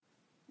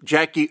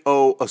Jackie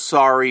O.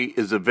 Asari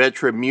is a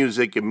veteran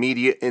music and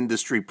media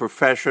industry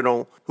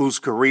professional whose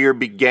career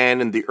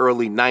began in the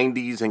early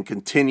 90s and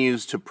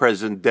continues to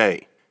present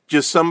day.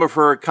 Just some of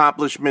her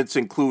accomplishments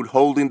include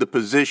holding the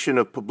position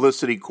of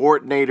publicity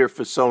coordinator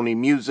for Sony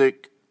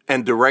Music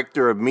and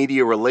director of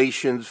media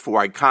relations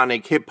for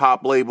iconic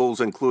hip-hop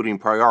labels including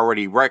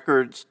Priority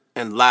Records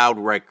and Loud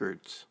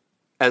Records.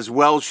 As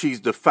well, she's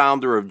the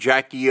founder of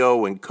Jackie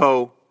O &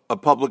 Co., a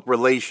public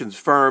relations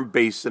firm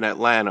based in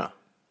Atlanta.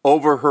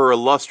 Over her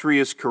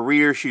illustrious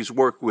career, she's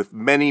worked with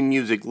many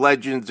music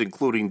legends,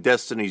 including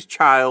Destiny's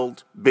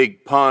Child,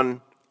 Big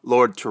Pun,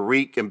 Lord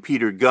Tariq and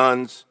Peter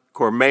Guns,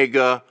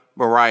 Cormega,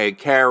 Mariah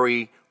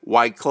Carey,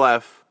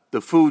 Wyclef,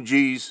 The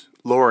Fugees,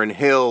 Lauryn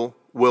Hill,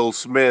 Will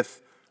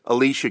Smith,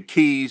 Alicia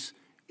Keys,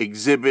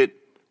 Exhibit,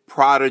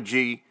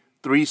 Prodigy,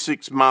 3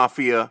 6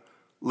 Mafia,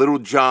 Little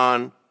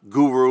John,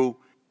 Guru,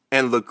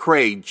 and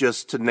Lecrae,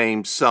 just to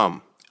name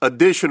some.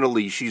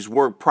 Additionally, she's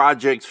worked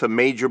projects for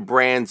major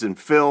brands in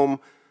film,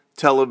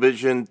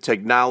 television,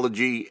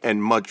 technology,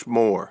 and much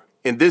more.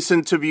 In this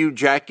interview,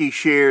 Jackie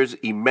shares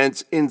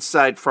immense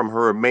insight from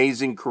her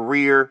amazing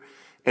career,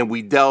 and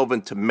we delve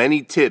into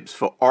many tips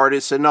for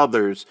artists and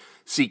others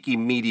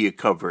seeking media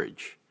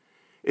coverage.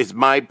 It's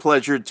my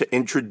pleasure to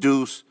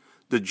introduce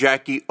the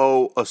Jackie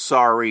O.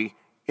 Asari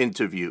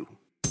interview.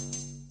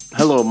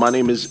 Hello, my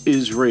name is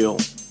Israel.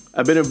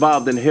 I've been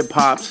involved in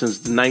hip-hop since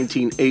the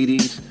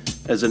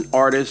 1980s as an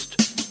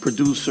artist,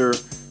 producer,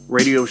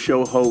 radio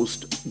show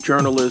host,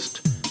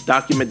 journalist,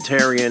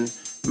 documentarian,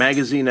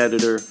 magazine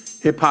editor,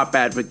 hip-hop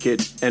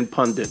advocate, and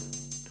pundit.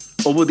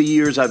 Over the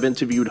years, I've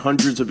interviewed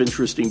hundreds of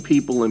interesting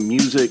people in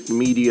music,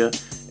 media,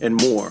 and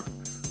more.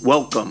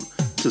 Welcome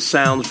to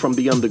Sounds from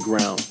the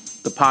Underground,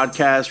 the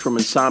podcast from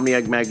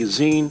Insomniac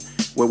Magazine,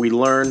 where we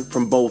learn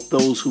from both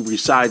those who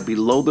reside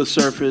below the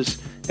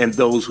surface and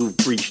those who've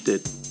breached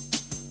it.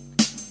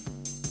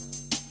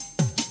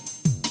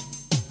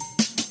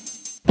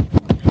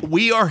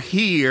 We are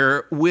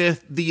here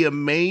with the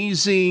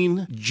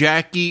amazing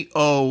Jackie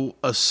O.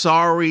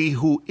 Asari,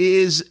 who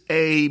is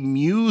a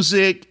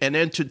music and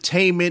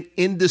entertainment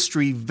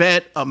industry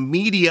vet, a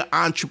media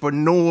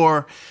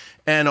entrepreneur,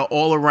 and an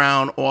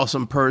all-around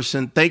awesome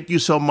person. Thank you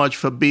so much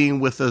for being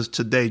with us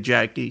today,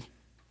 Jackie.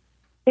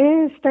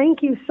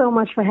 Thank you so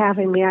much for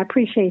having me. I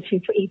appreciate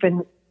you for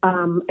even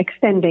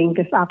extending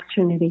this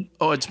opportunity.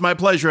 Oh, it's my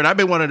pleasure. And I've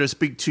been wanting to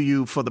speak to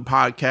you for the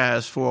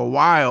podcast for a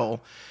while.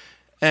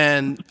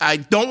 And I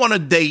don't want to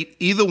date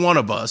either one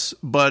of us,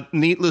 but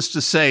needless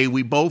to say,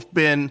 we've both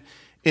been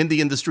in the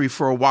industry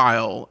for a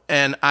while.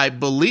 And I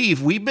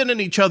believe we've been in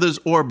each other's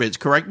orbits,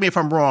 correct me if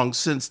I'm wrong,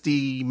 since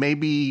the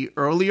maybe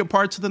earlier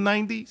parts of the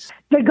 90s?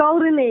 The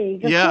Golden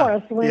Age, of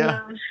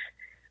course,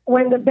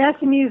 when the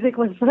best music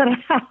was put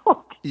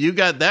out. You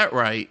got that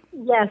right.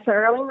 Yes, the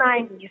early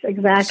 90s,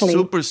 exactly.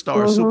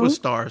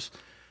 Superstars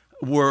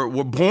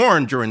were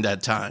born during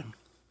that time.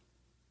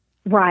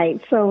 Right.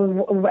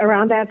 So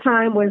around that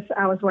time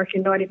I was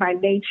working Naughty by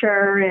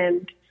Nature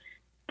and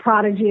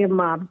Prodigy and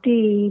Mobb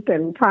Deep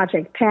and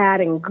Project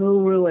Pat and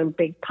Guru and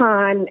Big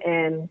Pun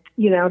and,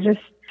 just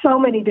so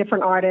many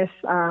different artists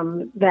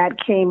that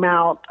came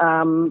out,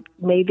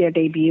 made their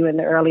debut in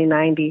the early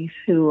 90s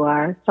who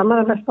are, some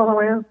of them are still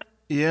around.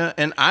 Yeah,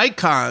 and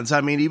icons. I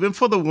mean, even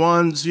for the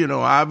ones,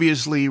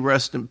 obviously,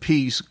 rest in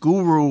peace,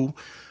 Guru.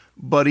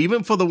 But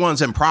even for the ones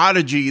in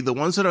Prodigy, the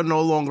ones that are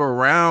no longer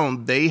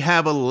around, they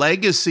have a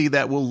legacy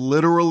that will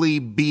literally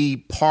be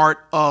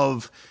part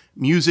of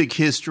music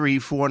history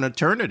for an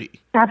eternity.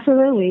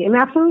 Absolutely. And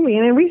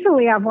then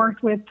recently I've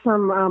worked with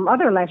some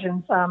other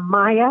legends,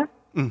 Maya.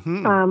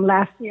 Mm-hmm.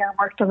 Last year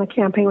I worked on a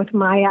campaign with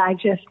Maya. I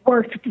just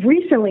worked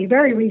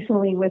very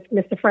recently with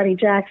Mr. Freddie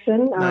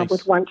Jackson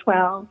with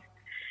 112,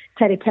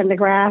 Teddy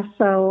Pendergrass.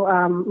 So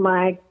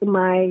my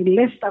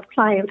list of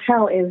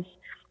clientele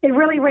it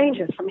really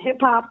ranges from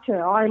hip-hop to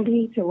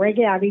R&B to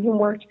reggae. I've even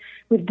worked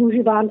with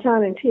Buju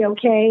Banton and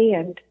TOK.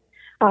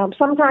 And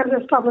sometimes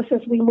as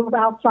publicists, we move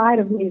outside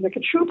of music. A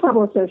true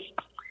publicist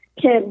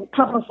can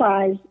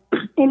publicize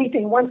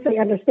anything once they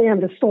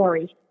understand the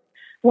story.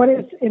 What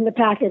is in the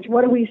package?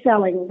 What are we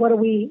selling? What are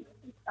we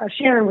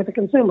sharing with the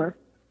consumer?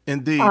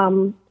 Indeed.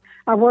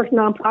 I've worked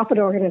nonprofit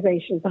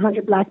organizations,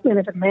 100 Black Men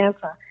of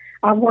Atlanta.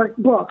 I've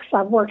worked books.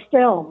 I've worked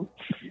film.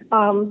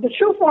 The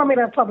true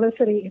formula of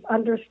publicity is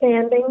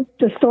understanding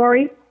the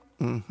story,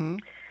 mm-hmm.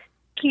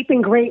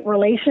 keeping great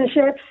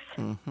relationships,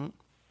 mm-hmm.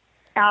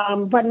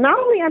 But not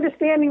only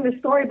understanding the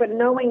story, but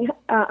knowing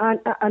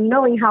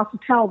how to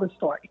tell the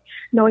story,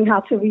 knowing how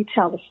to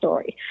retell the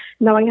story,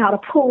 knowing how to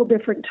pull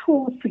different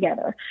tools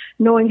together,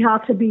 knowing how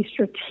to be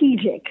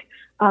strategic.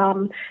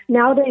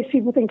 Nowadays,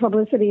 people think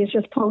publicity is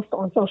just post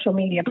on social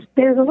media, but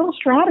there's a little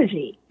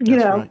strategy,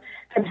 right.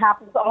 that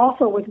happens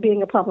also with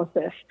being a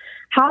publicist.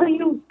 How do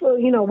you,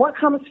 what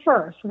comes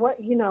first?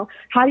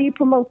 How do you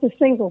promote the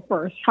single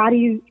first? How do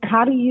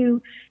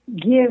you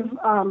give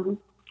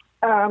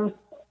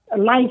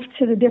life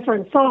to the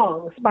different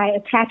songs by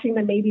attaching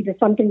them maybe to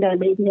something that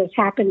maybe has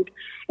happened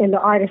in the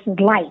artist's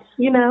life,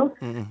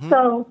 Mm-hmm.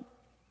 So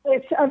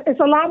it's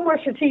a lot more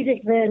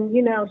strategic than,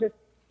 just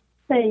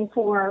saying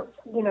for,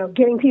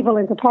 getting people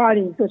into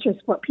parties, which is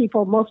what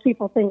most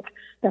people think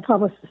that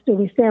publicists do.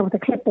 We stand with a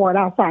clipboard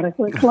outside a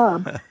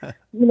club,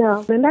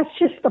 and that's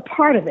just a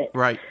part of it.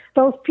 Right.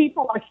 Those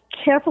people are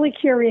carefully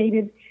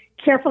curated,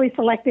 carefully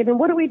selected. And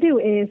what do we do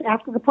is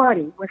after the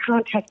party, we're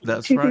contacting you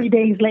 2-3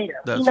 days later.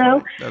 That's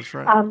right. That's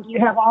right. You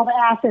have all the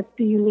assets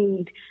do you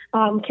need?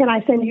 Can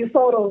I send you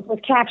photos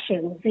with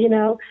captions?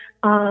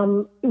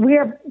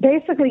 We're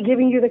basically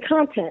giving you the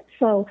content.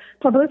 So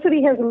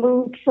publicity has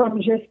moved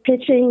from just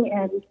pitching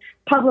and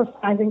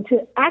publicizing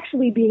to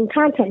actually being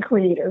content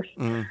creators.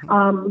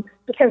 Mm-hmm.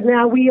 Because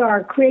now we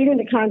are creating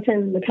the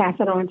content and pass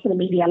it on to the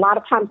media. A lot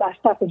of times our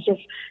stuff is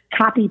just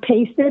copy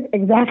pasted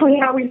exactly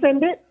how we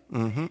send it.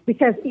 Mm-hmm.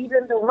 Because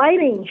even the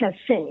writing has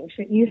changed.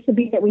 It used to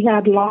be that we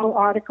had long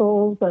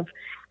articles of,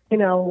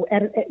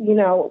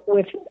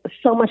 with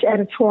so much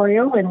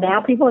editorial, and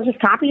now people are just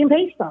copy and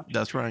paste them.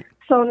 That's right.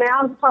 So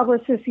now as a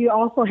publicist, you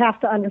also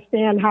have to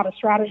understand how to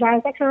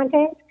strategize that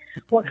content,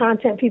 what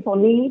content people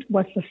need,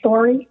 what's the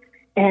story,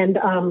 and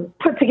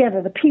put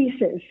together the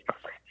pieces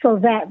so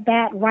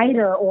that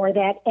writer or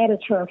that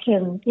editor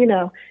can,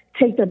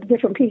 take the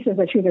different pieces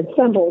that you've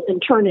assembled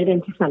and turn it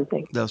into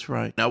something. That's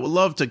right. I would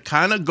love to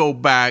kind of go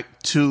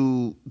back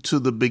to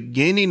the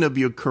beginning of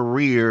your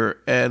career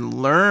and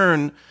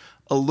learn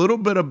a little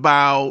bit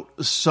about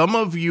some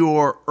of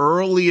your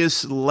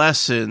earliest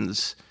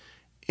lessons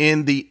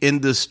in the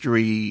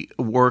industry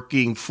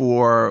working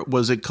for,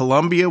 was it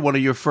Columbia, one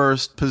of your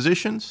first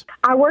positions?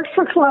 I worked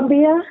for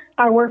Columbia,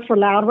 I worked for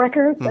Loud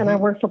Records, mm-hmm. and I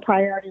worked for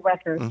Priority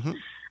Records.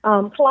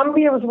 Mm-hmm.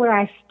 Columbia was where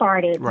I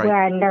started, right. Where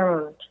I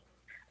learned.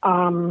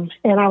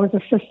 And I was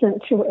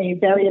assistant to a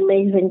very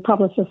amazing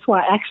publicist who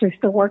I actually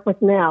still work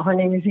with now. Her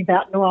name is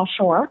Yvette Noel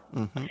Shore.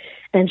 Mm-hmm.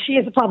 And she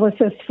is a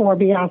publicist for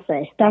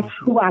Beyonce. That's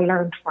mm-hmm. who I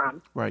learned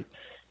from. Right.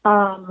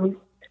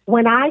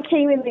 When I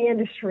came in the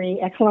industry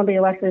at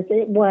Columbia Records,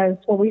 it was,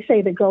 when we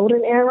say the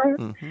golden era,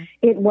 mm-hmm.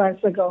 it was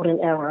the golden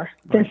era.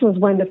 Right. This was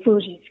when the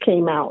Fugees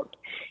came out.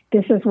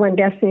 This is when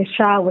Destiny's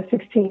Child was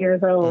 16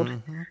 years old.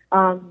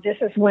 Mm-hmm. This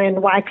is when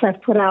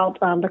Wyclef put out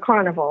The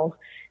Carnival.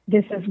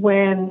 This is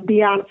when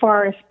Dionne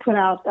Farris put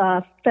out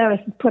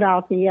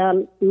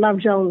the Love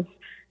Jones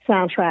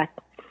soundtrack.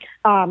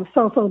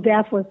 So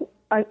Death was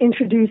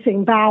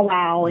introducing Bow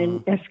Wow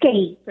and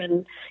Escape,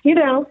 and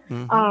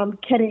mm-hmm.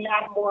 Kenny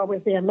Lattimore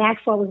was there.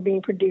 Maxwell was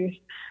being produced.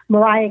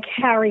 Mariah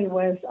Carey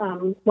was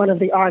one of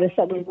the artists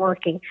that was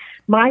working.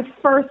 My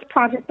first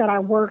project that I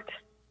worked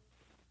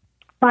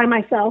by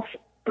myself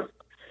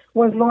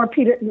was Lord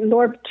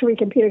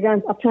Tariq and Peter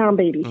Gunn's Uptown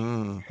Baby,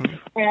 mm-hmm.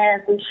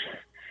 and.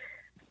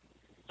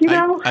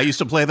 I used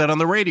to play that on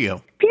the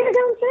radio. Peter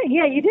Gunn said,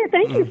 yeah, you did.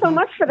 Thank you so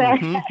much for that.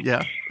 Mm-hmm.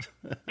 Yeah.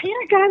 Peter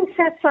Gunn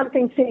said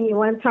something to me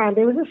one time.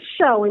 There was a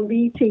show in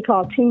BET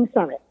called Teen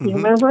Summit. Do you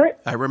mm-hmm. remember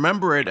it? I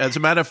remember it. As a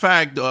matter of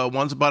fact,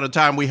 once upon a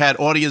time, we had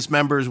audience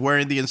members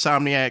wearing the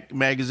Insomniac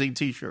magazine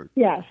T-shirt.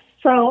 Yes.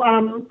 So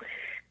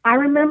I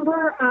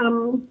remember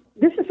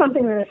this is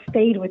something that has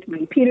stayed with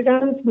me. Peter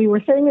Gunn, we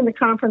were sitting in the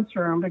conference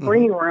room, the mm-hmm.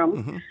 green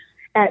room, mm-hmm.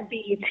 at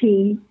BET,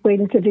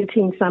 waiting to do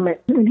Teen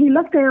Summit. And he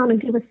looked down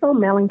and he was so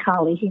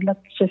melancholy. He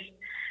looked just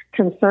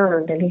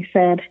concerned. And he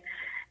said,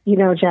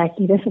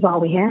 Jackie, this is all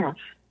we have.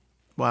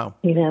 Wow.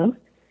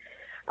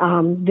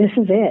 This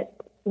is it.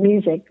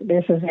 Music,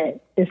 this is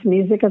it. It's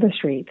music of the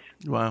streets.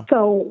 Wow.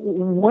 So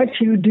what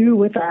you do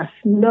with us,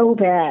 know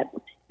that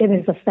it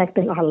is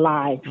affecting our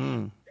lives.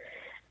 Mm.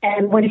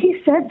 And when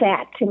he said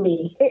that to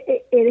me,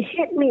 it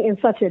hit me in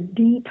such a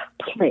deep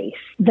place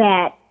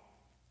that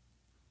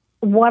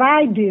what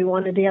I do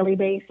on a daily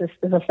basis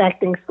is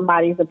affecting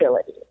somebody's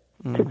ability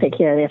mm-hmm. to take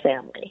care of their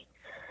family,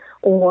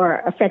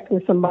 or affecting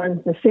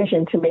someone's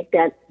decision to make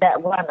that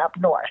run up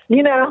north,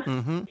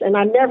 Mm-hmm. And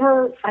I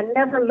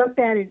never looked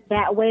at it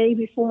that way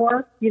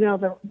before,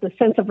 the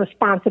sense of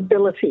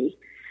responsibility.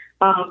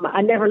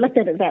 I never looked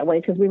at it that way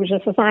because we were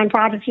just assigned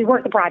projects. You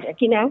work the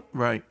project,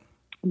 Right.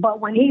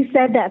 But when he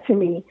said that to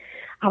me,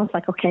 I was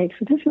like, okay,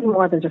 so this is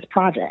more than just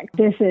project.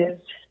 This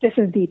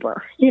is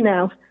deeper,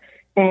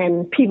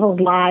 and people's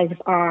lives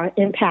are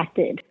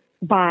impacted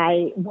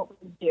by what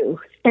we do.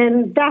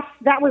 And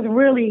that was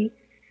really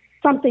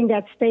something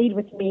that stayed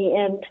with me.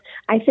 And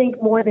I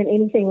think more than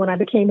anything, when I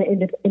became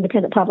an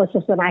independent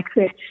publicist, and I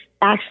could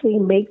actually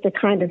make the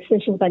kind of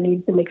decisions I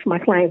needed to make for my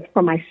clients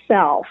for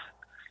myself,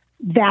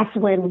 that's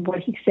when what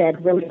he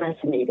said really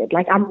resonated.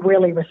 Like, I'm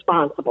really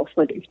responsible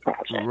for these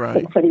projects right.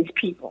 and for these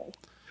people.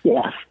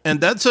 Yeah.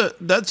 And that's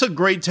a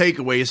great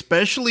takeaway,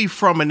 especially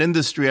from an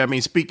industry. I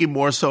mean, speaking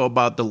more so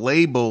about the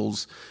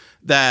labels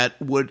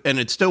that would, and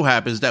it still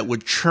happens, that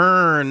would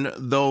churn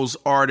those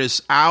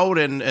artists out.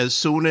 And as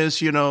soon as,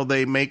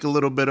 they make a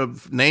little bit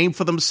of name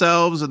for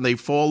themselves and they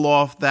fall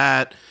off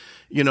that,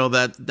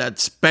 that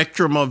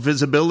spectrum of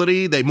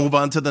visibility, they move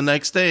on to the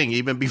next thing,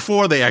 even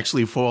before they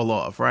actually fall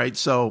off. Right.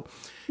 So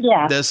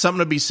yeah, there's something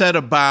to be said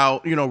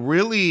about,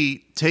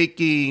 really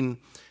taking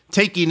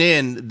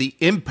in the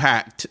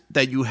impact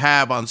that you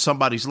have on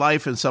somebody's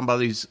life and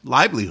somebody's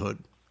livelihood.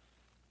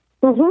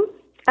 Mm-hmm.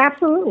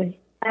 Absolutely.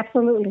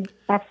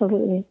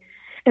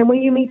 And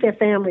when you meet their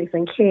families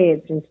and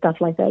kids and stuff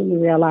like that, you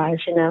realize,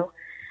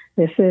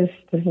 this is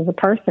a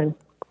person.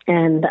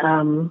 And,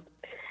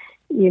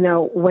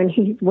 when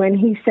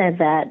he said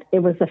that, it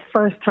was the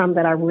first time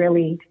that I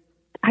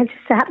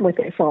sat with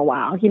it for a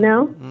while,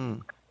 Mm.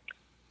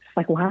 It's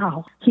like,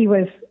 wow. He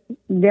was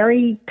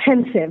very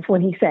pensive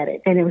when he said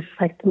it. And it was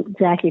like,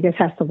 Jackie, this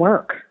has to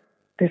work.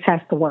 This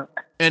has to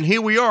work. And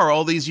here we are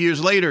all these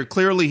years later.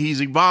 Clearly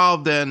he's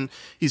evolved and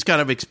he's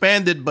kind of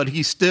expanded, but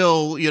he's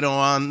still,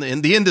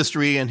 in the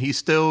industry, and he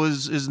still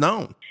is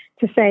known.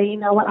 To say, you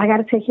know what, I got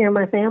to take care of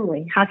my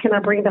family. How can I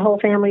bring the whole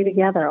family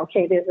together?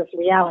 Okay, there's this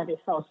reality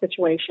show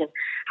situation.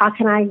 How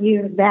can I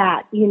use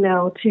that,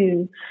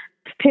 to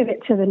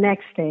pivot to the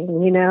next thing,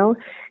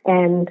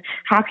 And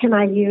how can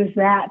I use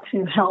that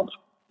to help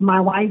my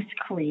wife's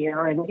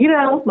career and,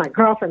 my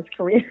girlfriend's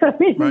career?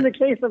 Right. In the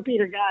case of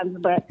Peter Gunz,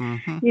 but,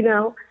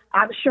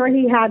 I'm sure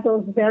he had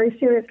those very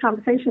serious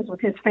conversations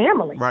with his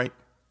family. Right.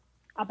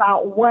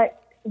 About what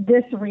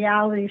this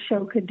reality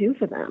show could do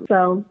for them.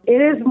 So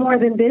it is more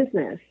than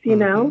business,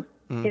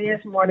 Mm-hmm. It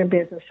is more than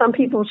business. Some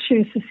people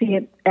choose to see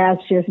it as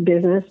just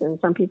business and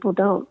some people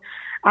don't.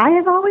 I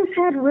have always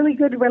had really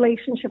good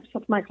relationships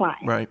with my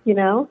clients, right.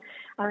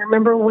 I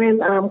remember when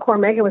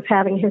Cormega was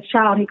having his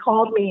child, he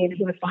called me and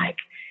he was like,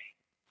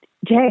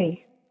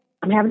 Jay,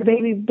 I'm having a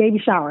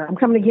baby shower. I'm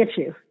coming to get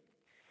you.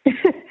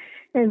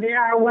 And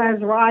there I was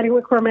riding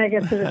with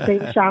Cormega to this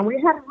baby shower. We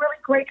had a really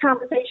great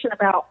conversation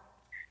about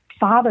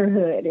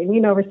fatherhood and,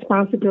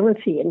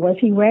 responsibility, and was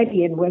he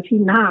ready and was he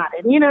not?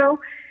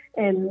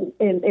 And,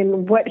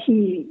 and what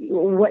he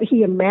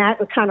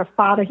imagined, the kind of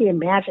father he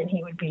imagined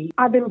he would be.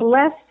 I've been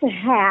blessed to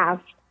have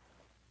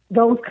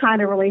those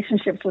kind of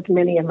relationships with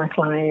many of my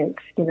clients,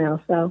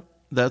 so.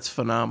 That's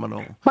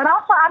phenomenal. But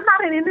also, I'm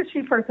not an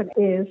industry person.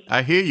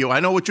 I hear you.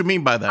 I know what you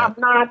mean by that.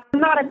 I'm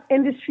not an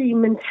industry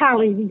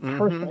mentality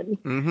person.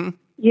 Mm-hmm.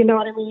 You know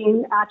what I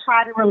mean? I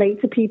try to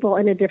relate to people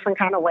in a different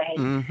kind of way.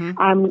 Mm-hmm.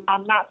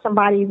 I'm not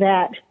somebody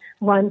that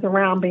runs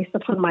around based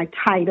upon my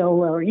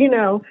title or,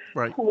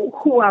 right.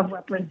 who I've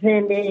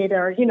represented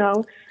or,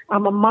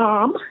 I'm a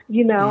mom,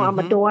 mm-hmm. I'm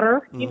a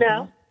daughter,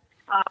 mm-hmm.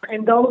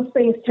 And those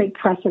things take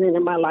precedent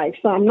in my life.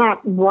 So I'm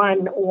not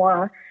one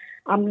or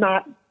I'm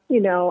not,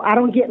 I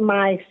don't get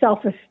my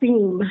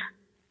self-esteem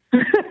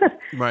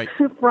right.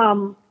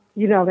 from,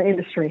 the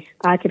industry.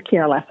 I could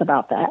care less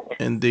about that.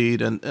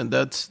 Indeed. And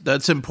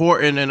that's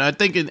important. And I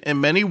think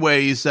in many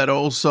ways that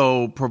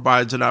also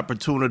provides an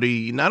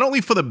opportunity, not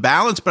only for the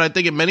balance, but I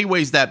think in many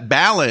ways that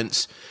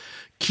balance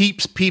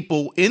keeps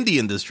people in the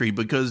industry,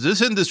 because this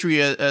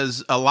industry,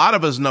 as a lot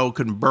of us know,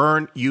 can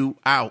burn you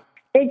out.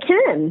 It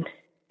can.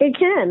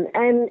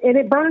 And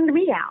it burned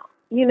me out,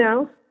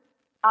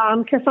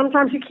 because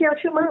sometimes you care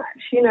too much,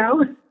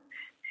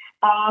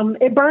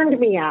 it burned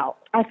me out.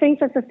 I think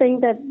that the thing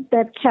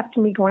that kept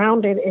me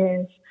grounded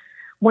is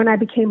when I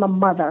became a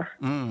mother,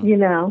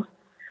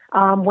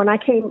 when I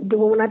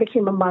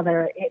became a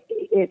mother,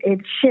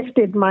 it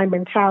shifted my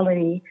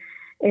mentality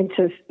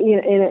into,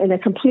 in a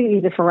completely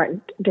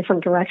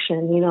different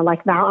direction,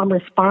 like now I'm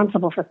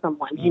responsible for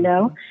someone,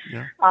 Yeah.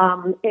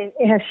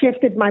 It has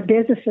shifted my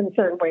business in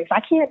certain ways. I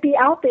can't be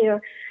out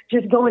there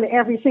just going to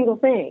every single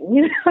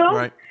thing,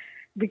 Right.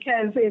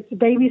 Because it's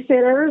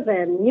babysitters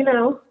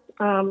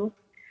and,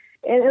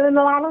 and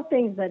a lot of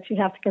things that you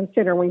have to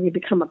consider when you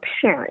become a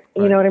parent,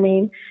 you know what I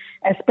mean?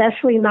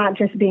 Especially not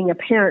just being a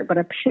parent, but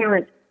a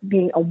parent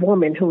being a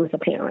woman who is a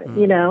parent,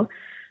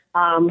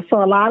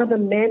 So a lot of the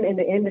men in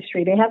the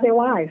industry, they have their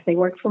wives. They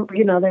work from,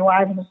 their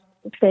wives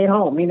stay at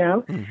home,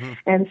 Mm-hmm.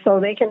 And so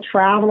they can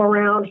travel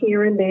around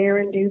here and there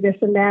and do this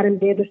and that and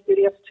be at the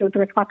studio till 2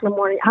 or 3 o'clock in the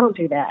morning. I don't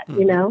do that,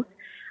 Mm-hmm.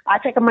 I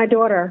pick up my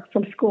daughter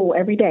from school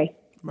every day.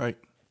 Right.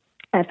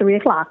 At 3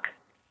 o'clock.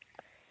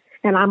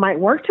 And I might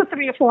work till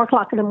 3 or 4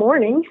 o'clock in the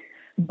morning,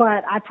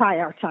 but I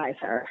prioritize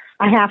her.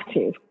 I have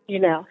to,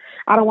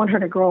 I don't want her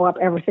to grow up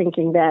ever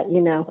thinking that,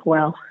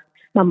 well,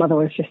 my mother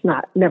was just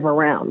never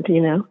around,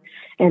 And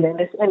in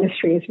this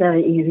industry, it's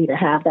very easy to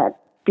have that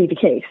be the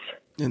case.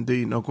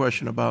 Indeed, no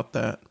question about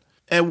that.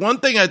 And one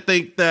thing I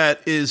think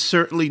that is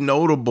certainly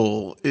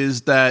notable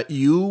is that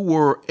you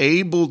were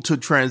able to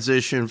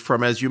transition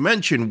from, as you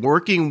mentioned,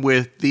 working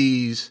with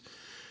these,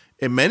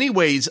 in many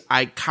ways,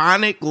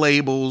 iconic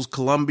labels,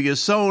 Columbia,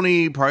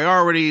 Sony,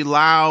 Priority,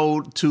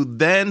 Loud, to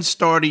then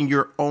starting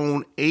your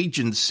own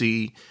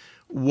agency.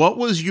 What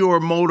was your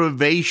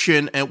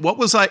motivation and what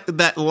was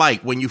that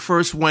like when you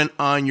first went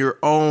on your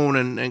own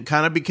and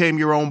kind of became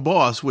your own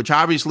boss, which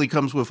obviously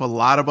comes with a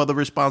lot of other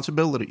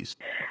responsibilities?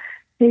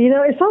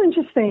 It's so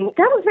interesting.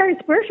 That was very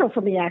spiritual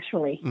for me,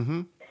 actually.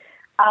 Mm-hmm.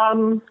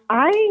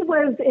 I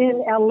was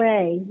in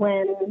L.A.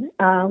 when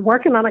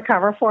working on a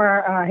cover for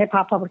a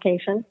hip-hop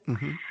publication,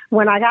 mm-hmm.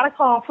 when I got a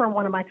call from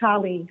one of my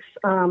colleagues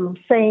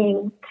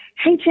saying,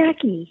 "Hey,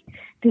 Jackie,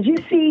 did you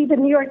see the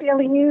New York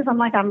Daily News?" I'm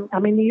like,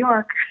 I'm in New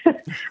York.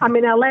 I'm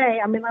in L.A.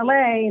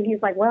 And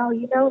he's like, "Well,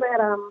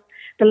 that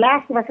the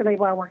last record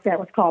label I worked at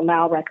was called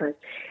Loud Records."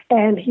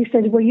 And he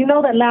said, "Well,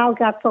 that Loud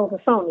got sold to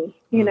Sony,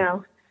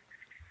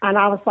 And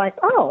I was like,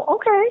 "Oh,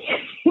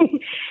 okay."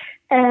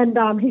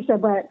 And he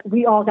said, but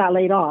we all got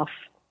laid off.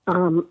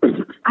 I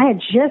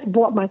had just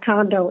bought my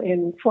condo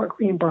in Fort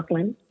Greene,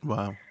 Brooklyn.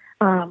 Wow.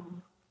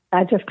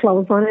 I just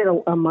closed on it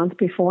a month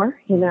before,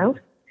 you know.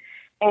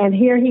 And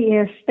here he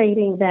is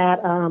stating that,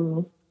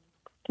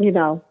 you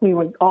know, we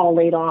were all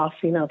laid off,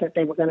 you know, that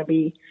they were going to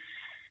be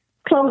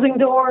closing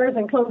doors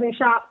and closing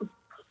shops.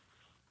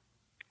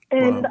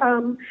 And,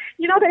 Wow.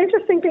 you know, the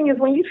interesting thing is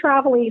when you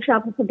travel and you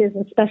travel for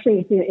business, especially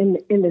if you're in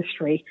the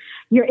industry,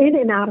 you're in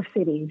and out of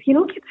cities. You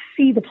don't get to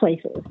see the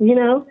places, you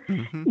know.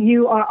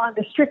 You are on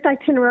the strict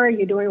itinerary.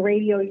 You're doing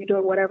radio. You're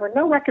doing whatever.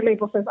 No record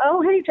label says,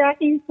 oh, hey,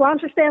 Jackie, why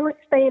don't you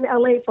stay in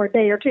L.A. for a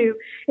day or two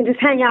and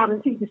just hang out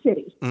and see the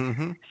city?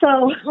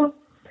 So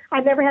I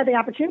never had the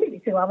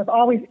opportunity to. I was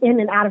always in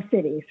and out of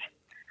cities,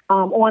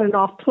 on and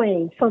off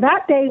planes. So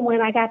that day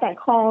when I got that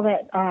call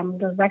that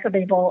the record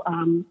label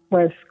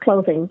was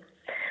closing,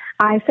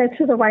 I said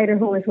to the writer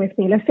who was with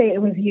me, let's say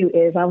it was you,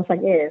 Iz. I was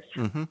like, Iz,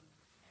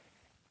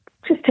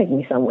 just take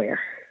me somewhere.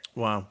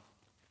 Wow.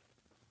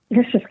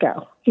 Let's just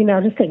go. You know,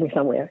 just take me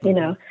somewhere, you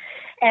know.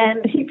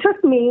 And he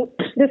took me,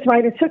 this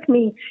writer took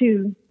me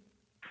to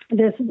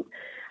this,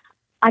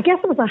 I guess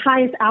it was the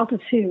highest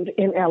altitude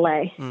in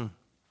L.A. And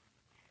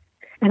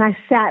I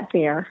sat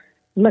there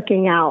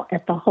looking out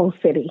at the whole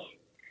city.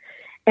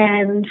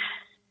 And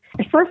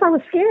at first I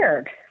was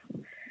scared.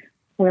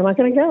 Where am I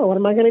going to go? What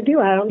am I going to do?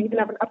 I don't even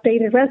have an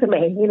updated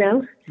resume, you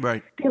know?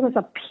 Right. There was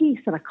a peace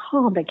and a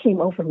calm that came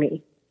over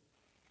me.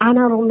 And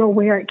I don't know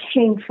where it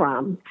came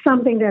from.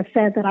 Something that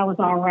said that I was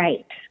all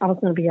right. I was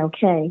going to be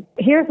okay.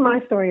 Here's my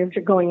story of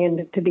going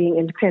into being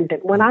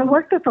independent. When I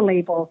worked at the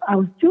labels, I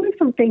was doing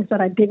some things that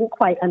I didn't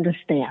quite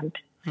understand.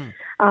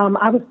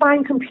 I was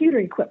buying computer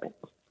equipment.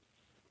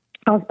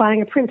 I was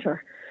buying a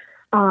printer,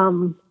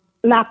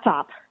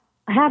 laptop.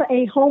 I had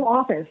a home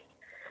office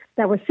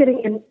that was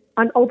sitting in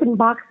unopened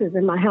boxes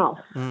in my house.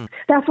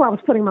 That's where I was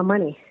putting my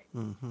money.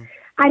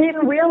 I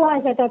didn't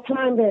realize at that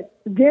time that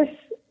this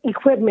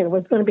equipment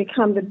was going to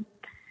become the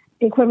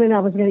equipment I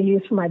was going to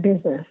use for my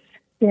business.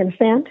 You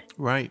understand?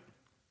 Right.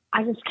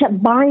 I just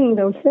kept buying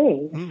those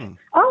things.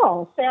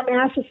 Oh, Sam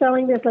Ash is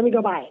selling this. Let me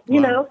go buy it,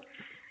 you know?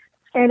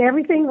 And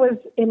everything was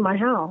in my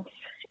house.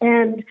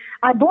 And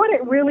I bought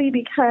it really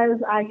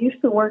because I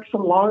used to work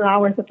some long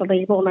hours at the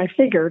label, and I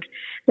figured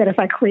that if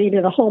I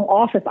created a home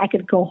office, I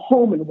could go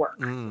home and work.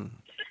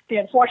 The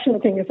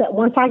unfortunate thing is that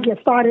once I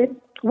get started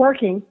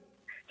working,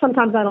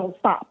 sometimes I don't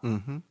stop.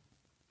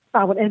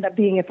 I would end up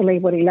being at the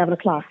label at 11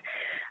 o'clock.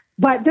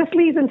 But this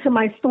leads into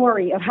my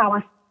story of how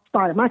I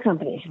started my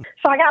company.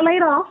 So I got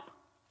laid off.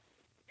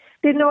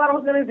 Didn't know what I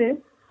was going to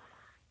do.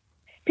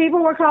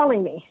 People were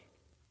calling me.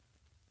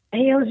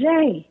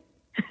 ALJ.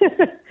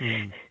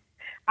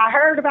 I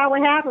heard about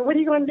what happened. What are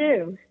you going to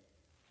do?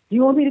 Do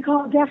you want me to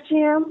call Def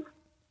Jam?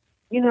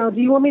 You know, do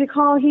you want me to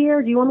call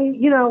here? Do you want me,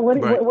 you know,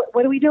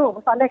 what are we doing?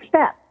 What's our next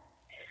step?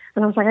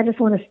 And I was like, I just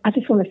want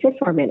to sit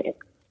for a minute.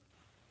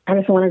 I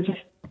just want to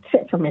just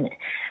sit for a minute.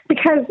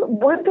 Because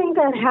one thing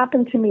that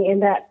happened to me in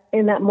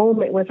that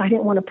moment was I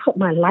didn't want to put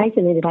my life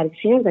in anybody's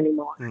hands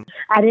anymore.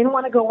 I didn't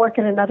want to go work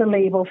at another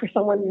label for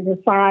someone to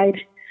decide,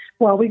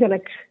 well, we're going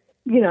to,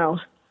 you know,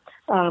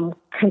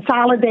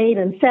 consolidate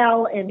and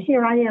sell, and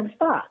here I am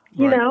stuck,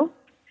 you know?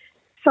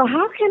 So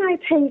how can I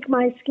take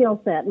my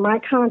skill set, my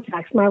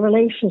contacts, my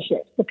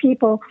relationships, the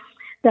people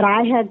that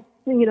I had,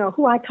 you know,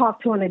 who I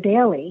talked to on a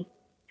daily,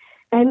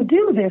 and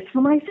do this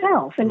for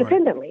myself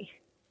independently?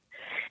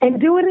 And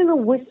do it in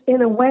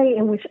a way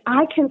in which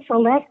I can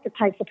select the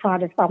types of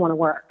projects I want to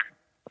work.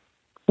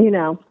 You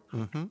know,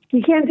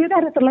 you can't do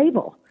that at the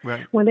label.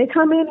 When they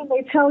come in and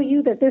they tell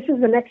you that this is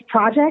the next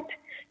project,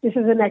 this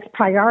is the next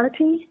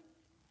priority,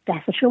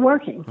 that's what you're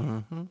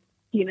working,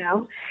 you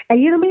know? And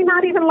you may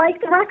not even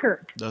like the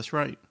record. That's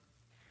right.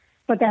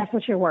 But that's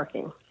what you're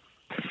working.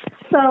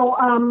 So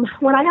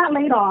when I got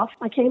laid off,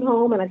 I came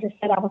home and I just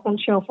said I was on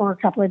show for a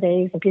couple of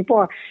days. And people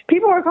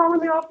were calling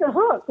me off the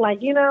hook. Like,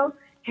 you know,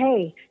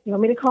 hey, you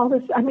want me to call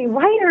this? I mean,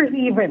 writers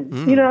even,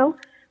 you know?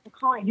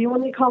 Calling, do you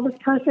want me to call this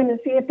person and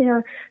see if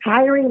they're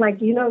hiring?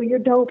 Like, you know, you're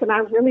dope and I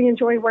really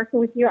enjoy working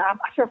with you. I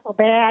feel so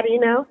bad, you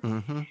know?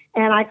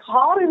 And I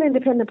called an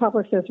independent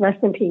publicist,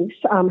 rest in peace.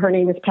 Her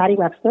name is Patty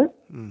Webster.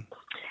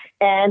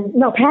 And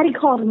no, Patty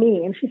called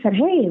me and she said,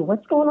 hey,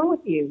 what's going on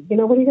with you? You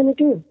know, what are you going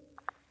to do?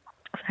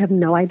 I have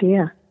no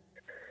idea.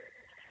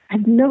 I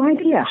have no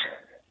idea.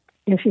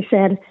 And she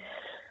said,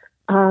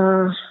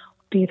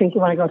 do you think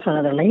you want to go to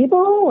another label?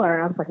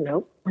 Or I was like,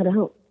 nope,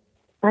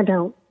 I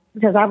don't.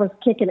 Because I was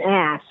kicking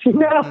ass, you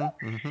know?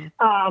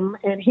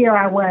 And here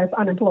I was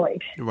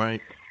unemployed.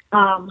 Right. So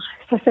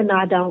I said, no,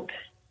 I don't.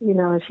 You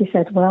know, and she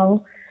said,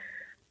 well,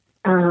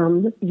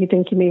 you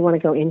think you may want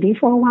to go indie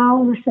for a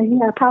while? And I said,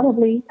 yeah,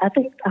 probably. I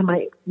think I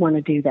might want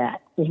to do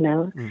that, you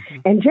know?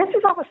 And just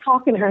as I was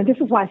talking to her, and this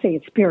is why I say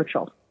it's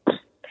spiritual,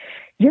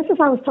 just as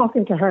I was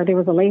talking to her, there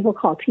was a label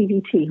called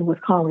TVT who was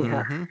calling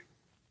her.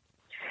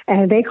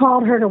 And they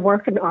called her to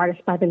work an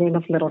artist by the name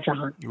of Little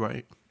John.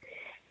 Right.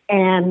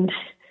 And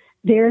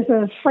There's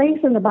a phrase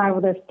in the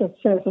Bible that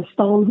says the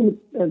stone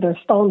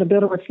the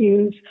builder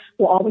refused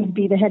will always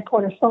be the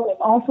headquarters stone. It's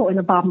also in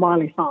the Bob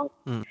Marley song.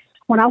 Mm.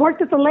 When I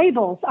worked at the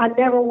labels, I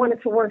never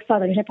wanted to work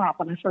Southern hip hop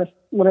when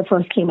it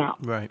first came out.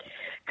 Right.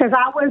 Because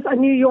I was a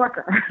New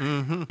Yorker.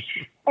 Mm-hmm.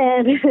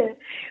 And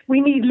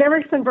we need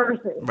lyrics and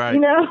verses, right. you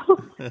know?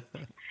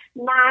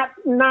 not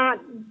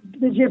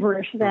the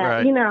gibberish that,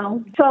 right. you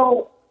know.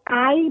 So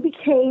I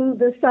became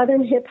the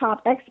Southern hip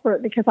hop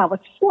expert because I was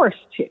forced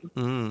to.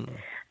 Mm.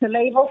 The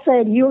label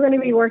said, you're going to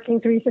be working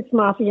 3 6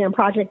 Mafia and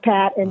Project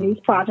Pat and these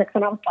projects.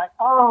 And I was like,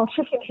 oh,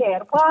 chicken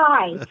head,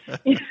 why?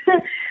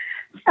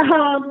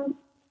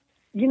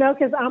 You know,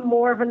 because I'm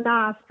more of a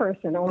Nas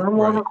person or I'm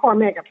more of a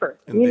Cormega person,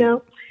 Indeed. You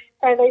know.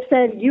 And they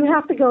said, you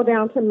have to go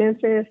down to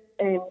Memphis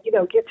and, you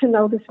know, get to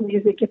know this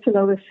music, get to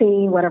know the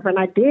scene, whatever. And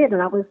I did.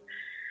 And I was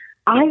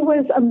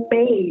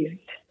amazed.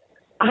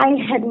 I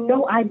had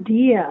no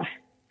idea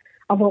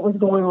of what was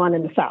going on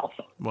in the South.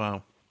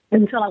 Wow.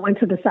 Until I went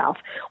to the South.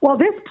 Well,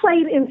 this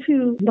played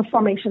into the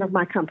formation of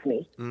my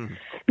company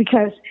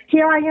because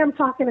here I am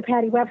talking to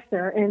Patty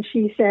Webster and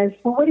she says,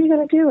 well, what are you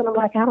going to do? And I'm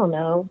like, I don't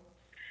know.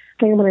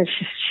 I think I'm going to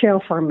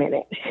chill for a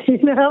minute,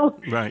 you know?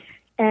 Right.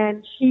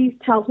 And she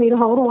tells me to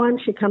hold on.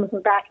 She comes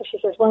back and she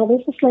says, well,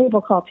 there's this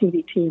label called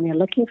TVT and they're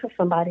looking for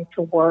somebody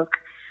to work,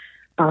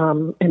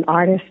 an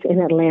artist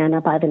in Atlanta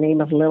by the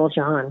name of Lil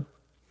Jon.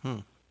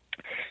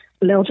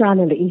 Lil Jon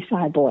and the East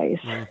Side Boys.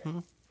 Mm-hmm.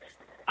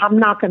 I'm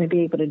not going to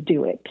be able to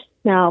do it.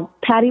 Now,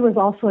 Patty was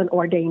also an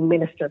ordained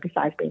minister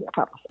besides being a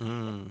publicist.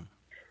 Mm.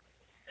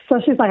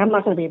 So she's like, I'm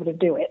not going to be able to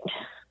do it.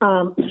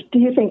 Do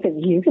you think that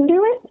you can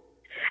do it?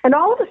 And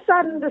all of a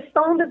sudden, the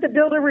stone that the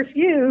builder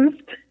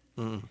refused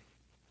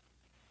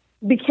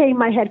became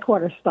my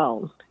headquarters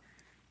stone.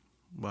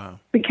 Wow.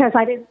 Because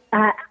I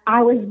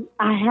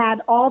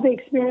had all the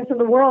experience in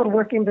the world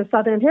working the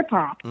Southern hip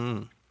hop.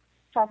 Mm.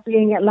 From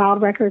being at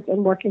Loud Records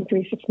and working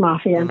 3 6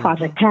 Mafia and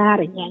Project Pat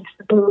and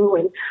Gangsta Boo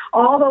and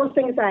all those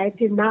things that I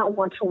did not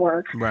want to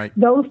work. Right.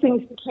 Those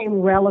things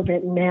became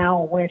relevant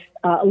now with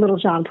Lil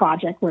Jon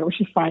Project, where it was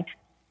just like,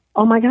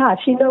 oh my God,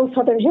 she knows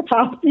Southern hip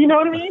hop. You know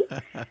what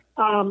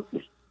I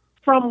mean?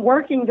 From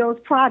working those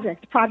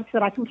projects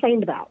that I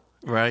complained about.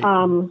 Right.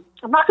 I'm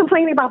not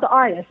complaining about the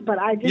artist, but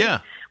I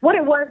just, what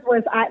it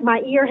was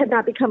my ear had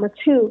not become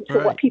attuned to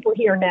what people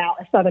hear now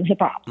as Southern hip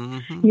hop,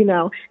 you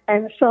know?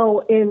 And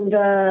so in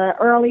the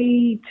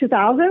early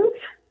 2000s,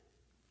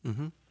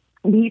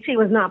 BET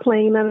was not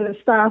playing none of this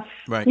stuff,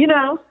 right. you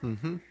know?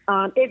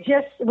 It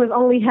just was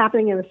only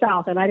happening in the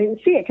South and I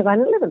didn't see it because I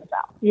didn't live in the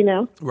South, you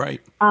know?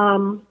 Right.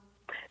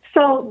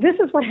 So this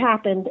is what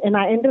happened. And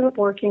I ended up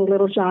working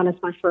Lil Jon as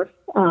my first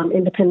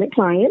independent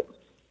client.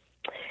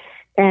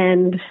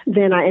 And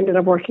then I ended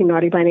up working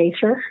Naughty by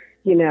Nature,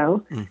 you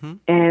know,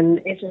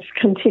 and it just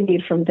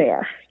continued from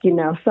there, you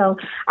know. So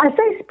I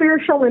say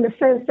spiritual in the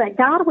sense that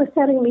God was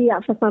setting me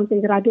up for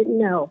something that I didn't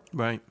know.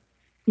 Right.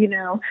 You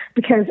know,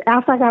 because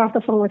after I got off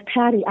the phone with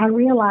Patty, I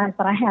realized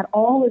that I had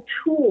all the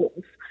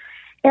tools,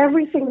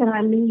 everything that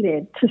I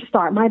needed to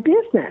start my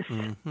business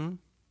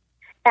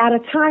at a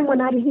time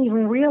when I didn't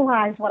even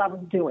realize what I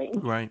was doing.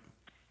 Right.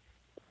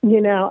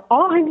 You know,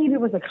 all I needed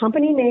was a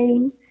company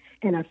name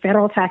and a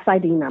federal tax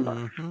ID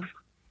number.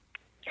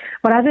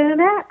 But other than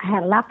that, I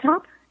had a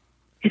laptop.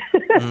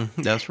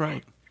 That's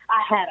right.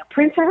 I had a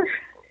printer.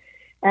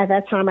 At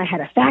that time, I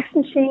had a fax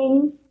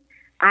machine.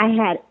 I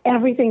had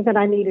everything that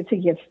I needed to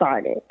get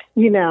started,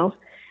 you know.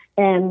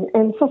 And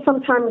so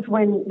sometimes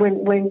when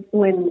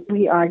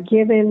we are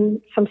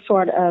given some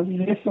sort of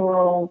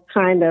visceral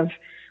kind of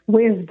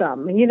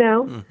wisdom, you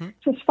know,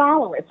 just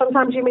follow it.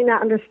 Sometimes you may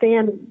not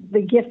understand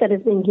the gift that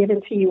is being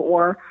given to you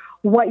or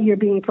what you're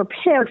being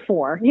prepared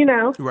for, you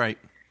know? Right.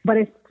 But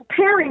it's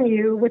preparing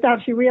you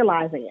without you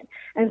realizing it.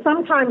 And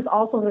sometimes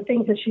also the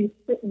things that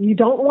you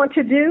don't want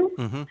to do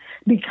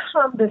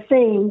become the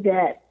thing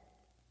that,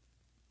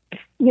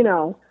 you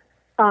know,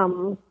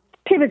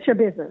 pivots your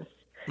business.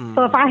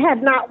 So if I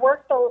had not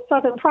worked those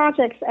Southern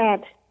projects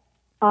at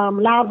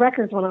Loud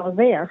Records when I was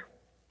there,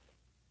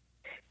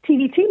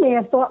 TVT may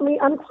have thought me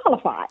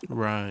unqualified.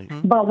 Right.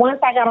 But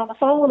once I got on the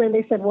phone and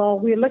they said, well,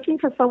 we're looking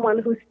for someone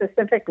who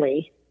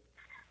specifically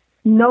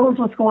knows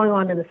what's going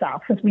on in the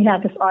South, because we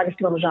have this artist,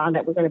 Lil Jon,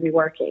 that we're going to be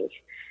working.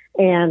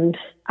 And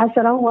I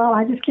said, oh, well,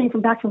 I just came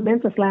back from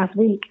Memphis last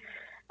week.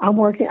 I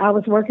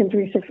was working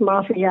 3 6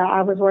 Mafia.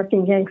 I was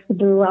working Gangsta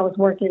Boo. I was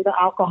working the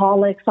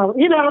Alcoholics. So,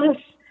 you know,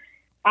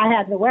 I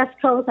had the West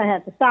Coast. I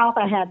had the South.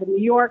 I had the New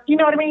York. You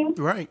know what I mean?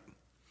 Right.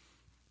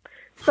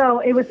 So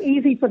it was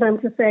easy for them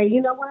to say,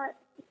 you know what?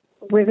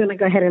 We're going to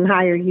go ahead and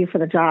hire you for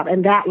the job.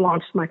 And that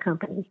launched my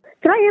company.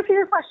 Did I answer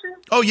your question?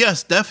 Oh,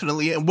 yes,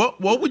 definitely. And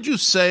what would you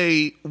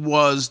say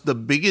was the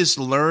biggest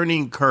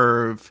learning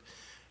curve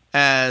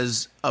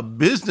as a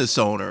business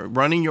owner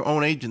running your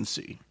own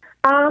agency?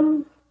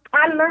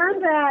 I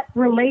learned that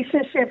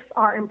relationships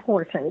are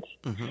important.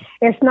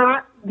 It's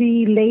not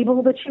the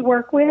label that you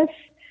work with,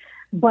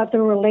 but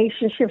the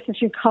relationships that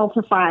you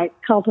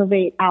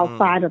cultivate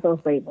outside of those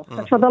labels.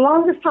 For the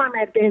longest time,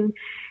 I've been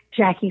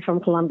Jackie from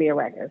Columbia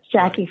Records,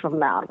 Jackie from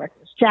Loud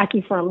Records,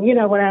 Jackie from,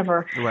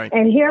 whatever. Right.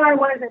 And here I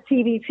was at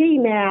TVT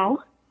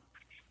now,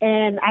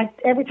 and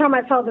every time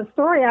I tell the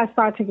story, I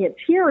start to get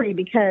teary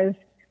because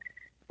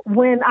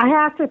when I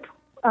have to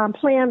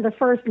plan the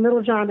first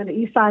Little John and the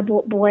East Side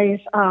Boys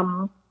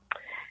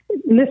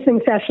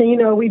listening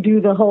session, we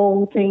do the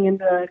whole thing in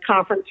the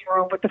conference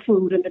room with the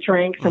food and the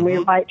drinks, and we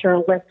invite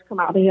journalists to come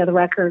out and hear the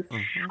record. I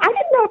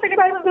didn't know if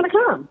anybody was going to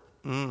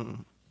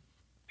come.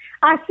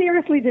 I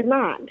seriously did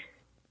not.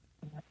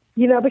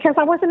 Because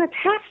I wasn't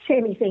attached to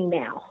anything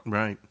now.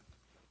 Right.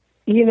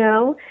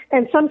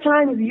 And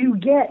sometimes you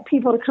get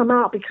people to come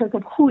out because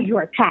of who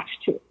you're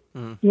attached to.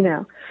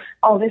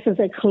 Oh, this is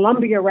a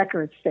Columbia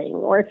Records thing,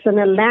 or it's an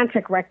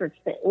Atlantic Records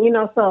thing,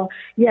 so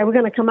yeah, we're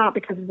going to come out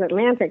because it's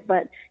Atlantic.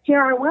 But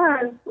here I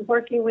was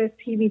working with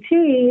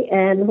TVT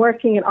and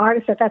working an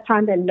artist at that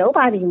time that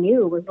nobody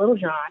knew was Little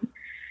John.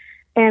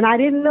 And I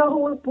didn't know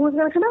who was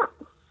going to come out,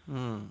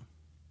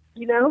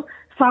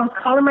 So I was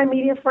calling my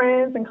media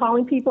friends and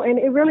calling people, and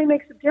it really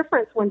makes a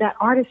difference when that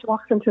artist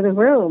walks into the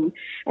room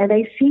and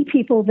they see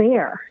people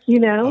there,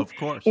 Of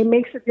course. It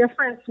makes a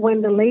difference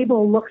when the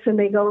label looks and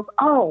they go,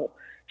 oh,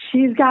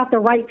 she's got the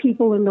right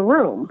people in the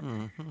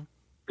room.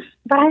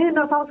 But I didn't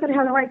know if I was going to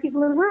have the right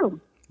people in the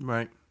room.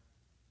 Right.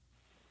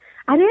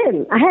 I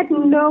didn't. I had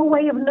no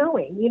way of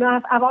knowing.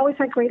 I've always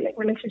had great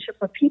relationships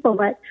with people,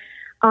 but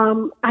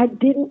I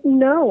didn't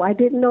know. I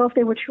didn't know if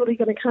they were truly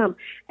going to come.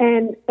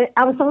 And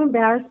I was so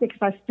embarrassed because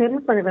I stood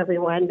in front of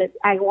everyone that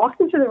I walked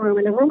into the room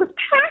and the room was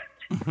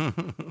packed.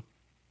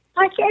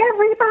 Like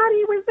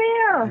everybody was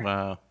there.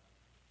 Wow.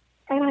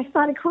 And I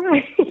started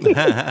crying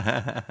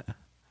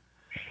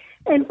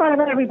in front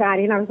of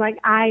everybody. And I was like,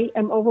 I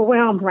am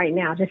overwhelmed right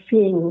now just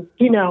seeing,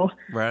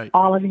 right.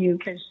 all of you,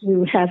 because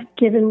you have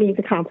given me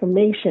the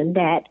confirmation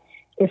that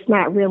it's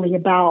not really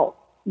about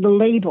the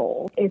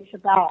label. It's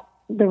about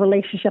the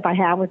relationship I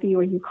have with you,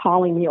 or you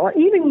calling me, or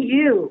even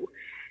you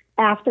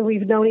after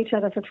we've known each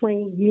other for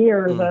 20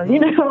 years, or,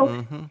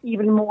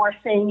 even more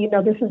saying,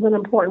 this is an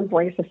important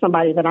voice of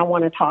somebody that I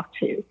want to talk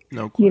to.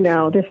 No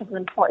question. This is an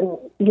important,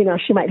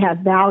 she might have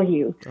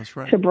value That's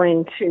right. to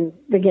bring to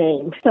the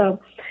game. So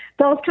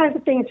those kinds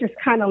of things just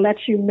kind of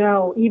let you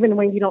know, even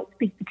when you don't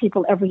speak to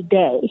people every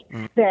day,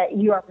 that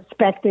you are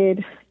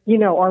respected,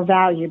 or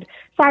valued.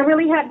 So I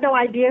really had no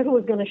idea who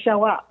was going to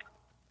show up.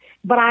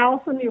 But I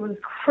also knew it was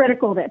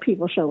critical that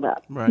people showed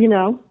up, right.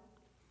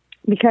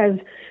 Because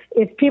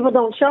if people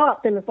don't show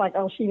up, then it's like,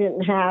 oh, she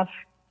didn't have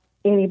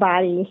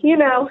anybody,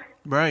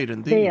 right,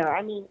 indeed. there.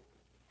 I mean,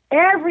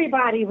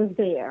 everybody was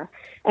there.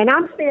 And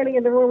I'm standing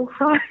in the room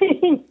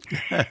crying,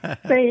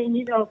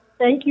 saying,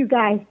 thank you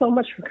guys so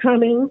much for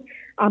coming.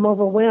 I'm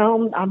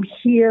overwhelmed. I'm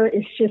here.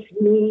 It's just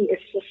me.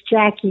 It's just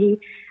Jackie.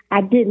 I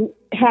didn't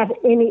have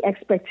any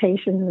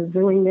expectations of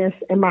doing this,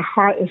 and my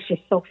heart is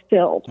just so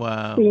filled.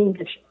 Wow. Seeing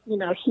that,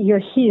 you're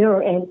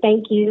here, and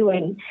thank you,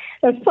 and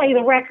let's play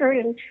the record,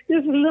 and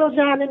this is Little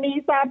John and the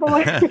East Side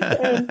Boys.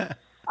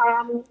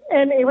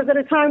 And it was at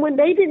a time when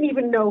they didn't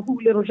even know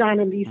who Little John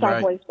and the East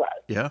Side Boys was.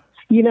 Yeah.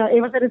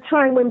 It was at a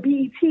time when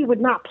BET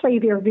would not play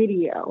their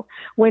video.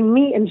 When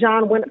me and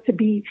John went up to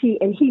BET,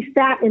 and he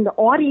sat in the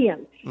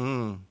audience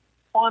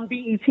on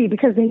BET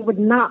because they would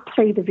not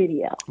play the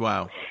video.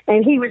 Wow.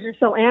 And he was just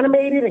so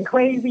animated and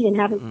crazy and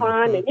having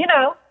fun, and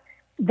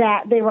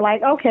that they were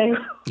like, okay,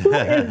 who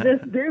is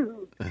this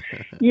dude?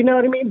 You know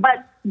what I mean?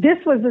 But this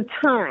was a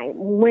time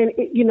when,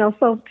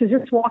 so to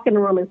just walk in the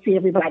room and see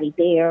everybody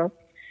there,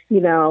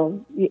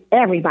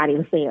 everybody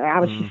was there. I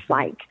was just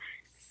like,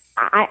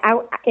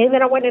 and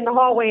then I went in the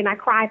hallway and I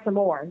cried some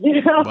more,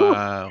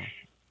 Wow.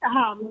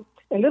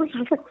 And Little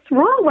John's like, what's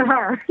wrong with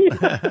her?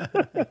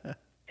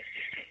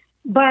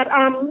 But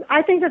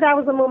I think that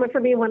was a moment for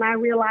me when I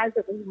realized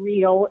it was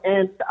real,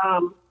 and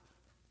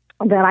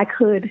that I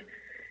could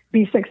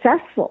be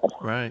successful,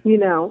 right.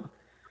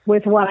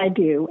 With what I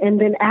do.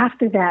 And then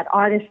after that,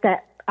 artists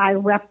that I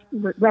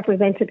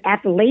represented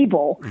at the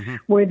label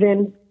were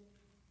then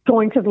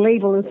going to the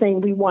label and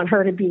saying, we want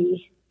her to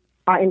be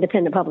our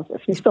independent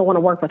publicist. We still want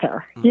to work with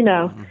her,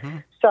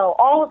 So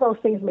all of those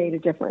things made a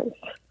difference.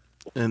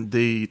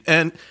 Indeed.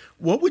 And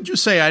what would you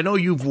say? I know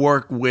you've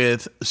worked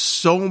with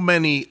so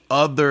many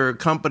other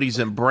companies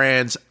and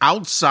brands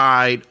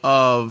outside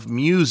of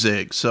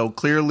music. So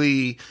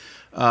clearly,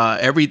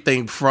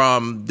 everything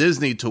from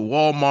Disney to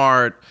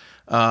Walmart,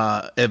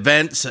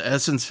 events,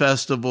 Essence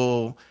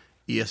Festival,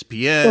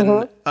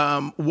 ESPN.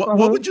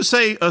 What would you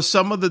say are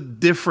some of the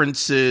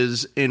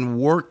differences in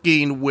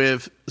working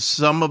with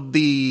some of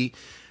the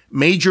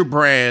major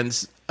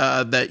brands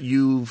that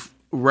you've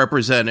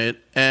represented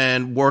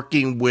and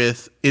working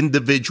with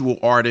individual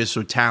artists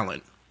or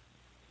talent?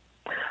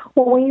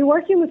 Well, when you're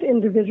working with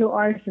individual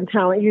artists and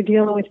talent, you're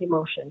dealing with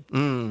emotion.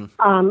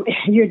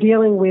 You're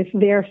dealing with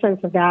their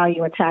sense of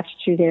value attached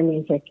to their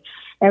music.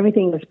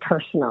 Everything is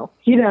personal.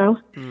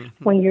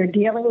 When you're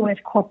dealing with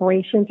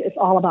corporations, it's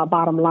all about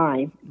bottom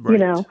line.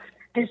 Right.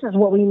 This is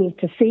what we need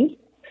to see.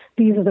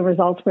 These are the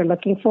results we're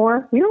looking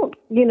for. We don't,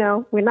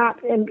 we're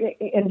not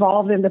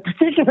involved in the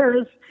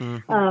particulars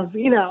of,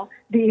 the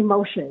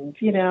emotions,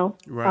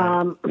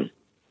 Right.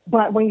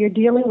 But when you're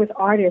dealing with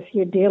artists,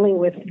 you're dealing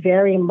with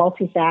very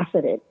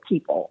multifaceted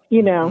people,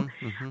 You're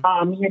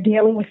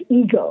dealing with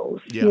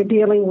egos. Yeah. You're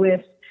dealing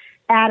with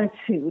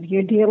attitude.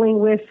 You're dealing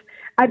with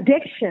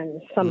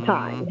addictions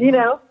sometimes,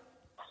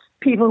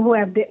 people who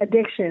have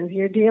addictions.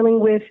 You're dealing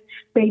with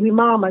baby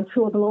mamas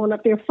who are blowing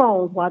up their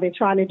phones while they're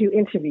trying to do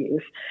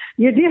interviews.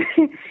 You're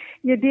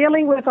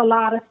dealing with a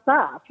lot of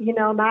stuff.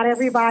 Not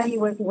everybody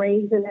was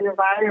raised in an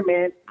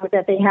environment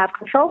that they have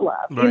control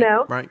of,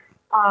 Right.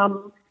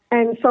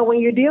 And so when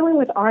you're dealing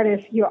with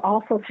artists, you're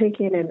also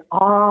taking in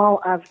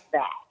all of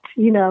that,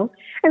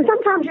 And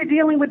sometimes you're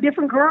dealing with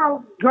different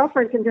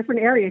girlfriends in different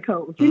area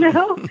codes, who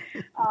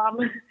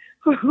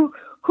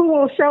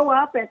will show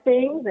up at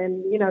things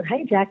and,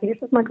 hey, Jackie,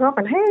 this is my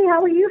girlfriend. Hey,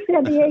 how are you,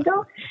 San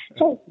Diego?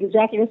 Hey,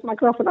 Jackie, this is my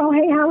girlfriend. Oh,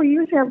 hey, how are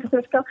you, San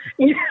Francisco?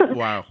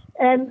 Wow.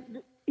 And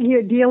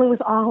you're dealing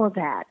with all of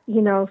that,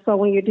 So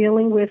when you're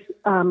dealing with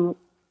an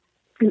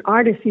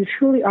artist, you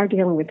truly are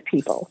dealing with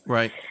people.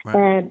 Right.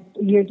 And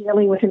you're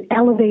dealing with an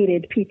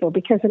elevated people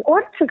because in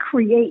order to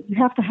create, you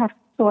have to have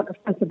sort of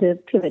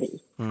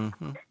sensitivity.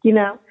 Mm-hmm. You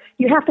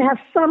have to have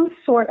some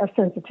sort of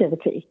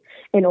sensitivity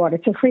in order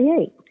to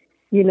create,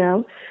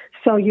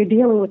 So you're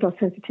dealing with those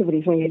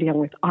sensitivities when you're dealing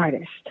with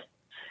artists.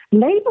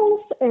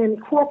 Labels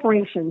and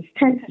corporations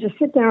tend to just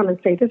sit down and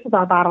say, this is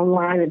our bottom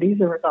line and these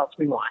are the results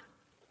we want.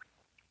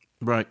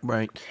 Right.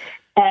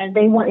 And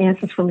they want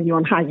answers from you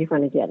on how you're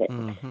going to get it.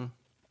 Mm-hmm.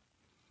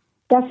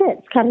 That's it.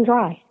 It's cut and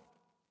dry.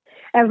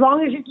 As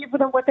long as you give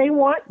them what they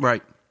want,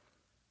 right,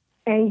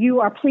 and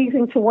you are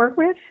pleasing to work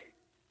with,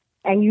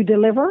 and you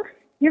deliver,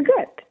 you're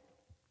good.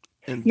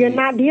 Indeed. You're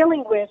not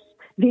dealing with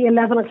the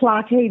 11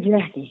 o'clock, hey,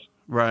 Jackie.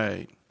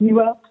 Right.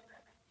 You up?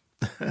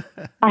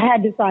 I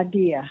had this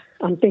idea.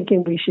 I'm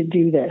thinking we should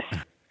do this.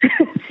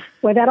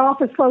 When that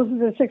office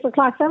closes at 6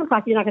 o'clock, 7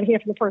 o'clock, you're not going to hear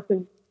from the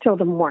person till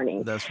the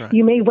morning. That's right.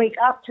 You may wake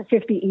up to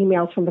 50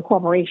 emails from the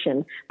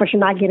corporation, but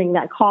you're not getting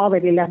that call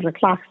at 11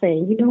 o'clock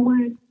saying, you know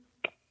what?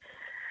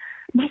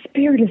 My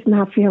spirit is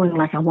not feeling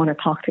like I want to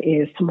talk to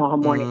Iz tomorrow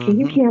morning. Mm-hmm. Can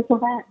you cancel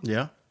that?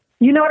 Yeah.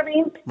 You know what I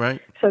mean?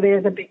 Right. So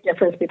there's a big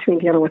difference between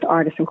dealing with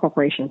artists and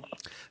corporations.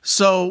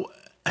 So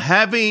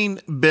having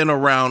been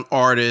around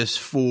artists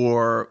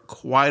for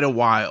quite a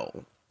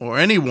while, or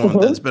anyone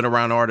that's been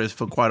around artists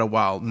for quite a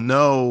while,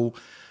 know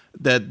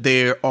that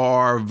there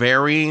are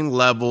varying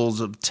levels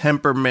of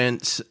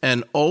temperaments,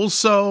 and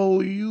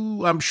also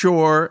you, I'm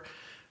sure,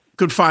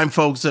 could find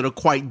folks that are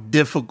quite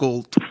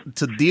difficult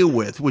to deal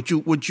with. Would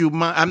you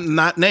mind, I'm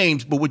not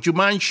names, but would you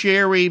mind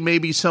sharing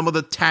maybe some of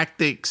the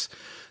tactics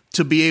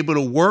to be able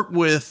to work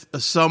with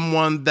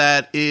someone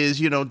that is,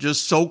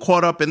 just so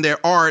caught up in their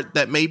art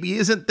that maybe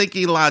isn't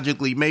thinking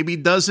logically, maybe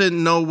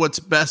doesn't know what's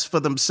best for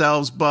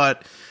themselves,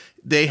 but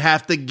they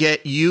have to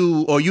get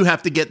you, or you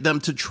have to get them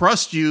to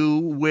trust you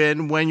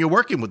when you're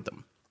working with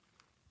them?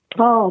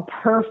 Oh,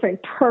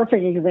 perfect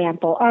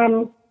example.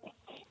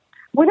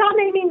 Without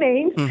naming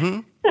names,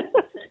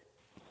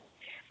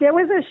 there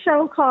was a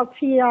show called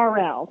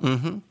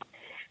TRL,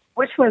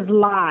 which was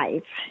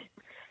live.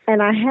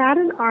 And I had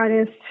an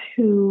artist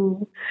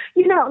who,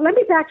 let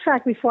me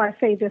backtrack before I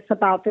say this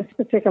about this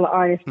particular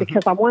artist,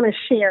 because I want to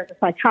share the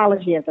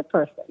psychology of the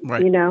person,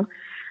 right.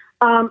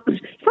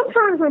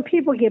 Sometimes when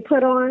people get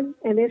put on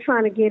and they're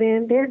trying to get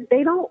in,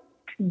 they don't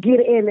get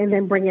in and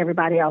then bring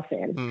everybody else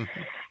in.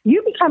 Mm-hmm.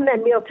 You become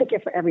that meal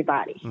ticket for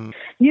everybody. Mm-hmm.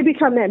 You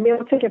become that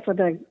meal ticket for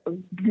the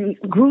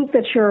group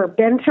that you're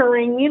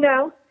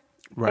mentoring,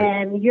 right.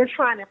 And you're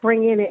trying to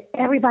bring in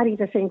everybody at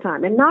the same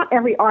time. And not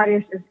every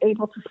artist is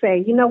able to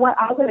say, you know what,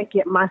 I'm going to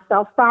get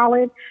myself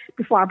solid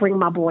before I bring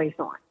my boys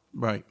on.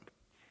 Right.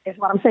 Is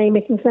what I'm saying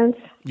making sense?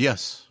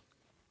 Yes.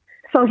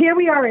 So here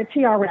we are at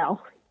TRL.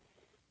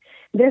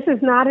 This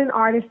is not an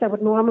artist that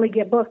would normally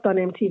get booked on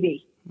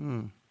MTV.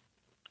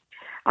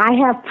 I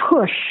have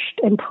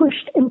pushed and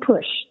pushed and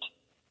pushed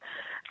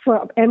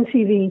for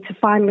MTV to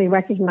finally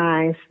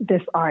recognize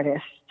this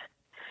artist.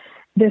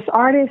 This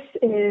artist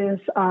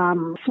is,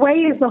 Sway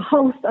is the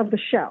host of the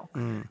show.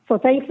 So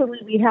thankfully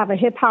we have a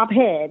hip hop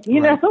head,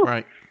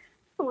 right.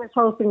 who is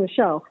hosting the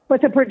show.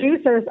 But the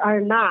producers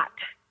are not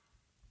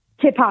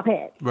hip hop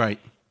heads. Right.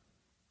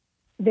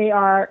 They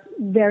are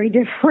very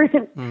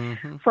different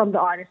from the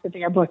artists that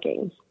they are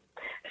booking.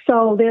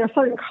 So there are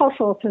certain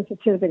cultural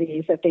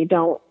sensitivities that they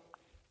don't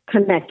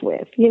connect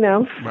with,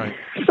 Right.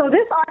 So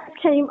this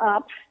artist came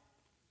up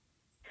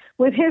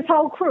with his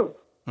whole crew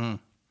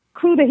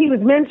that he was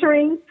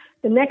mentoring,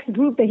 the next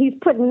group that he's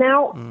putting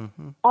out,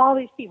 all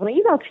these people.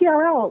 And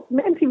TRL,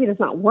 MTV does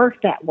not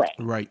work that way.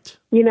 Right.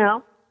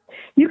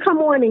 You come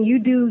on and you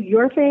do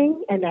your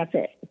thing, and that's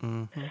it.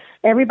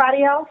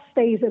 Everybody else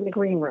stays in the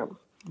green room.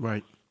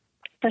 Right.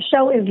 The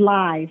show is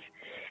live,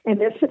 and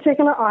this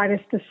particular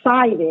artist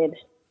decided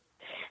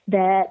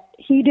that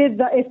he did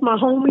if my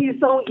homies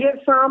don't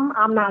get some,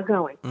 I'm not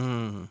going.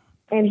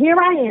 And here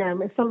I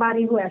am as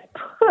somebody who has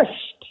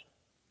pushed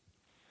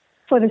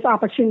for this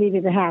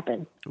opportunity to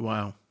happen.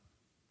 Wow.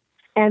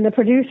 And the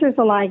producers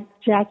are like,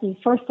 Jackie,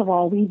 first of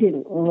all, we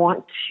didn't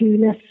want to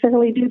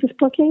necessarily do this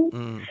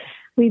booking.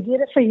 We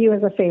did it for you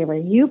as a favor.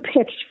 You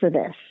pitched for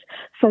this.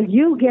 So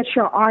you get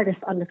your artist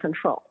under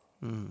control.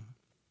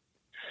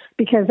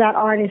 Because that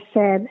artist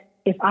said,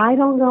 if I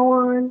don't go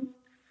on,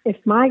 if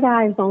my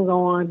guys don't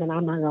go on, then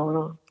I'm not going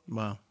on.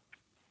 Wow.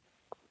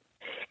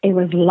 It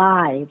was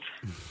live.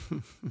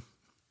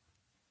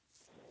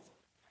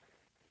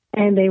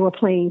 And they were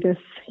playing this,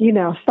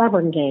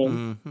 stubborn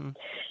game.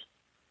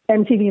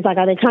 MTV's like,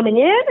 are they coming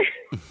in?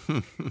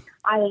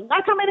 I'm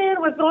not coming in.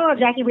 What's going on,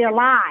 Jackie? We are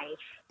live,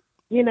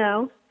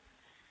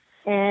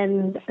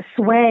 And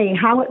Sway,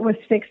 how it was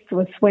fixed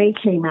was Sway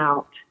came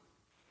out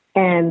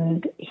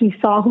and he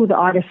saw who the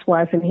artist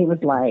was and he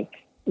was like,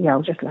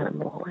 just let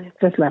them all in.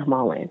 Just let them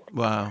all in.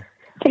 Wow.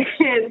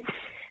 And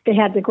they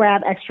had to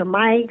grab extra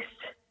mics.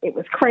 It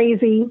was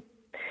crazy.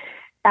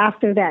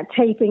 After that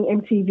taping,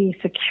 MTV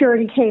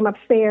security came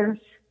upstairs.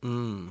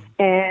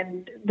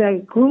 And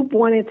the group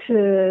wanted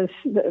to,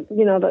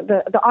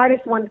 the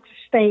artist wanted to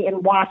stay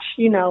and watch,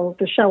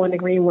 the show in the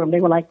green room. They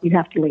were like, you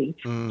have to leave,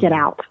 get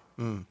out.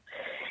 And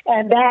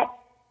that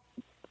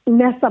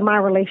messed up my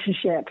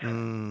relationship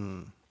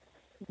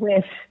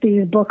with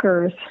these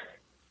bookers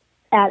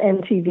at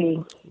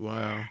MTV.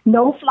 Wow.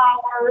 No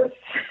flowers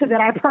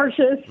that I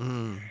purchased.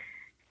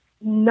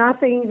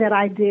 Nothing that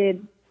I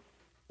did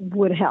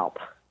would help,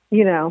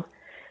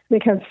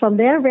 because from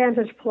their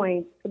vantage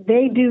point,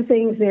 they do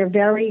things, they're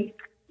very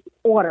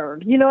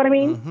ordered. You know what I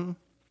mean?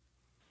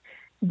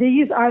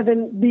 These are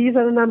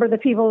the number of the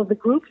people of the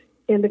group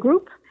in the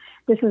group.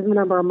 This is the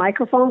number of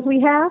microphones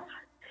we have.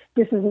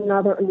 This is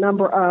another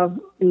number of,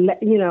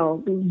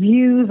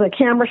 views or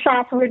camera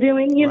shots we're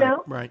doing, you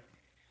know? Right.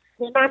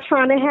 They're not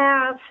trying to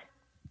have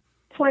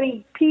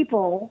 20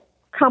 people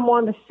come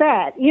on the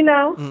set,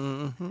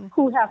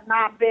 who have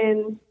not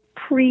been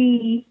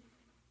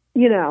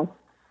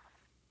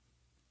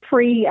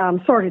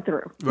sorted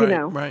through,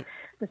 Right.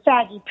 The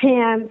saggy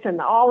pants and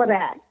all of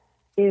that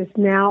is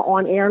now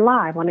on air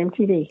live on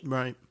MTV.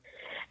 Right.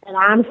 And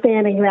I'm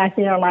standing back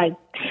there like,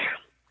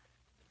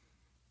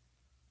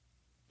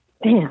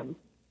 damn,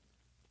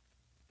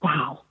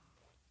 wow,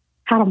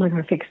 how am I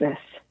going to fix this?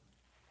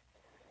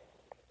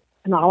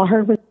 And all I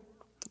heard was,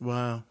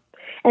 wow.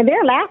 And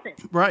they're laughing.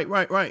 Right.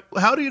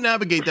 How do you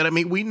navigate that? I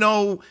mean, we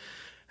know,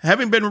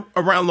 having been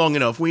around long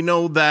enough, we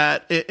know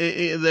that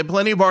there are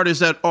plenty of artists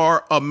that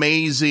are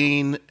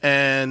amazing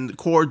and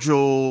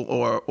cordial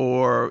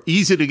or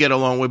easy to get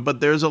along with,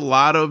 but there's a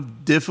lot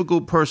of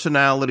difficult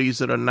personalities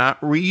that are not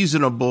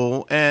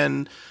reasonable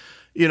and,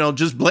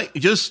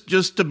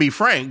 just to be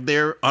frank,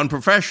 they're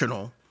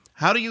unprofessional.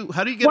 How do you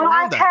get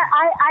around that?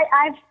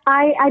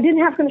 I didn't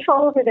have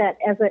control over that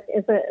as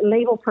a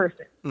label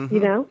person,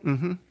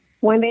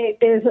 When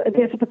there's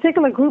a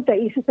particular group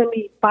that used to send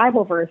me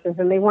Bible verses,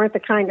 and they weren't the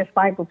kindest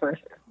Bible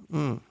verses,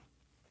 and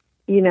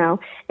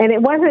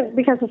it wasn't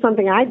because of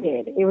something I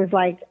did. It was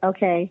like,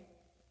 okay,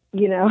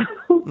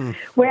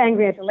 we're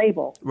angry at the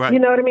label, right. You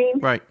know what I mean?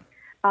 Right.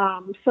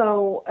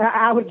 So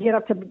I would get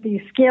up to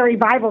these scary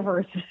Bible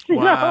verses,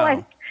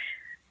 Wow.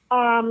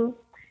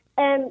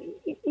 And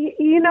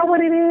you know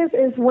what it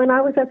is when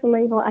I was at the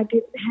label, I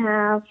didn't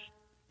have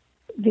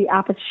the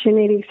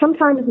opportunity.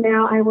 Sometimes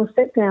now I will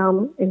sit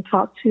down and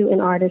talk to an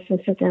artist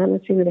and sit down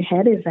and see where the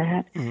head is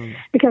at,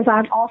 because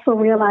I've also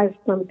realized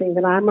something,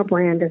 that I'm a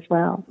brand as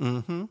well.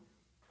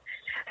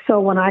 So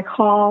when I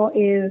call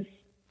is,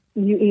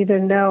 you either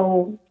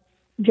know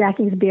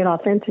Jackie's being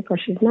authentic or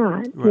she's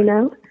not,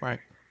 Right.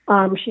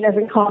 She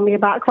doesn't call me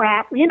about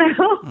crap,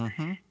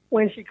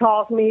 When she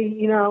calls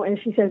me, and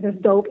she says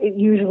it's dope, it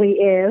usually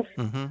is.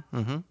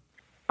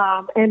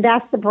 And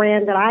that's the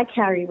brand that I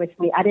carry with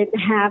me. I didn't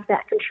have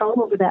that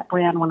control over that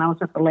brand when I was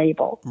at the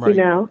label, right.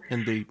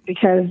 Indeed.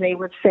 Because they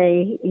would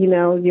say,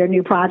 your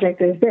new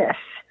project is this.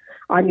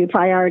 Our new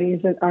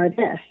priorities are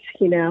this,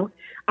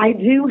 I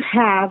do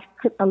have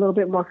a little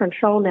bit more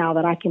control now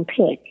that I can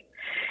pick.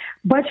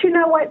 But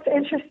what's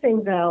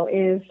interesting, though,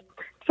 is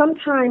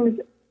sometimes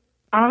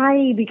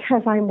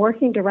because I'm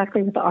working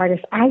directly with the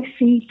artist, I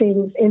see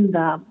things in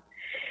them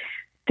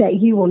that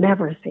you will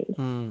never see.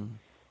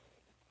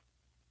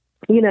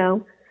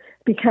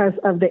 Because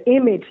of the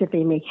image that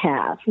they may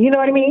have. You know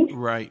what I mean?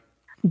 Right.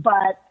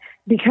 But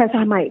because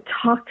I might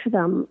talk to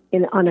them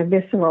on a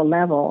visceral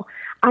level,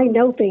 I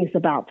know things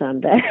about them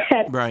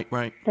that right.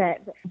 that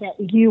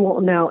you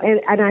won't know.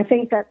 And I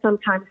think that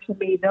sometimes for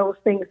me, those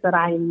things that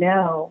I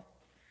know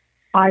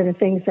are the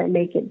things that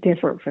make it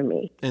different for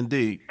me.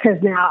 Indeed.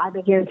 Because now I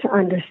begin to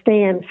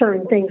understand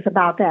certain things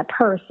about that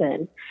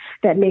person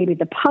that maybe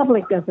the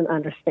public doesn't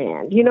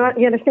understand. You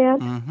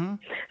understand?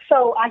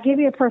 So I give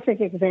you a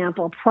perfect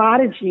example.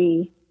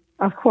 Prodigy,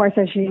 of course,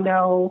 as you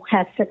know,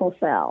 had sickle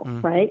cell,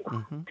 right?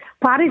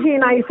 Prodigy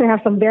and I used to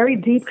have some very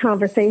deep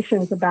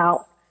conversations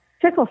about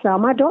sickle cell.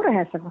 My daughter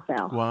has sickle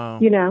cell. Wow.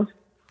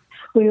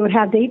 We would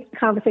have deep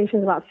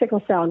conversations about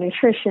sickle cell,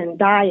 nutrition,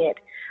 diet,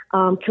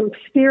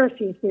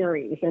 conspiracy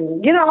theories,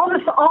 and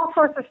all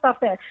sorts of stuff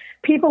that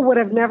people would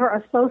have never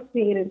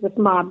associated with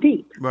Mobb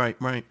Deep. Right.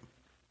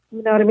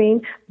 You know what I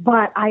mean?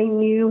 But I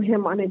knew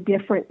him on a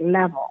different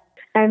level.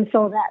 And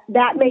so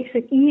that makes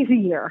it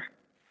easier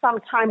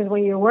sometimes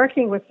when you're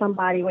working with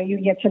somebody, when you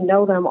get to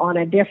know them on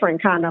a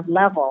different kind of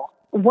level.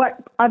 What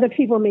other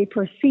people may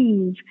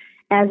perceive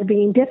as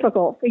being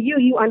difficult for you,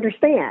 you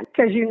understand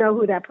because you know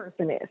who that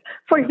person is.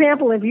 For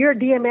example, if you're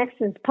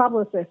DMX's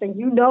publicist and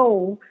you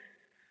know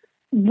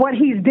what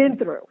he's been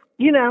through,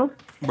 you know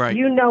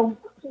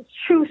his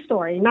true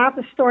story, not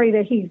the story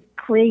that he's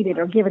created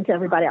or given to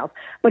everybody else,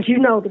 but you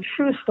know the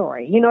true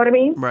story. You know what I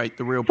mean? Right,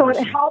 the real so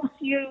person. So it helps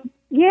you,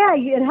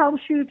 it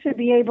helps you to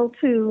be able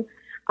to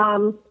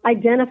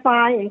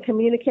identify and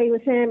communicate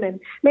with him. And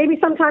maybe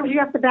sometimes you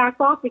have to back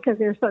off because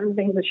there are certain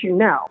things that you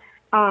know.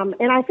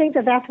 And I think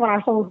that that's what I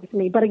hold with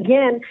me. But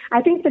again,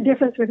 I think the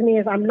difference with me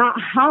is I'm not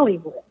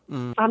Hollywood.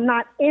 I'm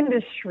not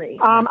industry.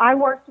 I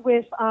worked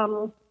with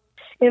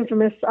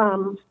infamous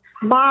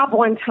Mob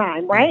one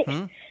time, right?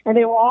 Mm-hmm. And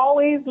they were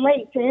always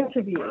late to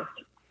interviews.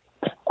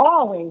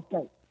 Always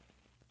late.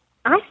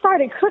 I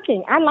started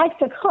cooking. I like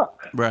to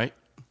cook. Right.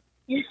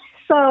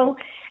 So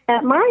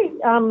at my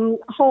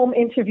home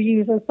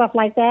interviews and stuff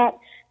like that,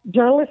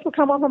 journalists would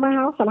come over my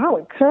house and I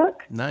would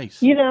cook.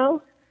 Nice. You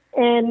know,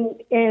 and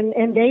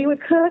they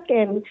would cook.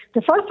 And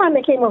the first time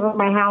they came over to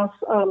my house,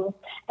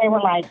 they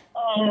were like,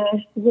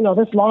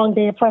 this long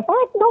day of press. I'm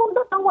like, no,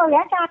 don't worry,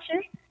 I got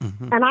you.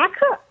 Mm-hmm. And I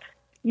cooked,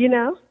 you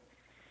know.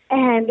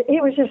 And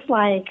it was just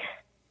like,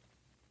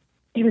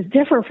 it was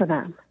different for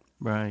them.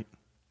 Right.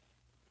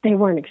 They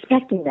weren't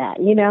expecting that,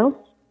 you know.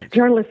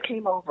 Journalists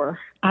came over.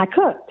 I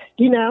cooked,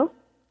 you know.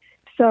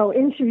 So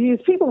interviews,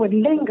 people would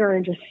linger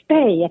and just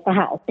stay at the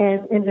house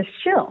and just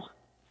chill.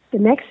 The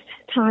next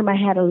time I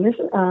had a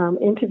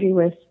interview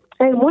with,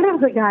 and one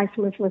of the guys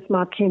from Infamous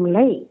Mob came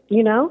late,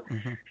 you know.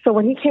 Mm-hmm. So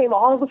when he came,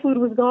 all the food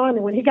was gone.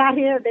 And when he got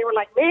here, they were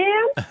like,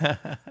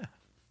 man,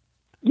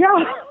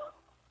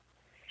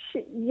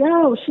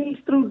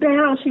 she threw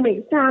down. She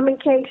made salmon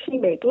cake. She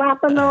made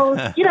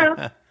lapanos, you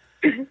know.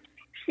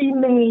 She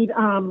made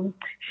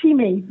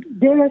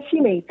this. She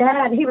made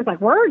that. And he was like,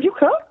 word, you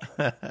cook?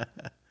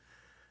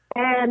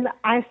 And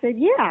I said,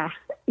 yeah.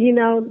 You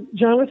know,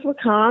 journalists would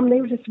come.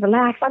 They would just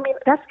relax. I mean,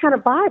 that's the kind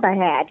of vibe I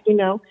had, you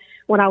know,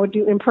 when I would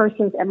do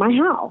in-persons at my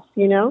house,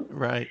 you know.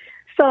 Right.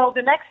 So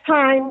the next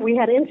time we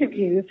had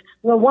interviews,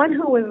 the one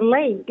who was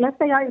late, let's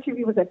say our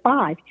interview was at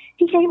 5,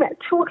 he came at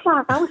 2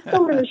 o'clock. I was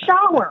still in the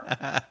shower.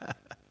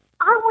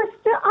 I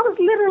was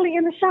literally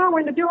in the shower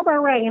and the doorbell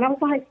rang, and I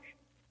was like,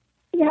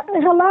 yeah,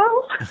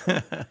 hello?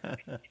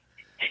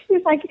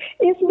 He's like,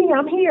 it's me,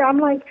 I'm here. I'm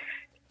like,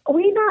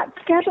 we not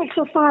scheduled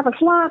till 5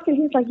 o'clock. And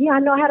he's like, yeah, I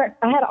know. I had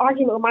an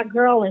argument with my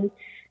girl, and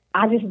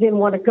I just didn't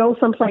want to go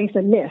someplace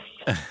and miss.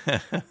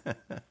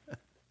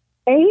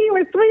 And he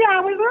was 3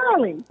 hours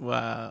early.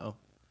 Wow.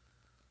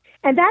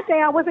 And that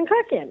day I wasn't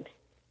cooking.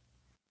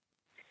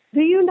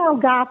 Do you know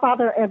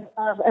Godfather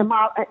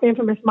of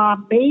Infamous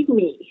Mob made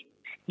me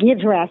get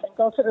dressed and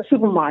go to the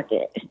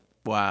supermarket.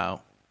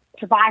 Wow.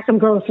 To buy some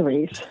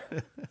groceries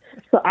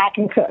so I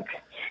can cook.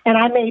 And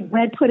I made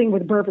bread pudding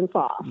with bourbon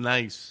sauce.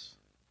 Nice.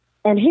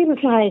 And he was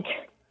like,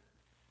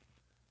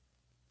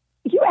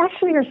 you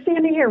actually are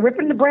standing here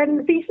ripping the bread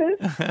into pieces?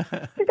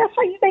 That's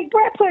how you make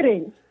bread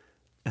pudding,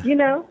 you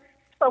know?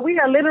 So we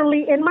are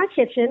literally in my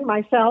kitchen,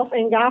 myself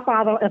and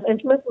Godfather of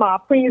Infamous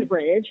Mob,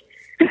 Queensbridge,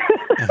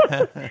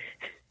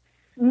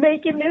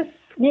 making this,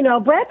 you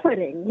know, bread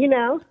pudding, you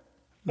know?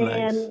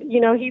 Nice. And, you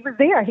know, he was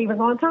there. He was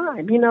on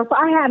time, you know? So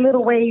I had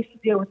little ways to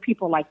deal with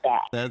people like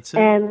that. That's it.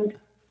 And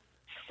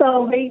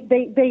so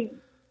they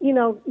you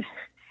know,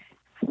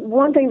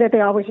 one thing that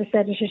they always just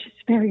said is just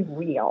very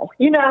real,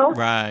 you know?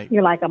 Right.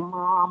 You're like a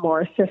mom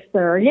or a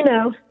sister, you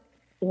know,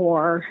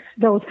 or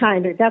those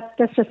kind of,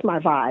 that's just my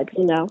vibe,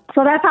 you know?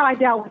 So that's how I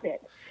dealt with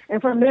it.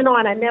 And from then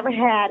on, I never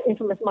had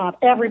Infamous Mob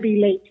ever be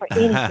late for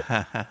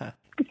anything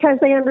because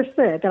they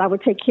understood that I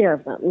would take care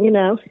of them, you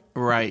know?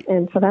 Right.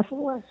 And so that's what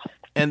it was.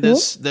 And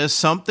there's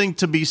something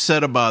to be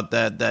said about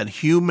that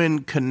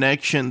human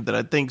connection that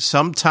I think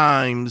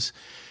sometimes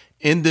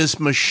in this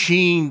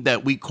machine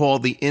that we call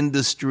the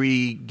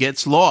industry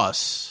gets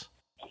lost.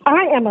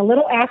 I am a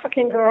little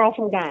African girl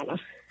from Ghana.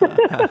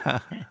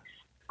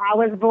 I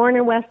was born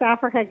in West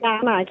Africa,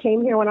 Ghana. I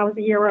came here when I was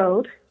a year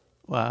old.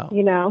 Wow.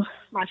 You know,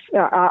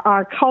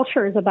 our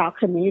culture is about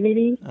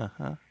community.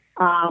 Uh-huh.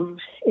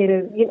 It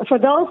is, you know, for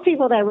those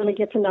people that really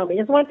get to know me.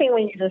 It's one thing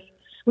when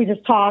we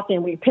just talk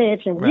and we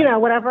pitch and, you know,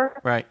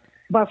 whatever. Right.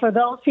 But for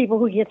those people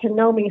who get to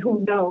know me,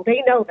 who know,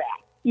 they know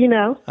that, you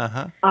know.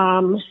 Uh-huh.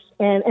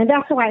 And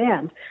that's who I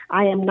am.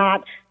 I am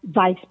not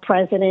vice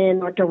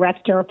president or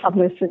director of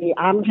publicity.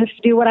 I'm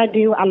just do what I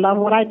do. I love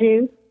what I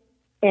do.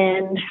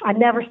 And I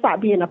never stop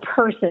being a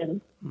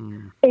person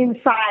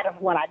inside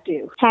of what I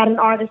do. Had an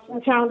artist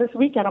in town this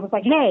weekend. I was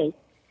like, hey,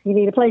 you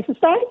need a place to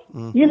stay?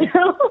 Mm-hmm. You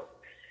know?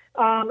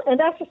 And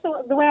that's just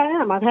the way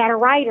I am. I've had a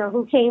writer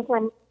who came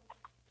from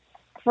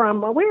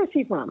where is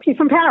he from? He's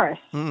from Paris.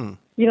 Mm.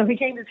 You know, he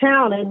came to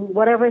town and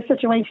whatever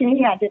situation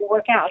he had didn't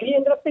work out. He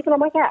ended up sleeping on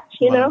my couch,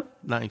 you know?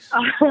 Nice.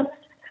 So,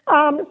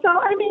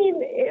 I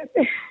mean,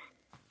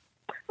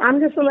 I'm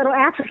just a little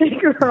African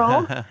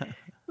girl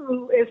who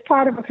is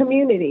part of a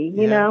community,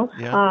 you know.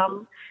 Yeah.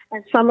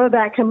 And some of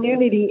that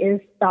community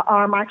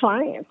are my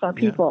clients, are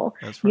people,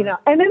 that's right. you know.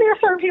 And then there are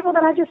certain people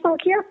that I just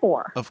don't care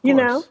for, Of course. you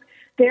know.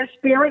 Their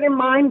spirit and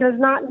mind does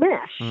not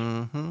mesh.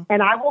 Mm-hmm.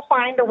 And I will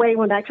find a way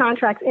when that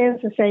contract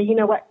ends to say, you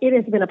know what, it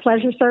has been a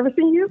pleasure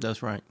servicing you.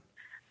 That's right.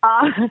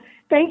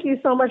 Thank you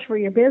so much for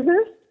your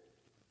business.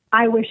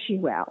 I wish you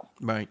well.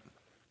 Right.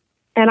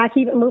 And I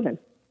keep it moving.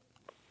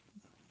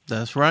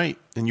 That's right.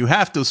 And you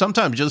have to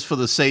sometimes just for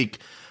the sake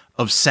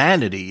of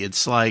sanity.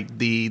 It's like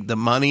the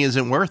money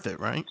isn't worth it,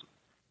 right?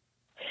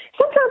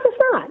 Sometimes it's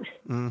not.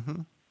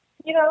 Mm-hmm.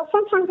 You know,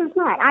 sometimes it's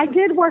not. I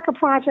did work a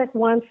project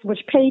once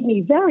which paid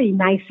me very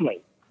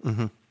nicely.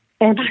 Mm-hmm.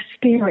 And my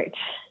spirit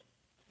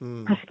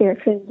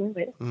couldn't do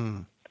it.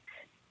 Mm.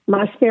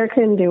 My spirit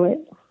couldn't do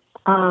it.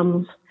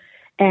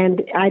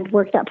 And I'd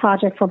worked that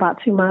project for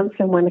about 2 months.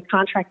 And when the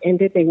contract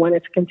ended, they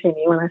wanted to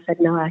continue. And I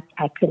said, no,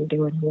 I couldn't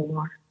do it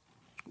anymore.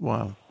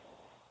 Wow.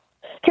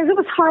 Because it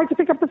was hard to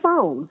pick up the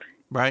phone.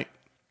 Right.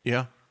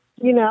 Yeah.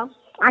 You know,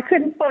 I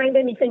couldn't find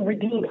anything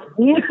redeeming,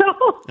 you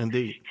know?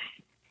 Indeed.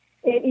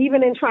 And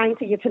even in trying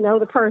to get to know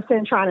the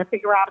person, trying to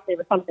figure out if there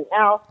was something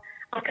else,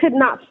 I could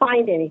not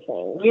find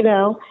anything, you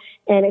know?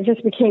 And it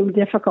just became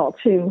difficult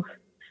to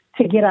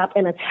get up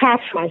and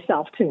attach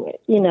myself to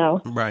it, you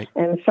know? Right.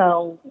 And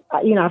so,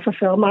 you know, I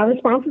fulfilled my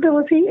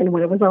responsibility. And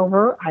when it was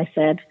over, I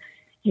said,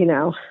 you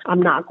know,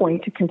 I'm not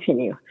going to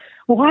continue.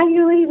 Why are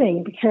you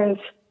leaving? Because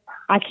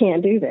I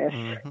can't do this,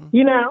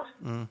 you know?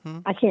 Mm-hmm.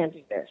 I can't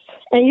do this.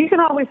 And you can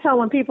always tell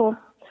when people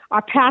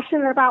are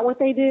passionate about what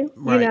they do,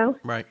 right. you know?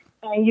 Right.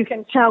 And you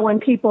can tell when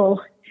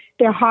people,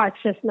 their heart's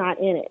just not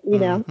in it, you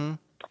know?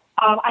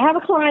 I have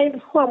a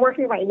client who I'm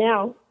working right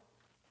now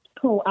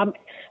who I'm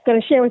going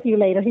to share with you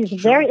later. He's a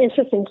very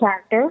interesting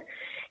character.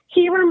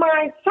 He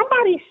reminds,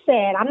 somebody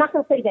said, I'm not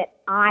going to say that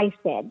I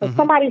said, but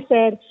somebody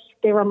said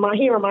he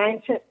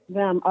reminds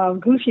them of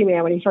Gucci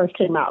Mane when he first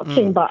came out,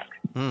 King Buck.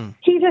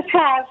 He just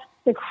has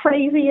the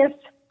craziest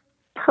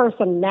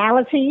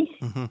personality.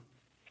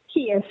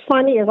 He is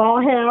funny as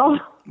all hell.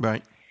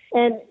 Right.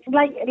 And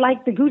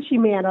like the Gucci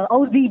Mane or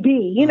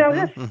ODB, you know,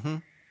 just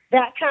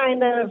that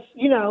kind of,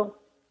 you know,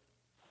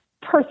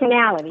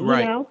 personality,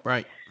 right, you know?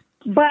 Right.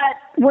 But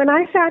when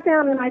I sat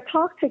down and I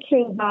talked to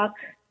King Buck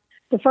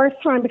the first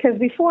time, because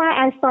before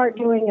I start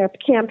doing a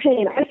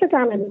campaign, I sit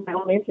down and do my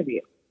own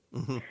interview.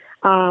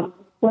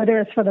 Whether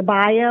it's for the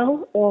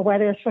bio or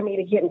whether it's for me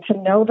to get to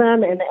know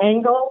them and the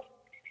angle.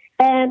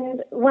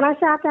 And when I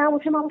sat down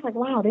with him, I was like,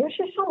 wow, there's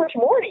just so much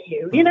more to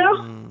you, you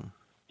know?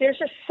 There's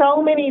just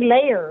so many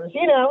layers,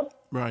 you know,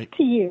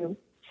 to you.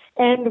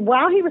 And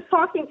while he was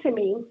talking to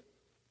me,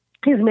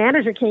 his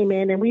manager came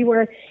in and we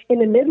were in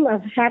the middle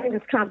of having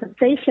this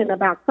conversation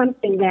about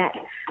something that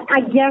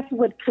I guess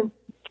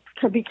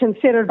could be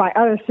considered by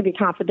others to be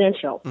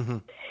confidential.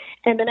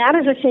 And the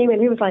manager came in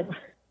and he was like,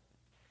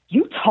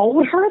 you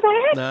told her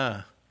that?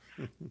 Nah.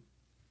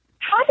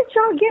 How did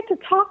y'all get to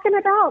talking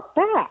about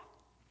that?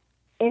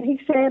 And he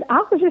said,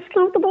 I was just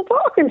comfortable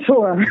talking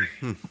to her.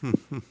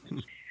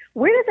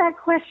 Where did that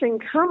question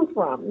come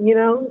from? You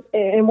know,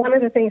 and one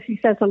of the things he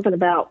said something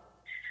about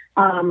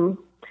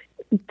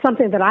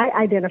something that I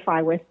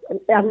identify with.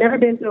 I've never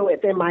been through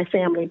it in my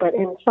family, but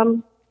in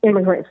some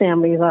immigrant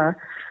families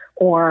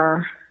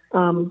or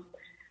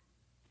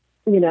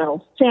you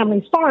know,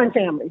 families, foreign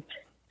families,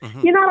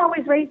 you're not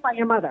always raised by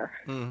your mother.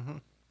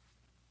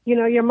 You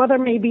know, your mother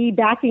may be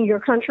back in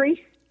your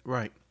country.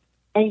 Right.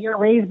 And you're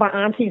raised by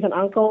aunties and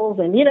uncles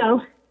and, you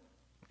know,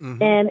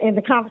 and in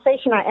the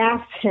conversation I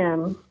asked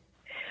him,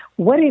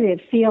 what did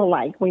it feel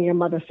like when your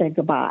mother said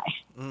goodbye?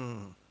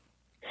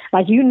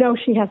 Like, you know,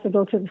 she has to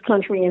go to this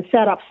country and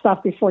set up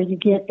stuff before you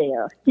get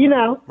there, you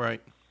know? Right.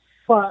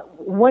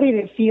 But what did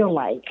it feel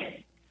like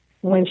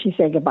when she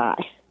said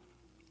goodbye?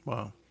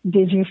 Wow.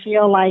 Did you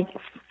feel like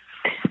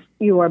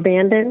you were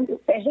abandoned?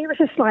 And he was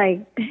just like,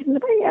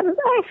 nobody ever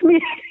asked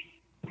me.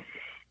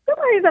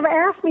 Nobody's ever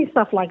asked me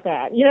stuff like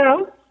that, you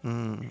know?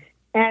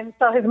 And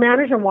so his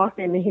manager walked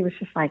in and he was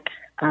just like,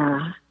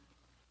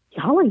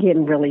 y'all are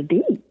getting really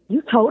deep.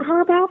 You told her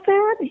about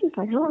that? And he's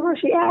like, I don't know.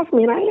 She asked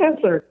me and I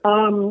answered.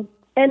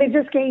 And it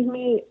just gave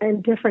me a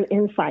different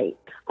insight.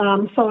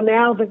 So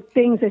now the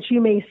things that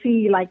you may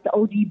see, like the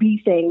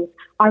ODB things,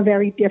 are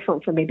very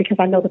different for me because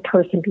I know the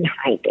person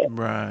behind it.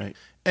 Right.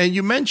 And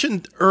you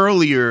mentioned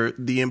earlier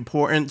the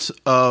importance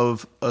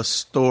of a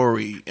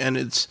story. And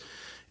it's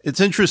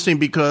interesting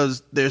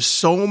because there's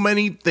so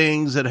many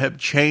things that have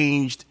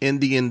changed in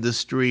the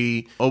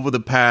industry over the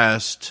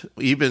past,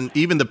 even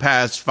the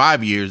past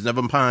 5 years,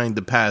 never mind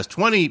the past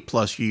 20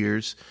 plus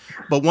years.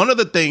 But one of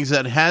the things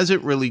that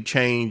hasn't really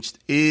changed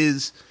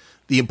is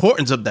the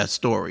importance of that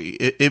story.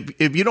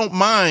 If you don't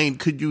mind,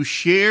 could you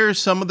share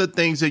some of the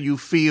things that you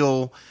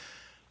feel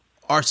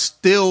are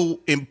still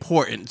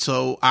important?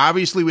 So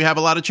obviously we have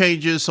a lot of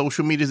changes.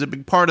 Social media is a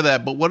big part of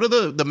that. But what are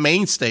the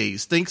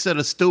mainstays, things that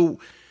are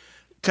still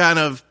kind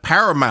of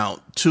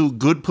paramount to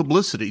good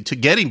publicity, to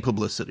getting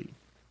publicity?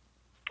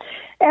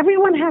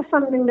 Everyone has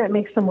something that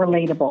makes them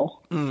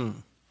relatable.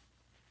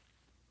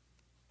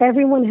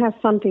 Everyone has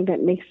something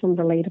that makes them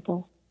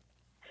relatable.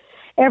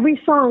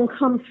 Every song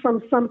comes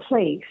from some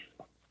place.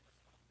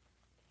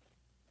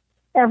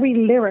 Every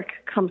lyric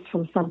comes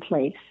from some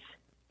place.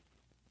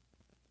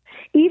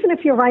 Even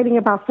if you're writing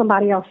about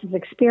somebody else's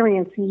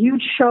experience, you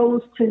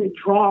chose to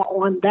draw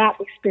on that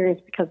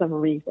experience because of a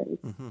reason.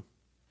 Mm-hmm.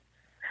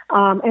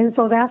 And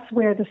so that's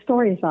where the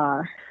stories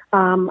are.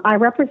 I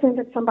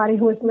represented somebody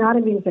who was not a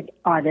music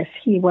artist.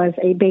 He was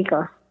a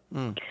baker.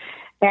 Mm.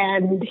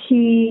 And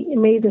he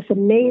made this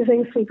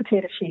amazing sweet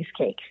potato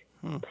cheesecake.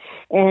 Mm.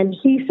 And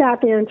he sat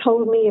there and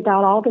told me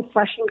about all the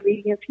fresh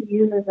ingredients he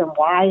uses and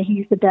why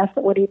he's the best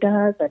at what he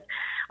does and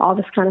all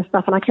this kind of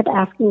stuff. And I kept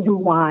asking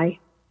him why.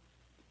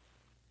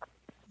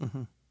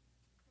 Mm-hmm.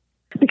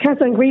 Because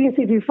the ingredients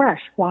need to be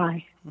fresh.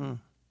 Why?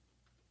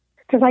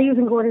 Because I use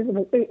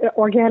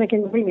organic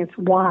ingredients.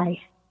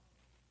 Why?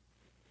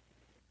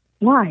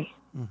 Why?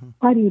 Mm-hmm.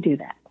 Why do you do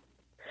that?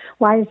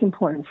 Why is it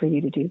important for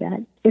you to do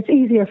that? It's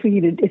easier for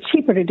you to, it's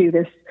cheaper to do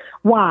this.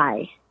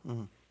 Why?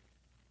 Mm-hmm.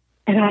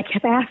 And I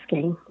kept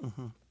asking.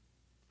 Mm-hmm.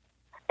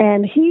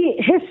 And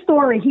his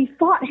story, he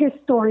thought his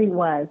story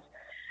was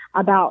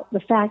about the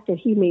fact that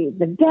he made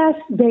the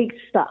best baked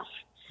stuff.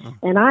 Mm.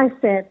 And I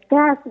said,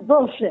 that's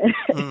bullshit.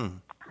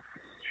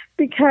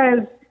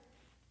 Because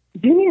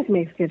Junius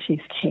makes good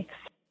cheesecakes.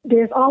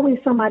 There's always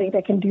somebody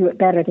that can do it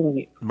better than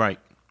you. Right.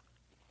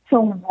 So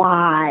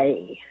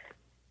why?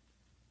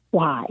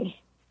 Why?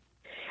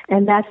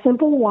 And that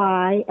simple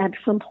why, at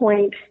some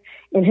point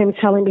in him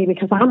telling me,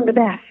 because I'm the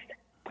best,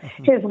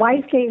 his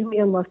wife gave me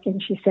a look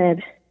and she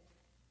said,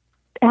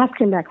 ask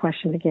him that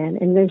question again.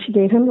 And then she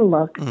gave him the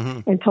look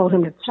and told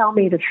him to tell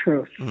me the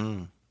truth.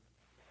 And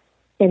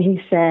he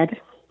said,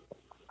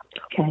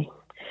 okay,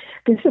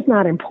 this is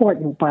not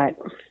important, but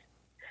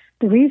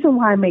the reason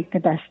why I make the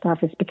best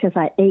stuff is because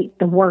I ate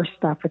the worst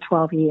stuff for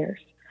 12 years.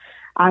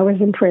 I was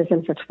in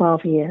prison for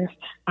 12 years.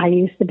 I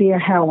used to be a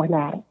heroin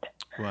addict.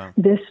 Wow.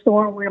 This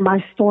store where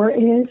my store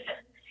is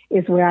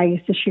where I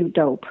used to shoot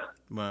dope.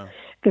 Wow.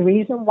 The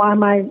reason why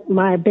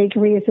my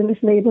bakery is in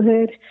this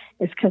neighborhood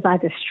is because I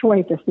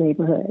destroyed this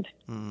neighborhood.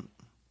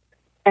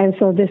 And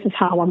so this is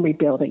how I'm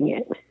rebuilding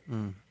it.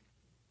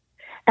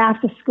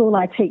 After school,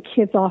 I take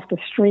kids off the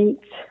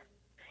streets,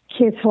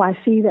 kids who I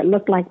see that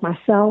look like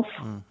myself,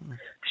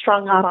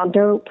 strung out on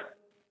dope.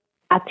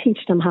 I teach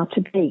them how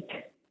to bake.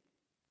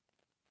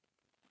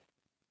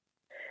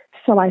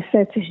 So I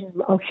said to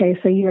him, okay,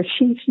 so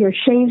you're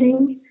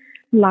changing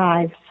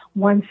lives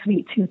one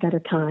sweet tooth at a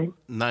time.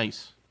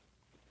 Nice.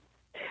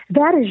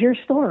 That is your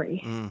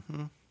story.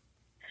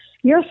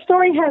 Your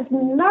story has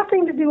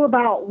nothing to do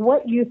about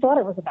what you thought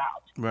it was about.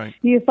 Right.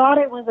 You thought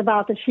it was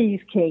about the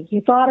cheesecake.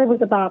 You thought it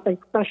was about the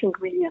fresh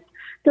ingredients.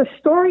 The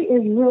story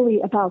is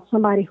really about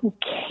somebody who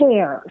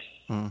cares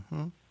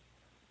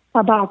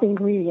about the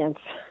ingredients.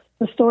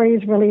 The story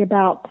is really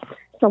about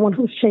someone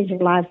who's changing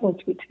lives one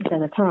sweet tooth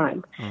at a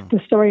time. The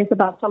story is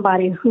about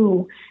somebody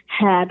who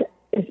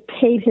is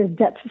paid his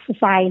debt to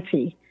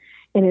society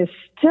and is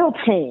still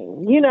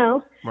paying, you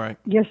know? Right.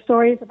 Your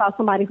story is about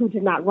somebody who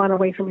did not run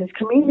away from his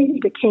community,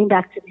 but came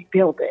back to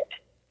rebuild it.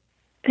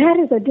 That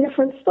is a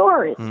different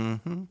story.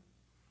 And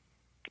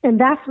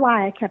that's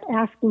why I kept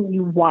asking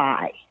you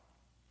why.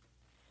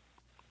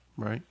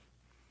 Right.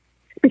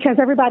 Because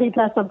everybody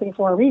does something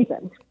for a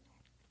reason.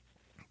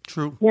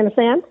 True. You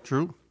understand?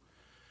 True.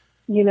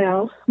 You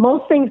know,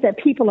 most things that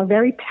people are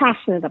very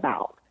passionate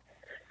about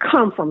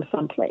come from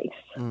someplace.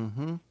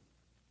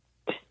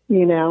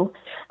 You know,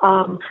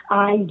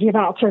 I give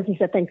out turkeys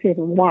at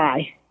Thanksgiving.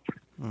 Why?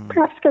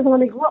 Perhaps because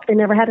when they grew up, they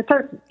never had a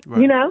turkey,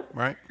 right. You know?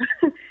 Right.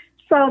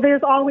 So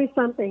there's always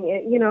something,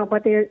 you know,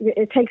 but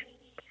it takes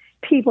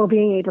people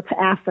being able to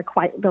ask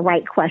the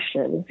right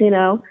questions, you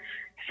know?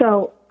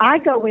 So I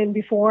go in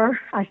before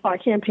I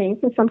start campaigns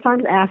and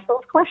sometimes ask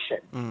those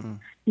questions,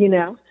 you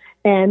know?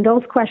 And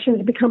those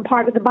questions become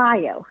part of the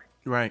bio.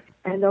 Right.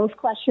 And those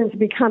questions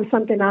become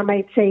something I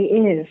might say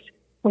is,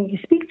 when you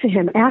speak to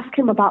him, ask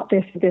him about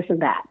this, this,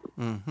 and that.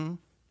 And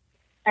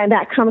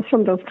that comes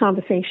from those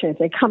conversations.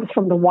 It comes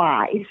from the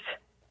whys.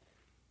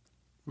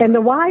 Right. And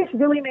the whys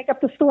really make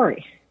up the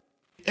story.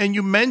 And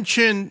you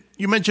mentioned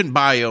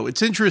bio.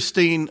 It's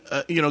interesting,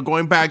 you know,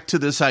 going back to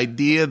this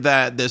idea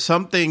that there's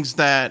some things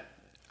that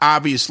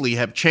obviously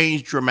have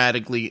changed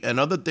dramatically and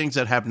other things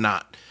that have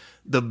not.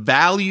 The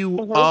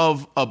value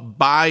of a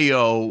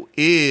bio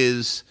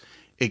is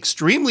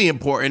extremely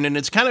important. And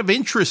it's kind of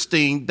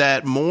interesting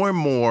that more and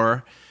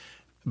more,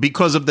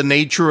 because of the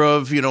nature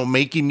of, you know,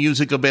 making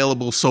music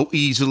available so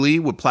easily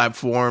with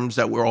platforms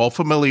that we're all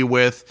familiar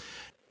with,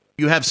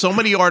 you have so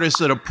many artists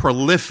that are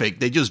prolific.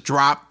 They just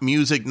drop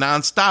music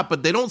nonstop,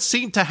 but they don't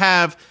seem to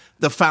have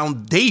the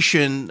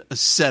foundation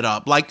set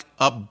up like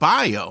a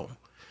bio.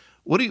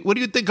 What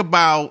do you think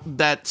about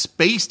that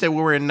space that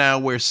we're in now,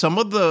 where some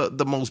of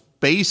the most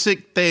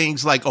basic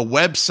things like a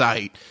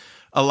website,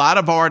 a lot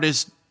of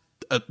artists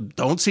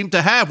don't seem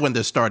to have when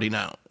they're starting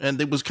out? And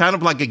it was kind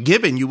of like a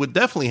given. You would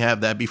definitely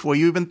have that before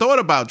you even thought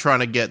about trying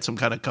to get some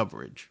kind of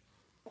coverage.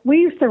 we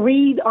used to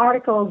read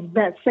articles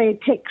that say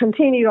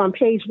continue on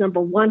page number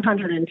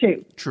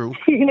 102. True.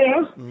 You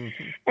know? Mm-hmm.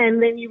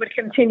 And then you would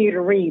continue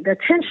to read. The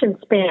attention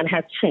span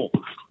has changed.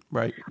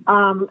 Right.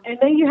 And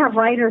then you have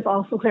writers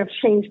also who have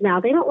changed now.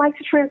 They don't like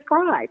to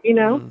transcribe, you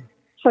know? Mm.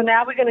 So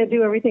now we're going to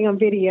do everything on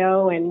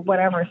video and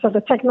whatever. So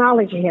the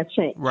technology has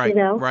changed, right, you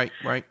know? Right.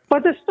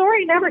 But the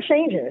story never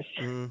changes.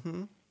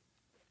 Mm-hmm.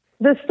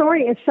 The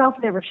story itself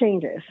never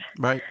changes.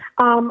 Right.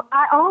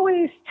 I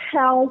always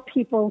tell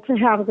people to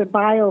have a good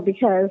bio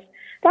because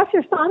that's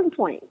your starting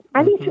point.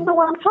 I need to know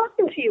what I'm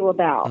talking to you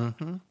about.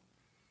 Mm-hmm.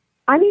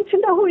 I need to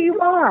know who you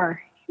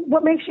are.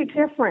 What makes you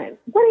different?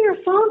 What are your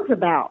songs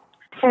about?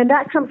 And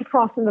that comes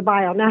across in the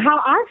bio. Now, how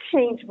I've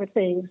changed with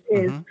things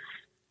is,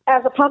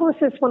 as a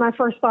publicist, when I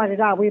first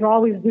started out, we'd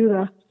always do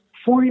the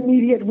for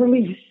immediate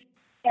release,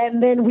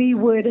 and then we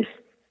would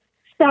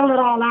spell it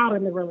all out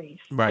in the release.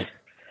 Right.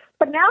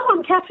 But now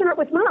I'm catching up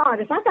with my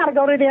artists. I got to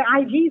go to their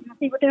IGs and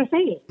see what they're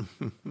saying.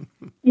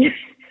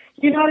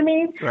 You know what I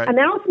mean? Right.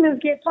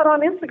 Announcements get put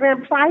on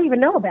Instagram before I even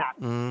know about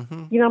it.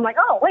 Mm-hmm. You know, I'm like,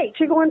 oh, wait,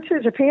 you're going to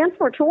Japan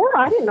for a tour?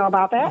 I didn't know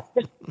about that.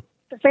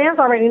 The fans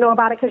already know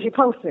about it because you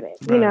posted it,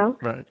 you know?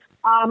 Right.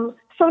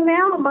 So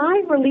now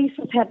my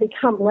releases have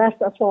become less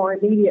of for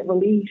immediate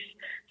release,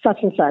 such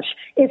and such.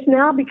 It's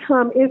now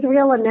become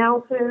Israel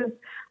announces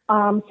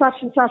such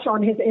and such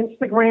on his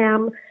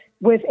Instagram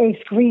with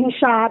a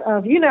screenshot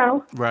of, you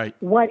know, right,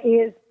 what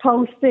is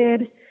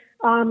posted,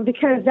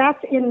 because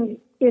that's in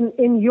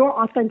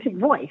your authentic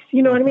voice.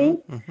 You know what I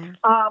mean?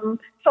 Mm-hmm.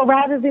 So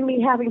rather than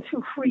me having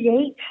to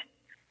create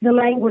the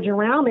language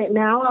around it,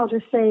 now I'll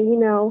just say, you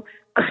know,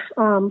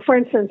 for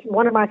instance,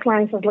 one of my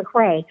clients is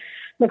Lecrae.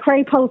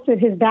 Lecrae posted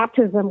his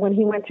baptism when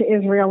he went to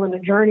Israel and the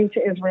journey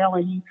to Israel,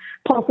 and he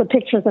posted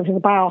pictures of his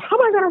bio. How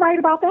am I going to write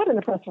about that in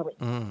the press release?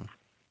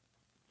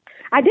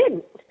 I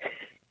didn't.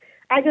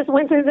 I just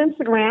went to his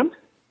Instagram,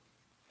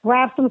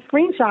 grabbed some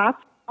screenshots,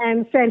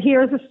 and said,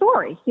 here's the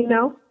story, you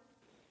know.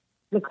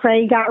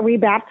 Lecrae got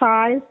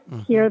rebaptized.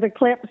 Here are the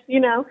clips, you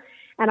know.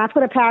 And I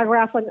put a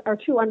paragraph or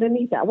two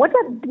underneath that. What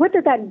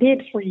that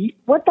did for you,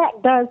 what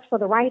that does for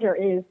the writer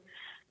is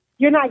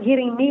you're not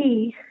getting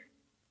me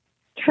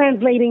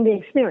translating the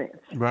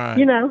experience. Right.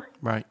 You know?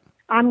 Right.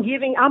 I'm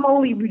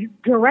only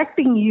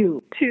directing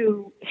you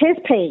to his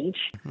page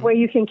where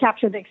you can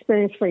capture the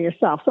experience for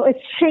yourself. So it's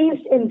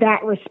changed in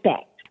that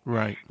respect.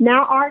 Right.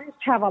 Now artists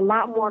have a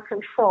lot more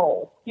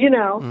control, you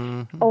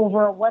know,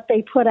 over what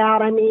they put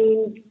out. I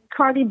mean,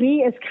 Cardi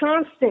B is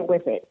constant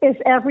with it. It's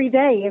every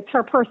day. It's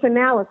her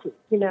personality,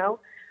 you know.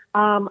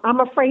 I'm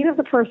afraid of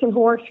the person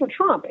who works for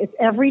Trump. It's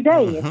every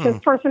day. It's his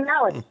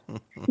personality,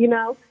 you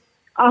know.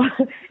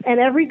 And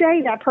every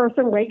day that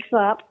person wakes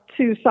up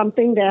to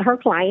something that her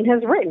client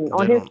has written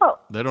on his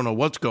post. They don't know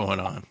what's going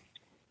on.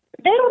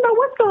 They don't know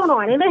what's going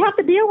on, and they have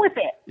to deal with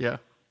it. Yeah.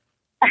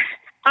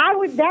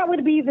 That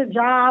would be the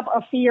job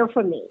of fear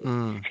for me.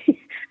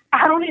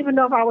 I don't even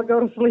know if I would go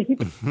to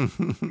sleep.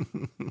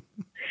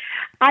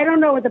 I don't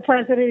know what the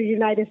President of the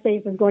United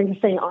States is going to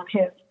say on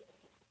his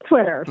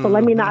Twitter, so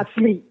let me not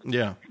sleep.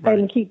 Yeah, right.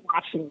 And keep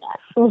watching that.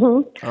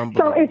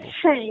 So it's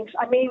changed.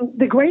 I mean,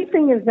 the great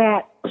thing is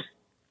that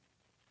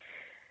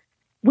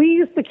we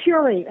used to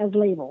curate as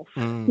labels.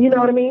 You know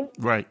what I mean?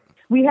 Right.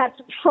 We had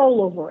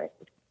control over it.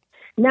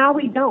 Now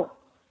we don't.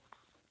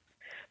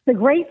 The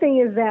great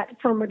thing is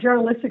that from a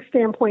journalistic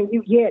standpoint,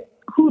 you get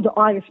who the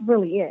artist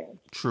really is.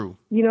 True.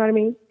 You know what I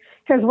mean?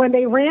 Because when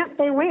they rant,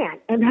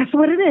 and that's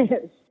what it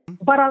is.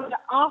 But on the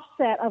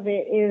offset of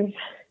it is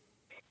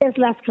it's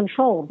less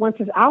controlled. Once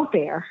it's out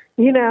there,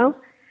 you know,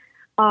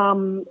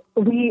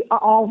 we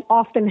all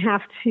often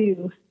have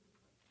to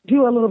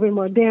do a little bit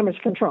more damage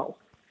control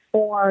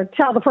or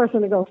tell the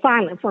person to go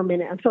silent for a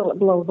minute until it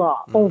blows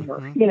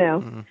over, you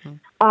know.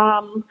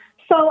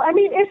 So, I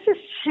mean, it's just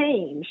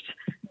changed.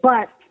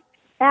 But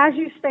as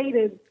you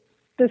stated,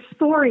 the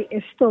story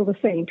is still the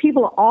same.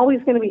 People are always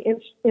going to be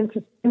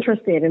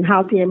interested in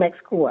how DMX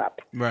grew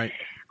up. Right.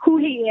 Who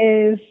he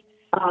is,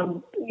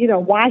 you know,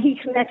 why he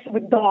connects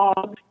with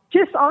dogs,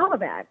 just all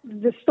of that.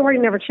 The story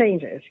never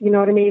changes. You know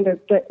what I mean?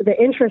 The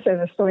interest in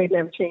the story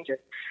never changes.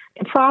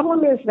 The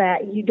problem is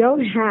that you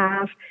don't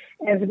have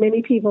as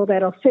many people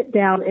that'll sit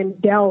down and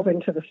delve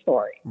into the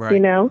story, right, you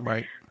know?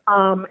 Right.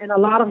 And a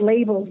lot of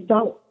labels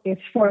don't.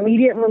 It's for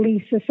immediate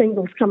release, the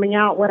singles coming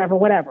out,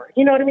 whatever.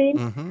 You know what I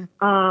mean?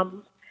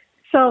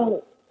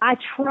 So I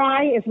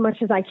try as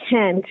much as I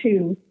can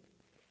to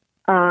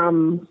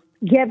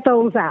get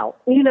those out,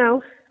 you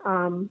know,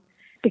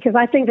 because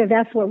I think that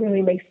that's what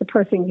really makes the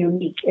person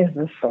unique is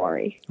the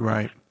story.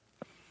 Right.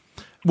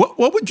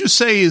 What would you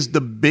say is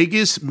the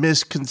biggest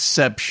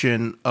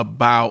misconception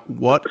about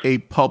what a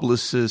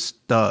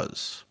publicist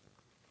does?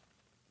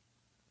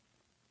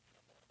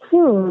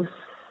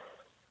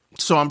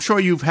 So I'm sure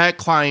you've had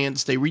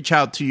clients, they reach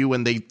out to you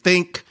and they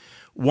think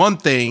one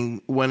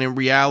thing when in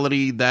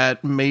reality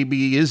that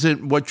maybe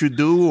isn't what you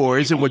do or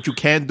isn't what you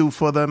can do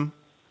for them.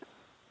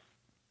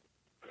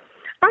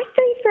 I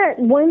think that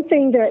one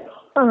thing that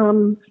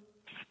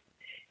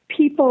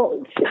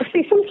people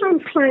see,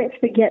 sometimes clients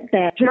forget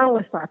that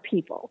journalists are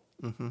people.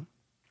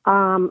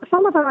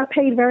 Some of them are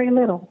paid very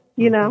little,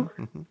 you know.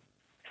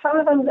 Some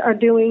of them are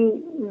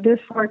doing this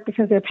work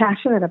because they're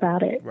passionate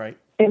about it. Right.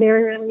 And there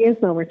really is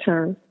no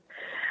return.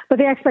 But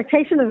the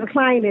expectation of the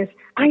client is,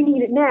 I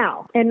need it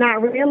now, and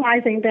not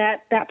realizing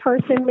that that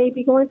person may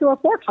be going through a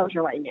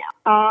foreclosure right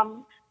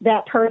now.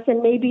 That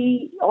person may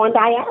be on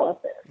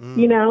dialysis.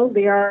 You know,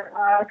 there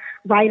are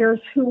writers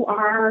who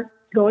are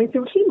going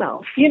through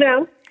chemo, you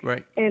know.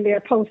 Right. And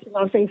they're posting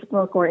on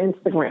Facebook or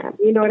Instagram.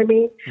 You know what I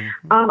mean?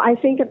 I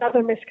think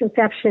another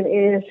misconception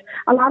is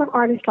a lot of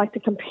artists like to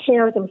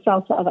compare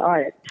themselves to other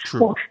artists.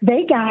 True. Well,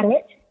 they got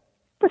it,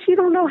 but you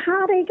don't know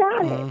how they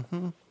got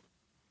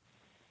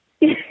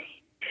it.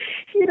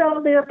 You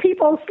know, there are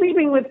people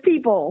sleeping with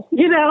people,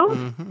 you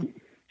know,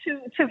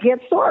 to get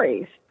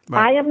stories.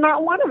 Right. I am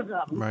not one of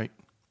them. Right.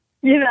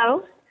 You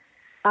know,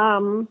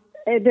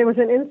 there was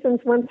an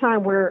instance one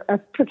time where a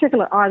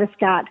particular artist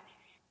got,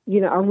 you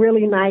know, a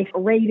really nice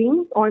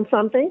rating on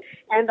something.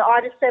 And the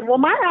artist said, well,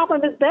 my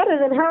album is better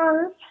than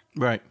hers.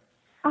 Right.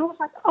 I was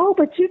like, oh,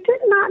 but you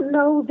did not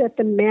know that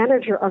the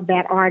manager of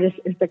that artist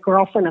is the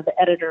girlfriend of the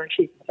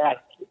editor-in-chief of the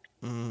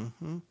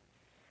magazine.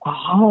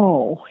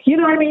 Oh, you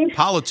know what I mean?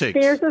 Politics.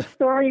 There's a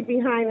story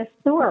behind a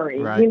story,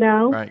 Right. you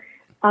know? Right.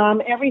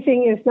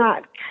 Everything is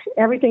not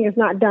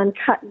done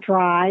cut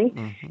dry.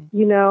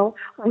 You know,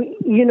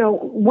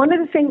 one of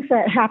the things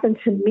that happened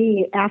to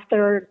me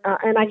after,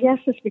 and I guess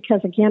it's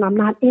because again, I'm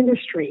not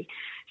industry.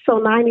 So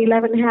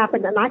 9/11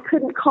 happened and I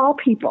couldn't call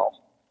people.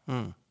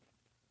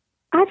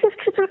 I just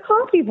could not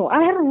call people.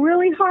 I had a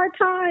really hard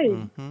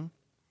time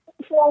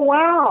for a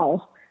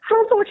while. I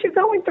don't know what you're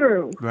going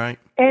through. Right.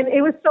 And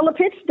it was still a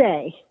pitch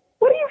day.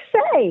 What do you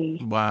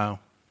say? Wow.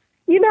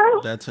 You know?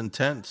 That's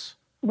intense.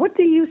 What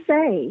do you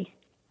say?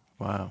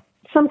 Wow.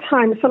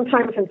 Sometimes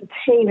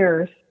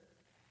entertainers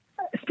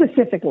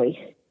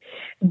specifically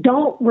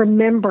don't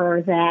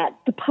remember that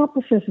the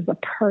publicist is a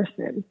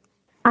person.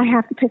 I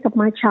have to pick up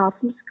my child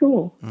from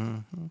school.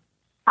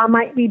 I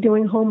might be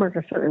doing homework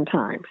at certain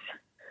times.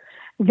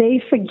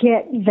 They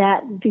forget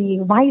that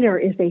the writer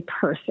is a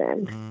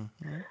person.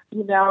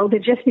 You know,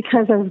 that just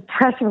because a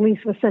press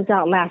release was sent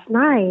out last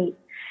night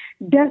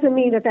doesn't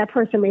mean that that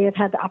person may have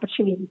had the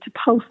opportunity to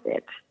post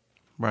it.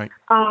 Right.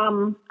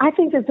 I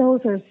think that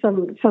those are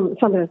some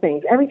of the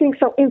things. Everything's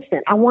so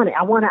instant. I want it.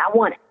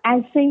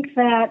 I think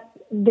that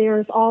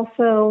there's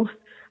also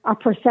a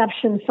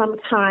perception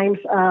sometimes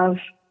of,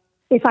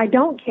 if I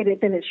don't get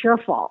it, then it's your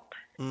fault.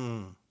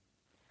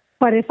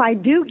 But if I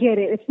do get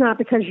it, it's not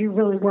because you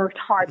really worked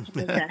hard to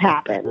make that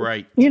happen.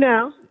 Right. You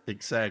know?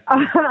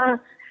 Exactly.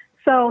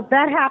 So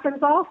that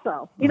happens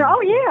also. You know,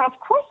 oh, yeah, of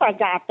course I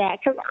got that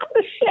because I'm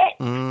the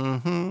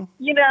shit.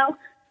 You know?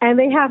 And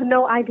they have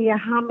no idea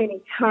how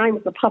many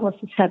times the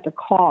publicist had to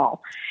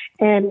call.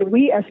 And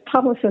we as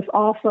publicists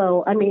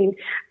also, I mean,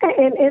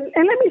 and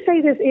let me say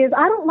this is,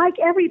 I don't like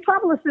every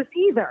publicist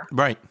either.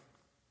 Right.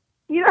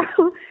 You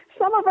know,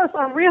 some of us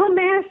are real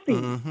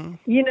nasty,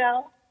 you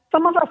know.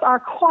 Some of us are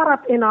caught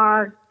up in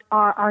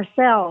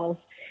ourselves.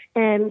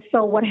 And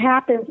so what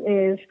happens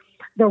is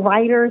the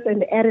writers and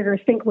the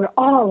editors think we're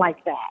all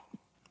like that.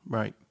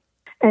 Right.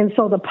 And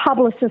so the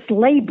publicist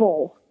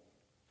label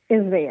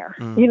is there,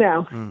 you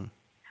know.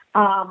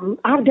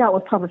 I've dealt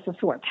with publicists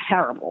who are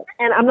terrible,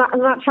 and I'm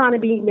not trying to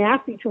be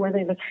nasty to where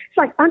it's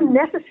like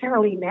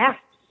unnecessarily nasty,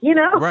 you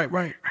know? Right.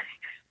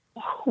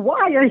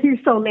 Why are you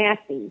so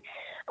nasty?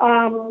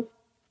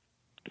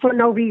 For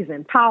no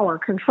reason, power,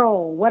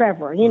 control,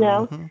 whatever, you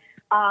know?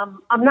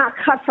 I'm not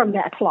cut from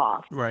that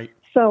cloth. Right.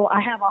 So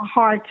I have a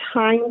hard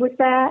time with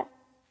that.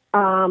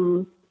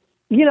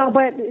 You know,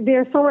 but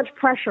there's so much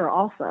pressure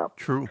also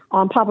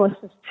on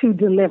publicists to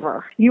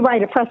deliver. You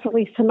write a press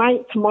release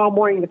tonight, tomorrow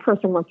morning the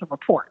person wants a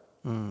report.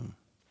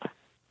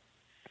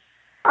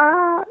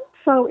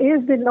 So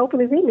Iz didn't open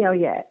his email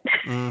yet.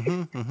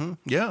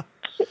 Yeah.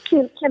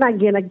 Can I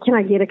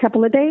get a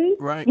couple of days?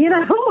 Right. You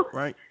know?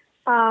 Right.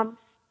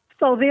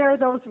 So there are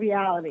those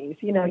realities.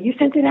 You know, you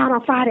sent it out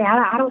on Friday.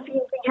 I don't see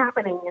anything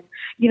happening. And,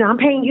 you know, I'm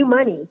paying you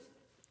money.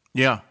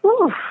 Yeah.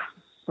 Ooh,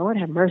 Lord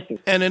have mercy.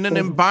 And in an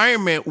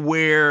environment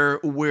where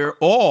we're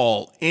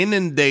all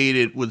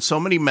inundated with so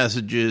many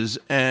messages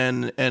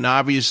and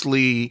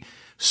obviously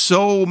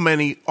so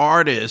many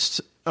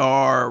artists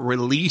are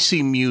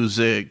releasing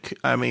music.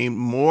 I mean,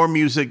 more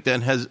music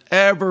than has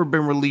ever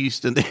been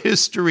released in the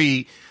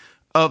history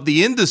of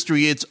the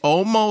industry. It's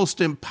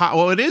almost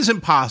it is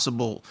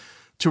impossible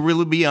to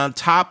really be on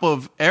top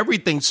of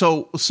everything.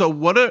 So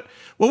what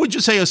would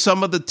you say are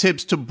some of the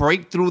tips to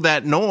break through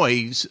that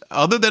noise?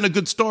 Other than a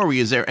good story,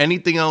 is there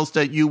anything else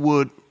that you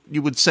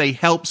would say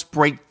helps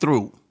break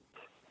through?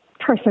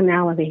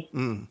 Personality.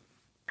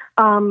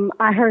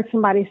 I heard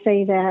somebody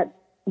say that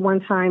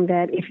one time,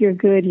 that if you're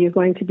good, you're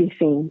going to be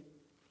seen.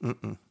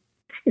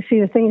 You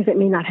see, the things that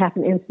may not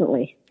happen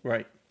instantly.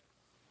 Right.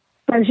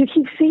 But as you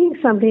keep seeing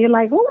something, you're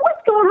like, well,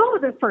 what's going on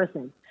with this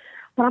person?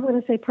 But I'm going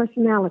to say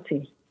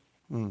personality.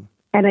 And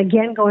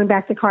again, going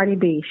back to Cardi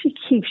B, she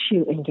keeps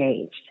you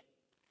engaged.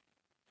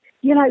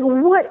 You're like,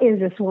 what is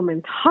this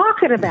woman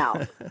talking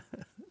about?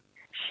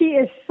 She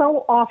is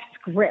so off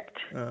script,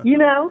 you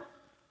know?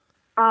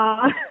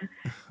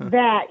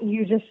 that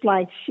you just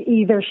like,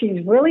 either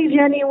she's really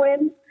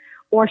genuine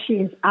or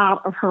she's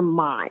out of her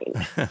mind.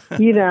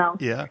 You know,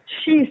 Yeah.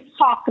 She's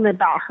talking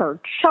about her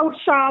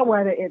cho-cha,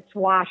 whether it's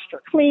washed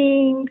or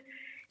cleaned.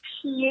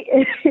 She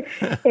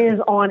is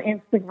on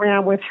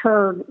Instagram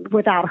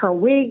without her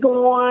wig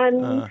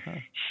on. Uh-huh.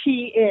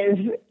 She is,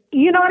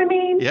 you know what I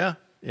mean? Yeah.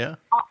 Yeah.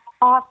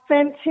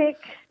 Authentic.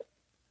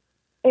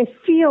 It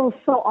feels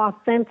so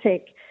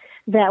authentic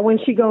that when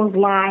she goes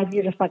live,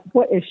 you're just like,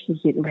 what is she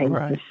getting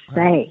ready to say?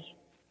 Right.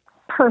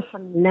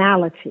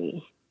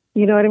 Personality.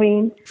 You know what I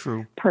mean?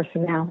 True.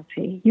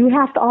 Personality. You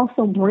have to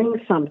also bring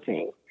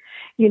something.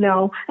 You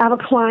know, I have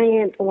a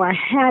client, or I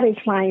had a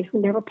client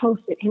who never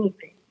posted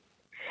anything.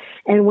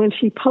 And when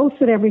she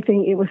posted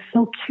everything, it was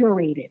so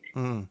curated.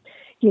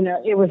 You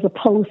know, it was a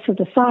post to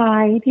the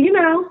side, you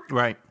know?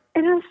 Right.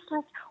 And I was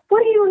like,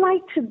 what do you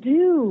like to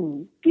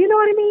do? Do you know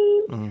what I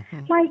mean?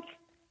 Mm-hmm. Like,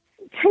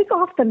 take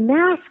off the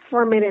mask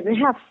for a minute and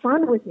have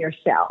fun with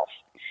yourself.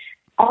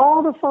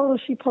 All the photos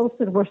she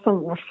posted were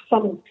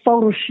some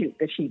photo shoot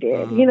that she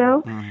did, you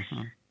know?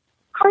 Mm-hmm.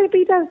 Cardi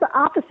B does the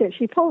opposite.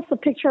 She posts a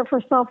picture of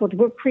herself with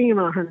whipped cream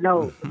on her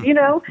nose, you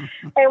know?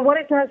 And what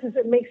it does is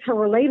it makes her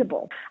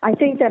relatable. I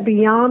think that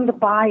beyond the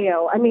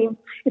bio, I mean,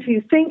 if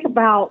you think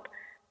about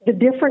the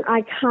different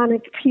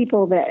iconic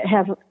people that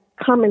have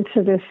come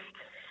into this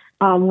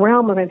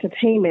realm of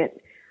entertainment,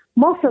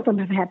 most of them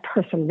have had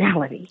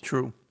personality.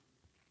 True.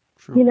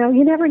 You know,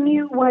 you never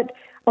knew what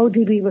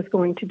ODB was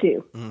going to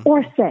do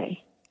or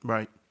say.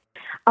 Right.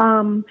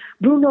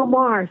 Bruno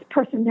Mars,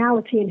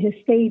 personality in his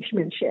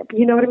stagemanship.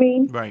 You know what I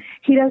mean? Right.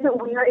 He doesn't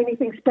wear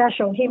anything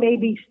special. He may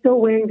be still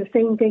wearing the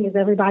same thing as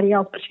everybody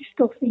else, but you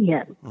still see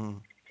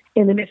him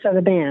in the midst of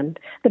the band.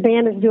 The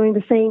band is doing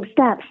the same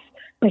steps,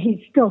 but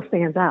he still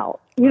stands out.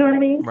 You know what I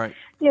mean? Right.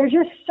 There's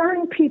just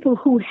certain people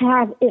who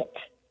have it,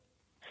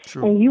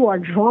 and you are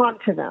drawn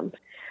to them.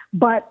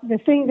 But one of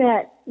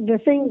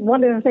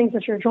the things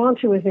that you're drawn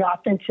to is the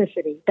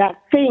authenticity, that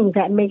thing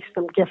that makes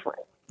them different.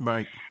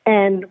 Right.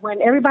 And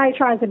when everybody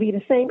tries to be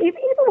the same,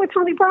 even with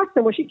Toni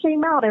Braxton, when she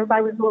came out,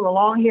 everybody was doing the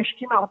long hair. She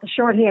came out with the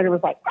short hair, and it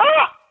was like,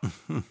 ah!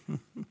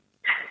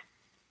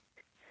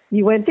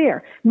 You went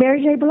there.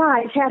 Mary J.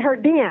 Blige had her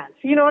dance.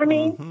 You know what I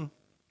mean? Mm-hmm.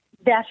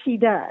 That she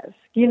does.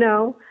 You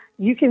know,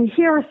 you can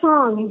hear a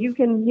song,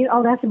 and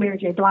oh, that's a Mary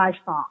J. Blige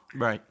song.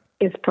 Right.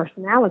 It's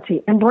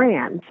personality and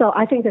brand. So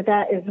I think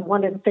that is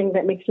one of the things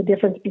that makes a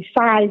difference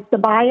besides the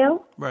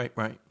bio. Right,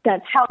 right.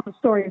 That tells the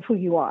story of who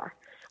you are.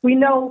 We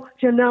know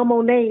Janelle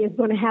Monáe is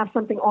going to have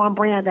something on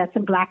brand that's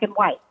in black and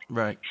white.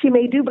 Right. She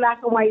may do black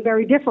and white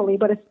very differently,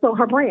 but it's still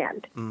her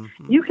brand.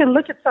 Mm-hmm. You can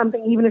look at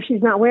something even if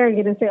she's not wearing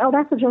it and say, "Oh,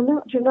 that's a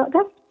Janelle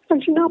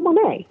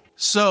Monáe."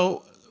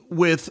 So,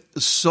 with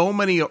so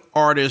many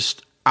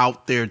artists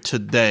out there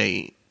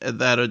today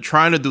that are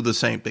trying to do the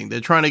same thing, they're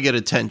trying to get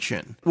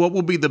attention, what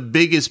will be the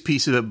biggest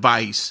piece of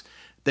advice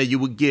that you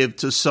would give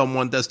to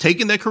someone that's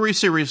taking their career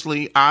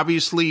seriously,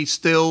 obviously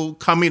still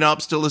coming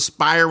up, still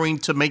aspiring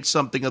to make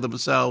something of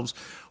themselves?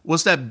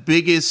 What's that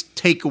biggest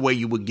takeaway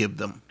you would give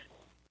them?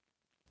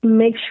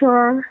 Make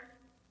sure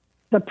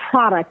the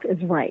product is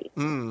right.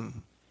 You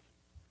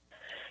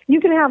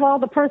can have all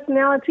the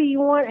personality you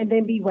want and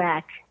then be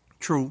whack.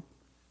 True.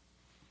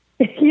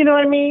 You know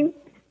what I mean?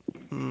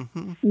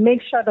 Mm-hmm.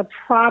 Make sure the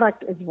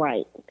product is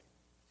right.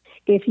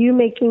 If you're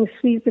making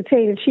sweet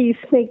potato cheese,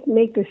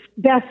 make the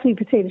best sweet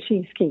potato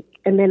cheesecake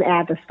and then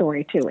add the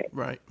story to it.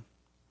 Right.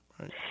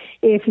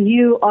 If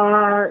you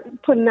are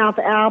putting out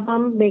the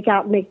album, make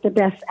the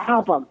best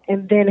album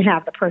and then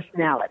have the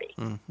personality.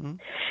 Mm-hmm.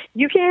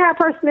 You can't have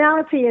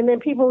personality and then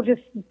people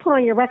just put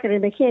on your record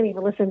and they can't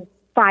even listen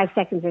 5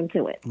 seconds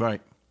into it.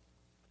 Right.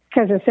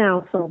 Because it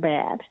sounds so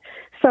bad.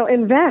 So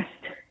invest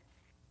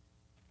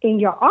in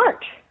your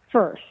art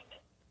first.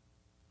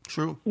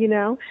 True. You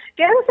know,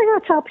 the other thing I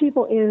tell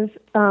people is,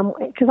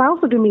 because I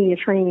also do media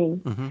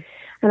training,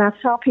 and I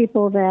tell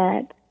people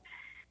that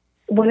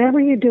whenever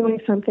you're doing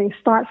something,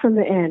 start from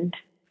the end.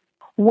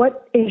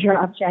 What is your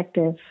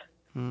objective?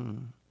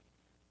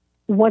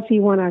 What do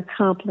you want to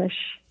accomplish?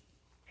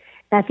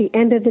 At the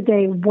end of the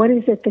day, what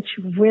is it that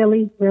you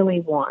really, really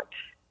want?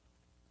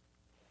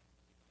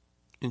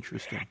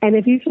 Interesting. And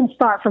if you can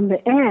start from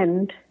the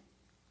end,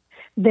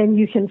 then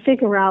you can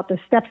figure out the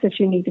steps that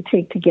you need to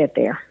take to get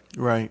there.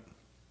 Right.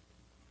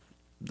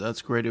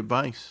 That's great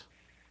advice.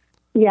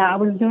 Yeah, I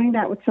was doing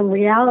that with some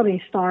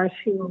reality stars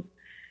who,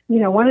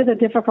 one of the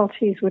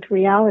difficulties with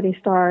reality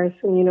stars,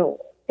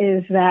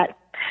 is that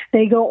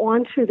they go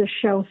onto the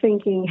show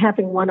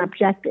having one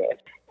objective.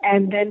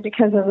 And then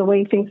because of the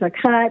way things are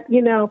cut,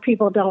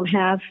 people don't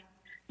have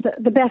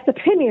the best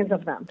opinions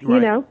of them,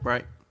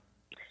 Right.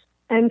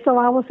 And so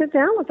I will sit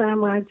down with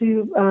them when I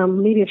do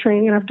media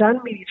training, and I've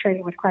done media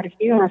training with quite a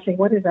few, and I say,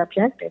 what is the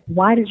objective?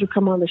 Why did you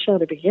come on the show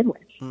to begin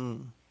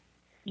with?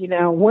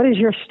 What is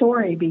your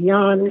story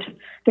beyond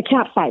the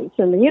catfights?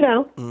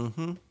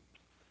 And,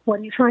 what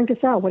are you trying to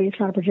sell? What are you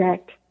trying to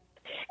project?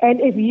 And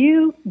if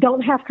you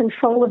don't have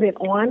control of it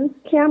on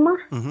camera,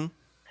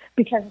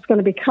 because it's going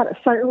to be cut a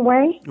certain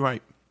way,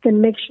 right, then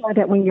make sure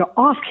that when you're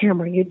off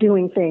camera, you're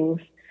doing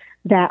things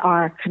that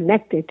are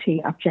connected to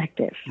your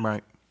objective.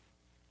 Right.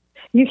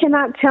 You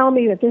cannot tell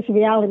me that this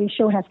reality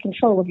show has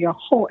control of your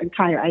whole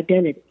entire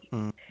identity.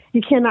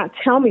 You cannot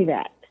tell me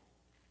that.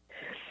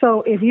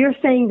 So if you're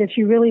saying that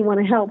you really want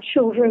to help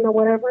children or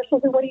whatever, so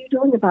then what are you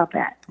doing about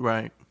that?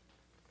 Right.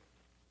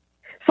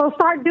 So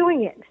start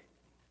doing it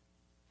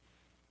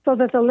so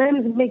that the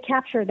lens may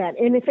capture that.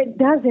 And if it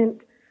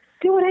doesn't,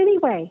 do it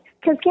anyway.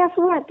 Because guess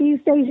what? These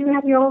days you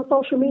have your own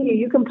social media.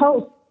 You can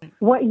post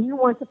what you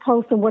want to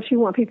post and what you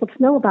want people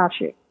to know about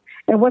you.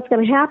 And what's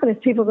going to happen is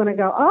people are going to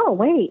go, oh,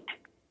 wait,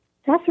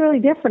 that's really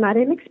different. I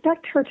didn't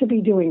expect her to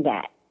be doing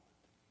that.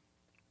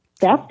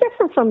 That's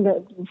different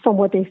from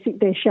what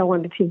they show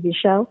on the TV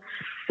show.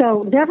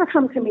 So never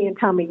come to me and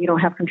tell me you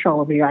don't have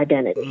control over your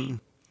identity.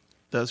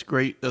 That's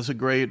great. That's a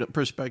great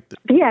perspective.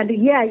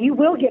 Yeah, you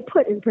will get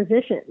put in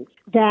positions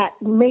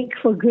that make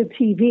for good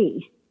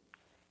TV.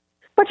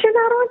 But you're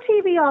not on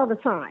TV all the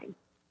time.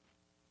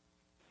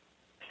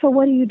 So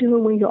what are you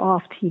doing when you're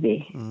off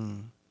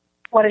TV?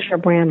 What does your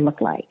brand look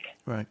like?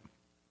 Right.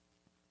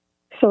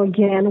 So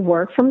again,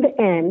 work from the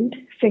end,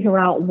 figure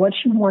out what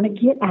you want to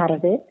get out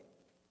of it,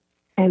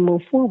 and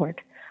move forward.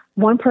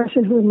 One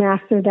person who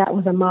mastered that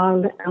was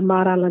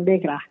Amara La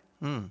Negra.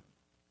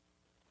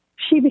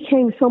 She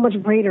became so much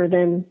greater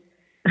than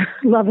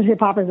Love and Hip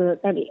Hop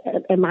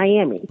in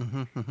Miami.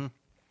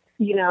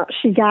 You know,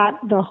 she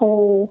got the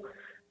whole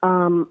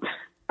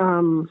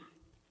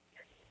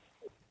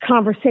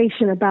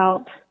conversation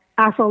about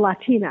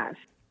Afro-Latinas,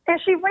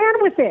 and she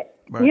ran with it.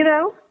 Right. You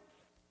know,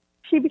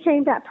 she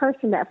became that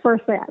person, that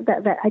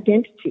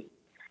identity.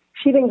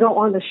 She didn't go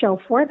on the show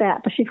for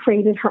that, but she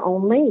created her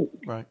own lane.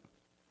 Right.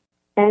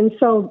 And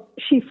so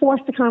she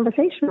forced the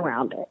conversation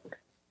around it.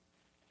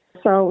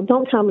 So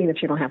don't tell me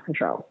that you don't have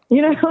control.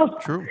 You know?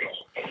 True.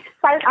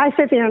 I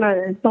sit there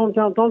and don't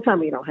tell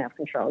me you don't have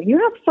control. You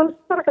have some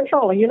sort of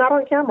control, and you're not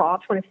on camera all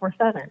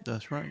 24/7.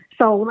 That's right.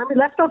 So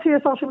let's go to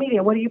your social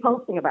media. What are you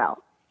posting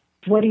about?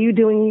 What are you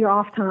doing in your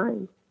off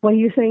time? What are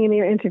you saying in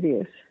your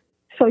interviews?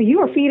 So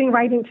you are feeding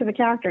right into the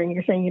character, and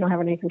you're saying you don't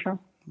have any control.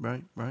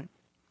 Right.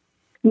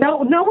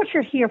 Know what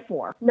you're here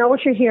for. Know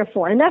what you're here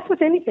for, and that's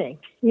with anything.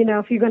 You know,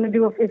 if you're going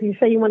to if you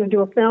say you want to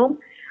do a film,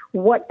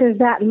 what does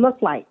that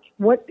look like?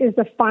 What is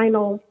the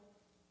final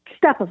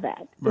step of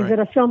that? Right. Is it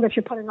a film that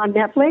you're putting on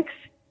Netflix?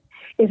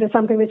 Is it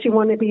something that you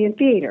want to be in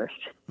theaters?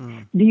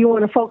 Do you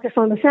want to focus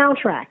on the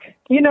soundtrack?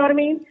 You know what I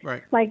mean?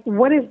 Right. Like,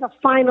 what is the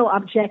final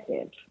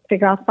objective?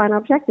 Figure out the final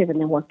objective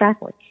and then work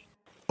backwards.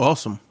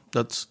 Awesome.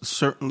 That's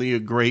certainly a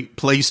great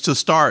place to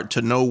start,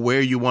 to know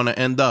where you want to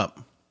end up.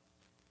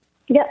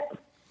 Yep.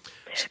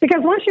 Because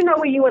once you know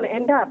where you want to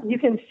end up, you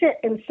can sit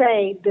and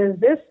say,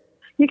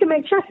 you can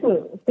make chess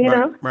moves, you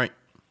know? Right.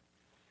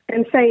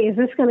 And say, is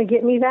this going to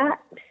get me that?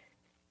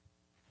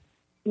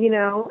 You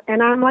know,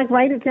 and I'm like,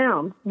 write it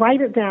down.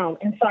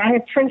 And so I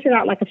have trenched it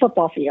out like a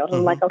football field.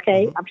 I'm like,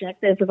 okay,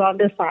 objective is on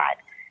this side.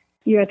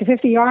 You're at the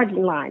 50-yard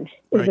line.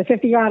 Is the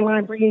 50-yard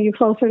line bringing you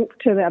closer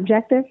to the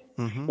objective?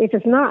 If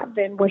it's not,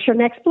 then what's your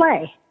next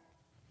play?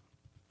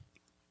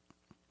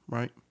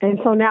 Right. And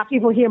so now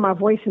people hear my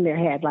voice in their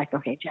head, like,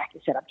 okay,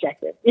 Jackie said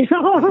objective. You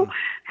know?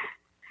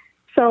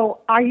 So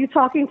are you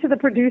talking to the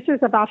producers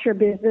about your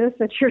business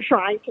that you're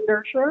trying to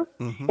nurture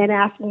and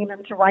asking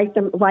them to write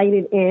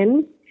it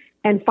in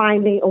and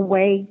finding a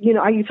way? You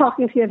know, are you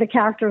talking to the other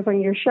characters on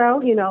your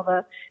show, you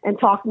know, and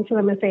talking to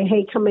them and saying,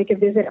 hey, come make a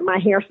visit at my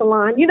hair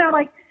salon? You know,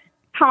 like,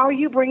 how are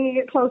you bringing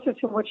it closer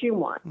to what you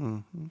want?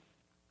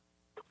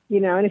 You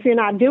know, and if you're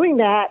not doing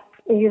that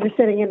and you're just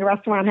sitting in the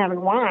restaurant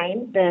having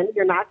wine, then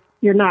you're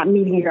not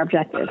meeting your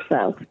objectives.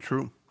 So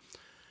true.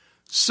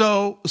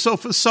 So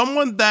for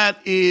someone that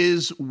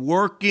is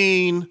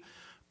working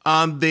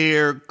on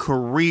their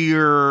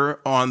career,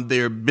 on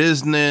their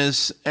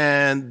business,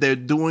 and they're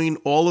doing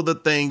all of the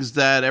things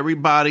that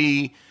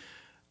everybody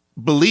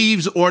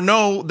believes or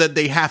know that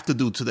they have to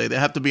do today. They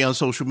have to be on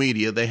social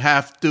media. They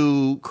have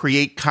to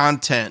create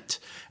content.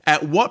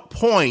 At what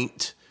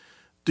point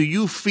do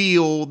you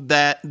feel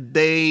that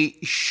they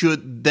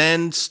should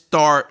then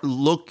start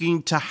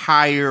looking to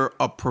hire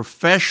a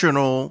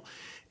professional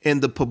in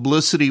the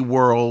publicity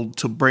world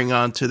to bring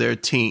onto their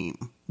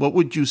team? What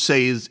would you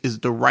say is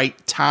the right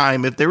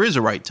time, if there is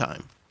a right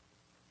time?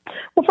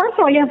 Well, first of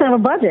all, you have to have a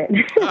budget.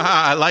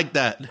 I like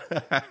that.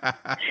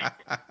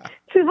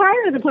 To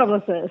hire the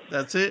publicist.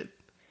 That's it.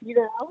 You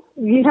know,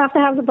 you have to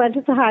have the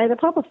budget to hire the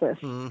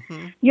publicist.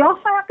 You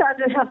also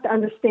have to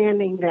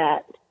understanding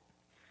that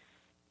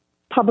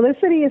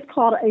publicity is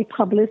called a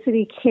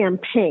publicity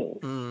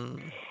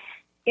campaign.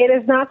 It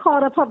is not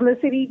called a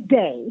publicity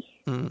day.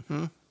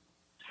 It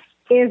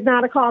is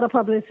not called a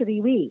publicity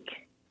week.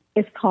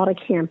 It's called a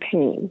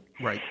campaign.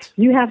 Right.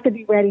 You have to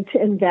be ready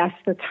to invest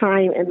the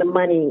time and the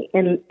money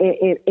in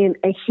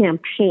a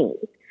campaign.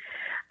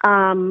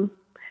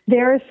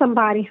 There is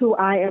somebody who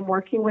I am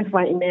working with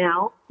right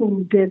now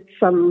who did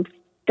some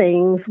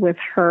things with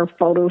her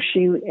photo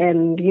shoot,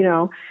 and, you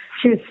know,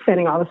 she was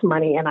spending all this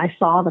money, and I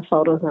saw the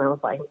photos, and I was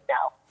like,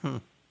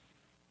 no,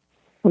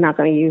 we're not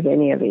going to use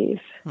any of these.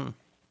 Because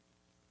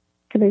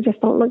they just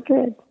don't look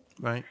good.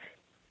 Right.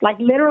 Like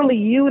literally,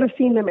 you would have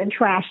seen them and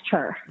trashed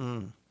her.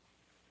 And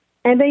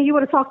then you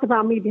would have talked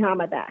about me behind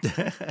my back.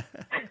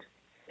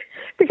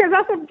 Because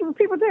that's what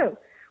people do.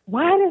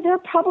 Why did their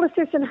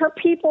publicist and her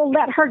people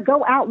let her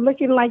go out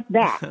looking like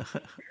that?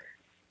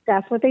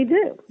 That's what they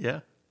do.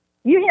 Yeah.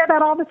 You hear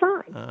that all the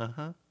time.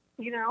 Uh-huh.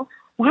 You know,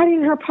 why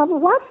did her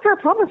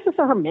publicist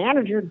or her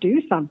manager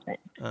do something?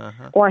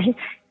 Uh-huh. Or they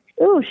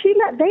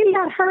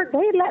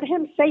let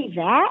him say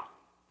that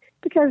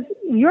because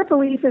your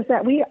belief is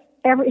that we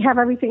have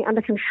everything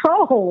under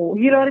control.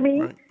 You know what I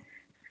mean? Right.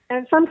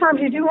 And sometimes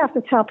you do have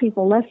to tell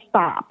people, let's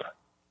stop.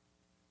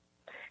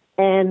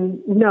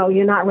 And no,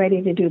 you're not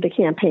ready to do the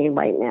campaign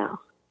right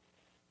now.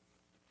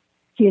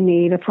 You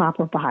need a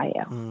proper bio.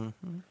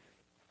 Mm-hmm.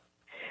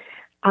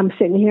 I'm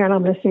sitting here and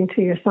I'm listening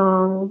to your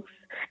songs.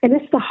 And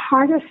it's the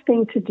hardest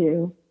thing to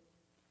do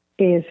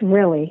is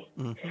really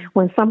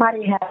when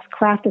somebody has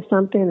crafted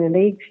something and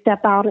they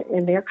step out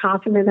and they're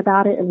confident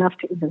about it enough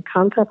to even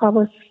come to a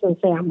publicist and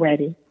say, I'm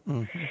ready.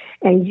 Mm-hmm.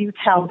 And you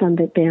tell them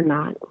that they're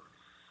not.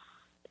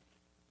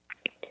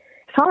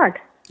 It's hard.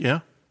 Yeah.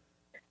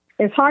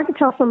 It's hard to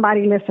tell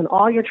somebody, listen,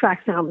 all your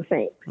tracks sound the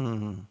same.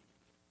 Mm-hmm.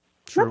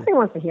 Nobody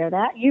wants to hear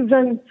that. You've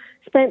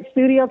spent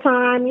studio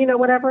time,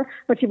 whatever,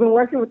 but you've been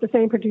working with the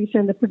same producer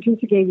and the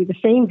producer gave you the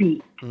same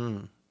beat.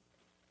 And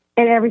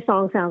every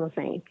song sounds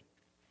the same.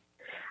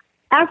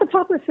 As a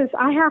publicist,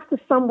 I have to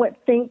somewhat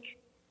think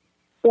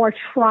or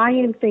try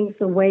and think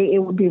the way it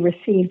would be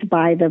received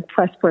by the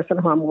press person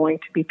who I'm going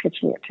to be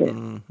pitching it to.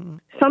 Mm-hmm.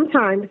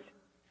 Sometimes,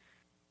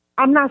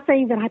 I'm not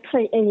saying that I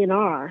play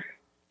A&R,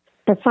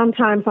 but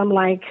sometimes I'm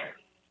like,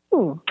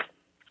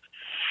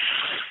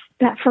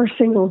 that first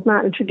single is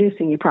not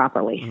introducing you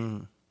properly.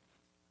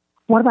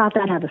 What about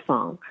that other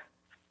song?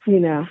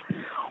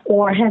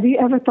 Or have you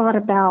ever thought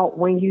about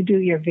when you do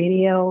your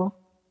video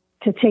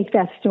to take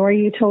that story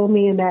you told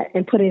me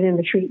and put it in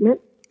the treatment?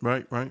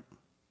 Right.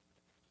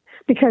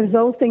 Because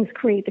those things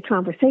create the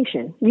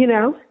conversation,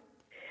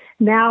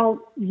 Now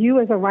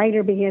you as a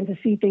writer begin to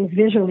see things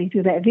visually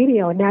through that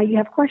video, and now you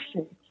have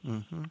questions,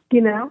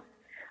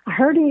 I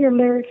heard in your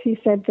lyrics you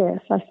said this.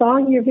 I saw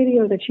in your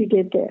video that you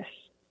did this.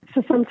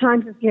 So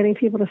sometimes it's getting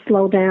people to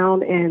slow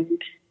down and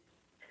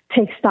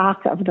take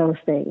stock of those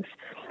things.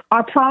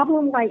 Our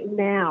problem right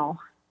now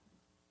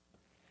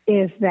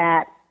is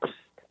that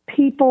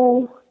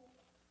people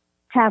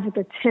have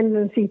the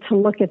tendency to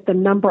look at the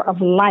number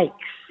of likes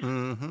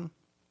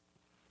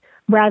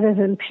rather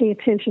than pay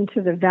attention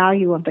to the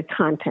value of the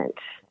content.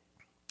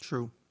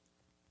 True.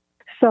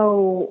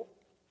 So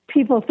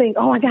people think,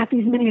 I got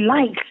these many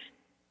likes.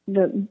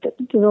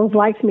 Those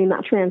likes may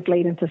not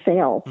translate into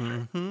sales.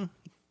 Mm-hmm.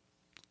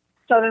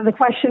 So then the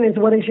question is,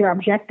 what is your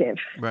objective?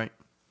 Right.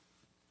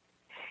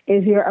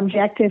 Is your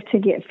objective to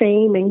get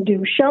fame and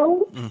do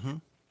shows?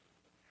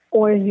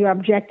 Or is your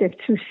objective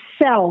to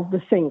sell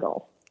the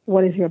single?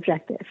 What is your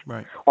objective?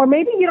 Right. Or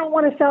maybe you don't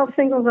want to sell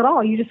singles at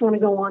all. You just want to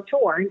go on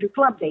tour and do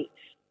club dates.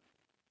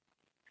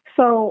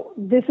 So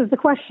this is the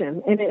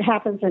question, and it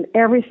happens in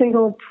every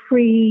single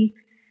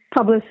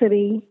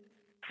pre-publicity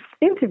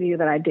interview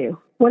that I do.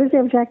 What is the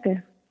objective?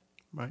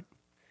 Right.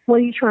 What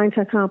are you trying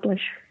to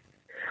accomplish?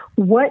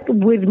 What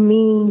would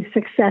mean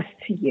success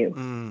to you?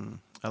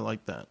 I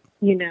like that.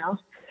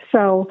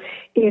 So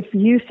if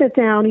you sit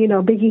down,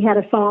 Biggie had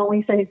a song where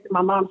he says,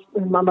 my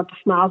mother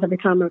smiles every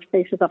time her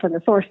face is up in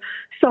the source.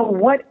 So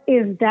what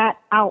is that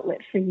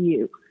outlet for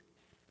you?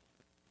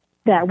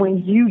 That when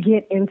you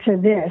get into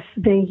this,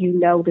 then you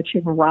know that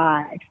you've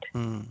arrived.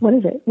 What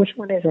is it? Which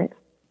one is it?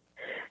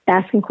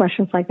 Asking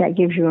questions like that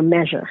gives you a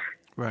measure.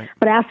 Right.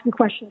 But asking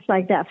questions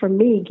like that, for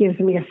me, gives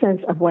me a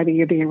sense of whether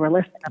you're being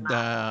realistic or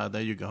not.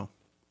 There you go.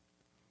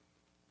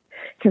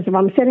 Because if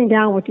I'm sitting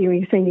down with you and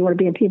you're saying you want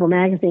to be in People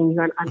Magazine,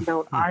 you're an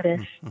unknown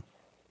artist,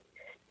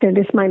 then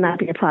this might not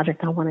be a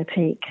project I want to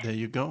take. There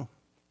you go.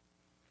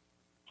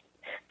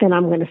 Then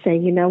I'm going to say,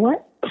 you know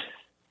what?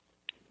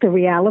 The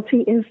reality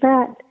is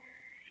that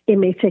it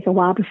may take a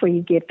while before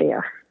you get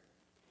there.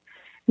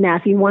 Now,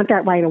 if you want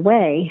that right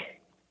away,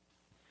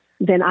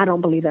 then I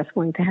don't believe that's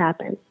going to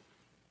happen.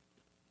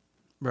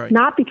 Right.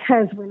 Not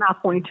because we're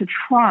not going to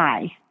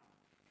try,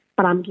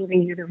 but I'm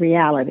giving you the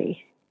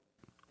reality.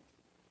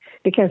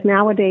 Because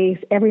nowadays,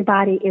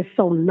 everybody is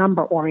so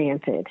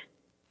number-oriented,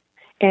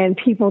 and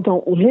people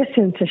don't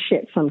listen to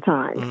shit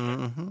sometimes.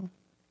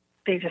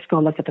 They just go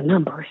look at the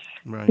numbers,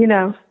 right.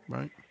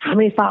 Right. How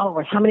many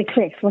followers, how many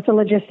clicks, what's the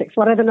logistics,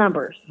 what are the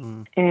numbers?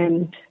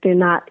 And they're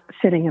not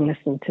sitting and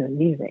listening to the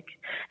music.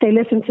 They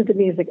listen to the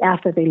music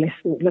after they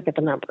look at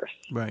the numbers.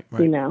 Right.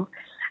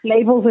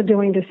 Labels are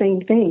doing the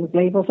same thing.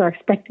 Labels are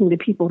expecting the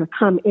people to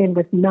come in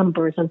with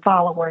numbers and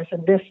followers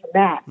and this and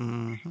that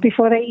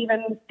before they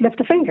even lift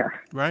a finger.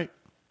 Right.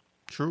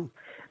 True.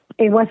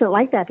 It wasn't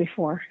like that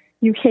before.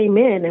 You came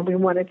in and we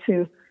wanted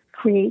to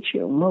create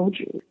you, mold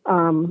you,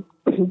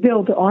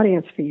 build the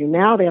audience for you.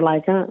 Now they're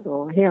like, he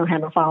don't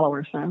have no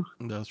followers, so.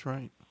 That's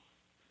right.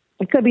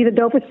 It could be the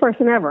dopest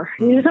person ever,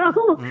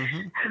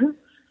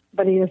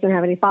 but he doesn't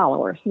have any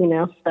followers,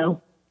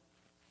 so.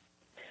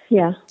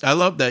 Yeah. I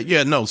love that.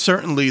 Yeah, no,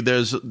 certainly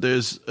there's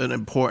an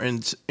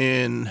importance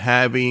in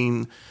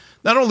having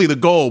not only the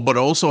goal, but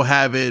also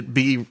have it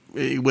be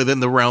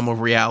within the realm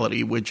of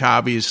reality, which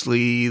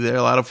obviously there are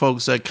a lot of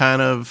folks that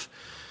kind of,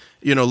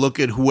 look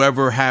at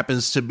whoever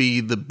happens to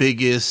be the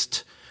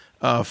biggest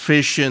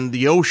fish in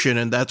the ocean,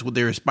 and that's what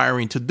they're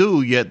aspiring to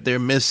do, yet they're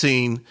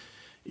missing,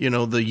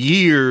 the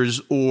years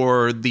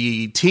or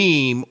the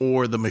team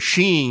or the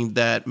machine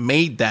that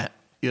made that,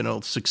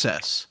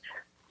 success.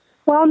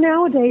 Well,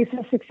 nowadays,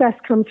 the success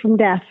comes from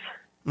death.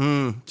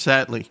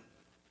 Sadly.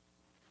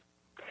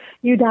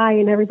 You die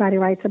and everybody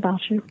writes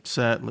about you.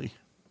 Sadly.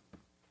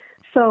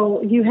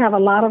 So you have a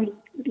lot of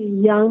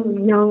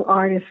young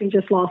artists. We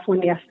just lost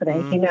one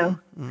yesterday,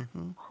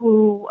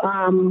 who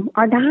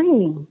are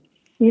dying,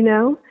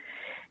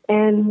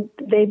 and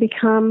they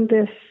become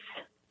this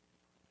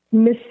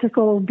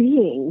mystical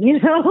being,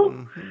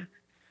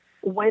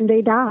 when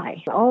they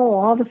die. Oh,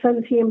 all of a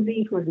sudden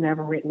TMZ, who has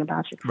never written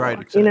about you before, right,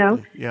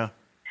 exactly. Yeah.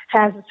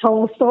 has this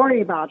whole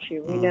story about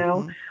you,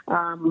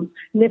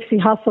 Nipsey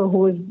Hussle, who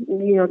was,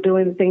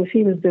 doing the things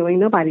he was doing,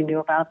 nobody knew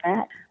about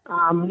that.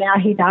 Now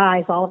he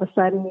dies, all of a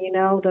sudden,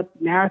 the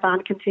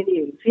marathon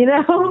continues,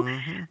 Well,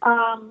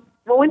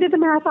 when did the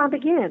marathon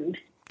begin?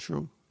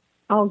 True.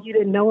 Oh, you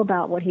didn't know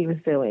about what he was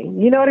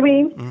doing. You know what I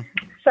mean? Mm-hmm.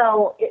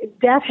 So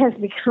death has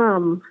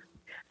become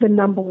the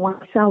number one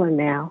seller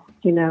now,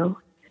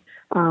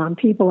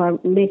 people are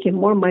making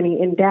more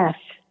money in death,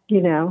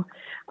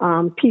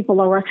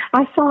 people are.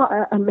 I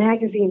saw a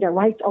magazine that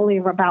writes only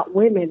about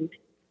women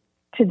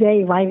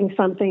today, writing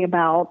something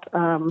about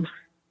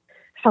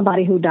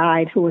somebody who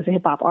died who was a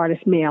hip hop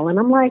artist, male, and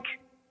I'm like,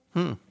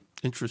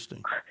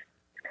 interesting.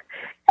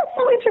 That's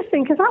so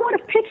interesting because I would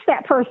have pitched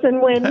that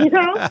person when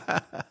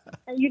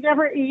and you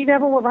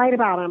never would write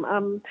about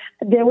him.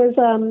 There was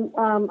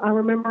I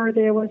remember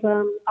there was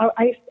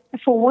I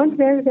for one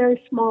very,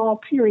 very small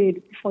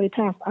period before he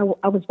passed, I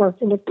was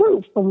working with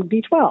Proof from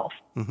B12,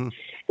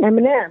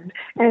 Eminem.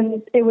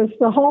 And it was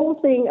the whole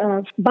thing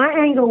of, my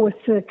angle was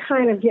to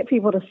kind of get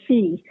people to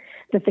see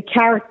that the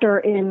character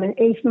in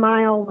 8th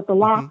Mile with the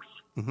locks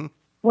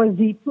was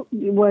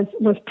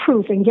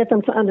Proof, and get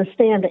them to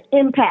understand the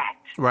impact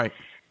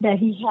that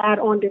he had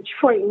on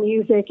Detroit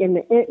music and,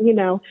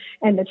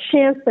 and the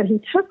chance that he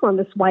took on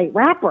this white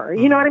rapper.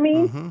 You know what I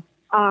mean?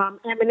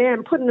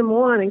 Eminem putting him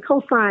on and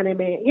co-signing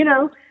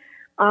him,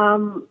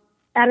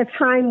 at a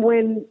time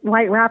when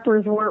white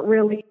rappers weren't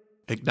really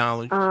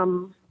acknowledged, you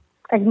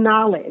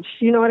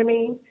know what I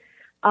mean?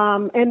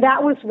 And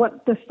that was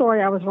what the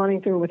story I was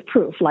running through with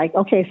Proof. Like,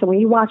 okay, so when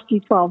you watch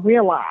D12,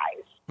 realize,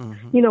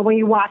 when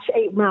you watch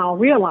 8 Mile,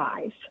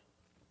 realize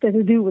that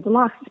the dude with the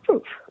locks is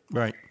Proof.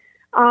 Right.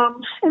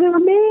 And there were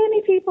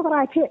many people that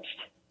I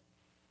pitched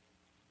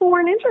who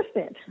weren't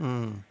interested.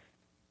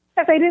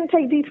 But they didn't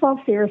take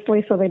D12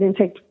 seriously, so they didn't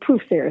take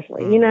Proof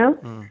seriously,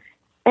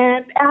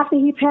 And after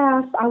he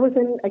passed, I was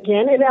in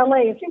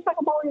LA. It seems like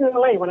I'm always in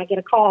LA when I get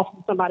a call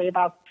from somebody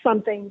about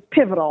something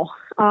pivotal.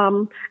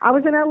 I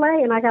was in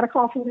LA and I got a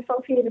call from the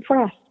Associated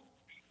Press.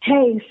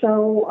 Hey,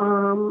 so,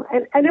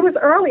 and it was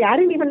early. I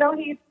didn't even know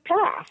he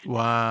passed.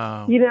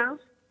 Wow.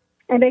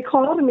 And they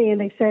called me and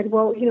they said,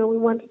 well, we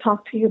wanted to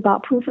talk to you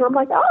about Proof. And I'm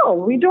like, oh,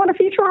 we doing a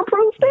feature on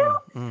Proof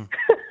now?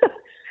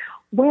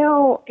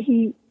 Well,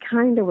 he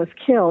kind of was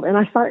killed. And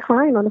I started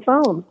crying on the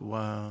phone.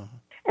 Wow.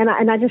 And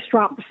I just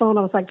dropped the phone.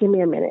 I was like, give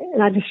me a minute.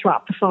 And I just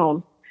dropped the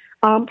phone.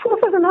 Proof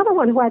was another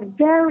one who I had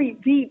very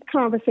deep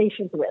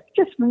conversations with.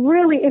 Just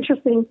really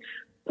interesting,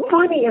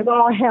 funny as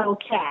all hell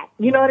cat.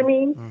 You know what I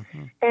mean?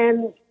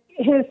 And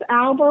his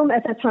album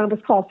at that time was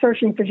called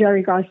Searching for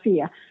Jerry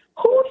Garcia.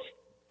 Who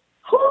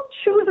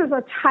chooses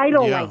a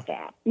title like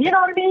that? You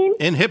know what I mean?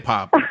 In hip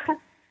hop.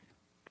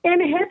 In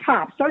hip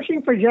hop,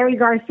 Searching for Jerry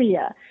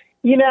Garcia.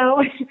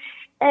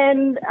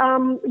 And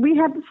we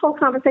had this whole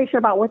conversation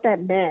about what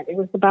that meant. It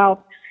was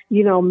about,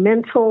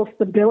 mental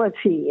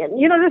stability and,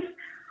 just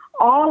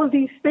all of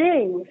these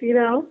things,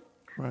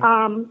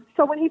 Right.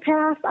 So when he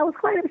passed, I was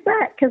quite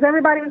upset because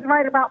everybody was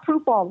writing about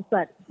Proof all of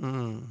a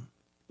sudden.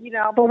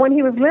 But when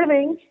he was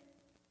living,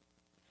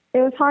 it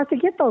was hard to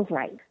get those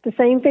right. The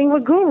same thing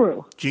with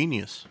Guru.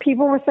 Genius.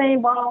 People were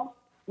saying, well,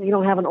 we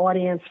don't have an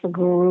audience for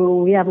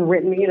Guru. We haven't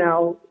written,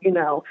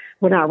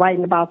 we're not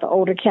writing about the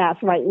older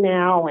cats right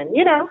now. And,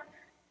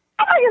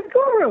 I think it's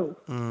Guru.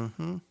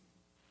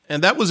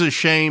 And that was a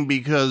shame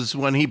because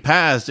when he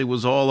passed, it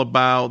was all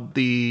about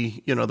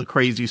the, the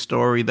crazy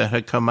story that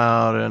had come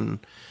out. And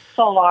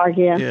so large,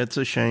 yeah. Yeah, it's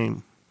a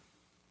shame.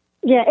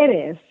 Yeah, it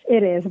is.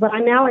 It is. But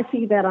now I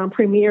see that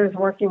Premier is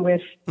working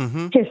with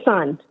his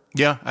son.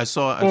 Yeah, I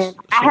saw I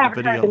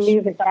haven't heard the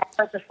music, but I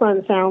heard the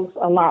son sounds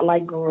a lot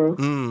like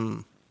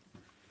Guru.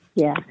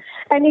 Yeah.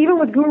 And even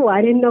with Guru,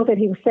 I didn't know that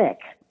he was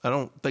sick. I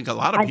don't think a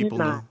lot of people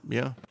knew.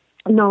 Yeah.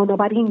 No,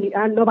 nobody knew.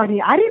 I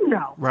didn't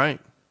know. Right.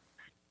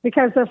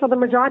 Because for the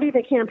majority of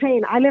the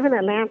campaign, I live in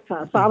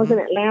Atlanta, so I was in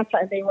Atlanta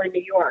and they were in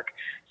New York.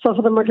 So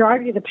for the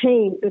majority of the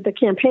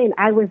campaign,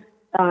 I was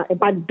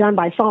done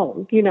by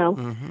phone,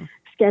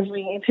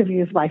 scheduling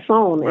interviews by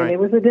phone. Right. And it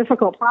was a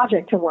difficult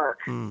project to work.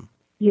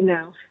 you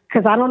know,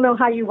 because I don't know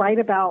how you write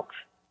about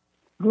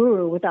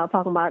Guru without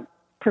talking about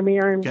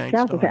Premier and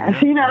Jazzy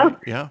Pass, you know? Right.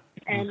 Yeah.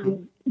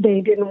 And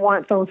they didn't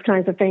want those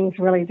kinds of things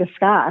really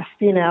discussed,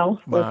 you know?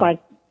 Wow. It's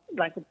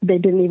like they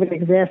didn't even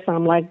exist.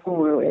 I'm like,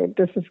 Guru,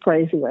 this is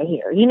crazy right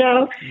here, you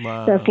know?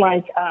 Wow. That's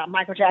like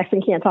Michael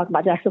Jackson can't talk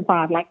about Jackson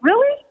 5. Like,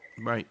 really?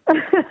 Right.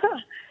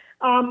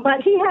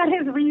 But he had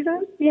his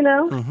reasons, you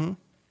know? Mm-hmm.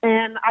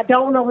 And I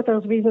don't know what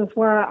those reasons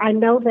were. I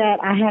know that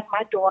I had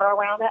my daughter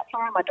around that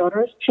time. My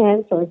daughter is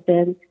 10, so it's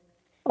been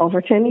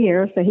over 10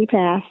 years that he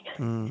passed.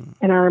 And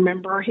I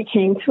remember he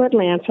came to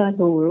Atlanta,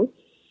 Guru,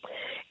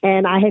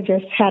 and I had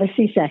just had a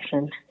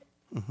C-section.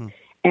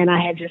 And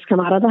I had just come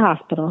out of the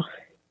hospital.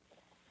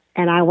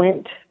 And I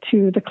went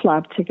to the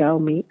club to go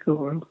meet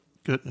Guru.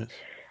 Goodness.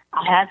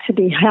 I had to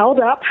be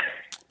held up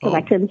because I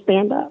couldn't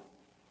stand up.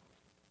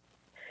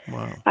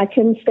 Wow. I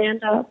couldn't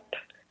stand up,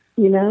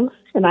 you know?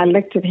 And I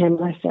looked at him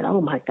and I said,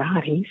 oh, my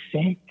God, he's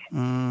sick.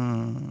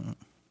 I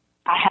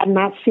had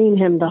not seen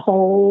him the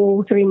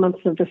whole 3 months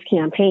of this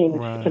campaign.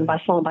 Right. And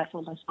by phone.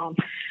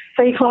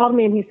 So he called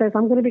me and he says,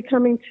 I'm going to be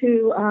coming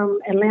to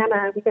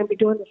Atlanta. We're going to be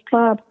doing this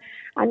club.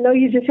 I know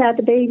you just had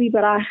the baby,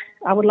 but I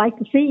would like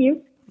to see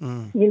you.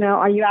 You know,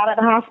 are you out of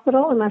the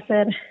hospital? And I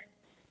said,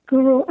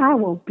 Guru, I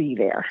won't be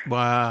there.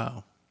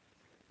 Wow.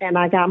 And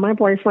I got my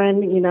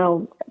boyfriend, you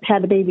know,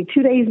 had the baby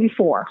 2 days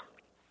before.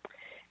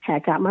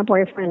 Had got my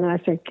boyfriend, and I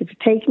said, could you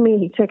take me?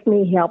 He took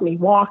me. He helped me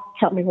walk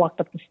up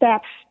the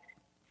steps.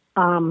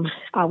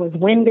 I was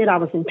winded. I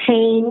was in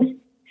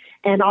pain.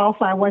 And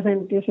also I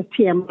wasn't, this is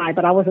TMI,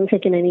 but I wasn't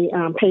taking any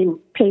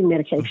pain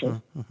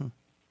medication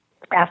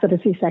after the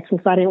C-section.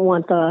 So I didn't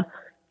want the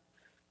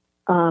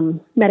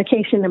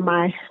medication in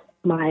my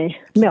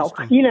milk,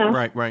 you know?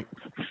 Right.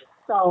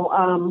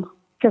 So,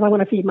 because I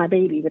want to feed my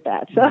baby with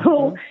that.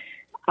 So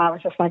I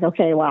was just like,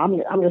 okay, well,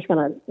 I'm just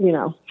going to, you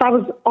know. So I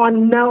was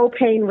on no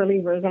pain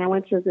relievers, and I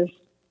went to this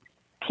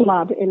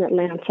club in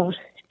Atlanta,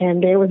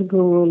 and there was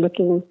Guru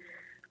looking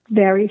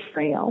very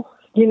frail,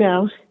 you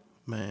know,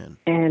 man,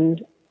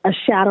 and a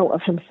shadow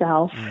of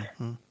himself.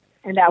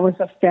 And that was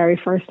the very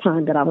first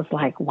time that I was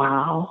like,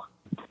 wow,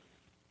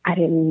 I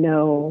didn't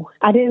know.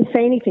 I didn't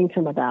say anything to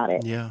him about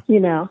it, you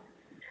know,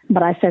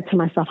 but I said to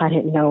myself, I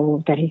didn't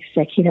know that he's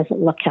sick. He doesn't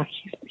look like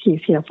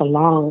he's here for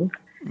long.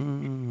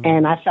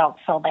 And I felt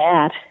so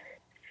bad.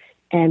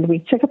 And we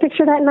took a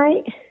picture that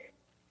night.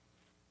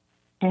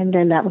 And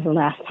then that was the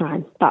last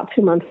time. About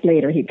 2 months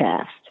later, he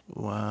passed.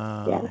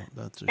 Wow. Yeah.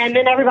 That's and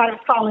then everybody was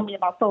calling me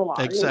about Solar.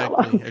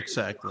 Exactly, you know?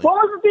 exactly. What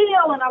was the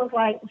deal? And I was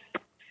like,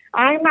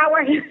 I'm not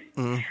working.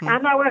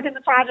 I'm not working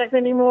the project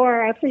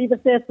anymore. I see the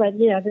fifth, but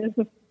yeah,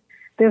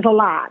 there's a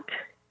lot.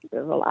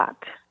 There's a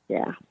lot.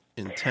 Yeah.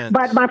 Intense.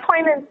 But my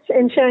point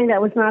in sharing that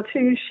was not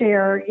to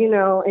share, you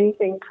know,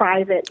 anything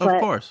private.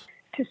 Of course.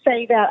 To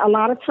say that a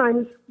lot of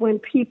times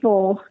when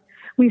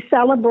we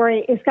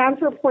celebrate, it's gotten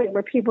to a point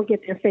where people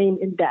get their fame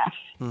in death.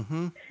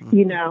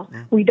 You know,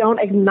 we don't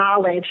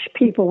acknowledge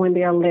people when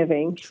they're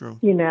living. True.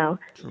 You know,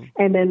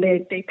 and then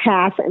they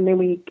pass, and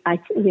then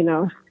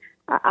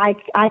I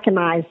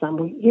iconize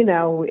them. You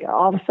know,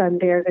 all of a sudden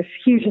they're this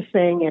hugest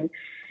thing, and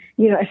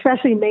you know,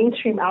 especially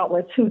mainstream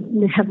outlets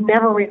who have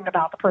never written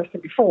about the person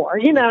before.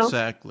 You know,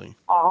 exactly.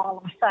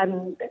 All of a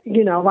sudden,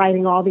 you know,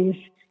 writing all these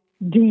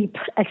deep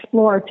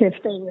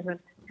explorative things, and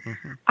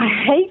I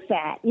hate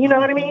that. You know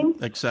what I mean?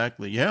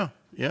 Exactly. Yeah.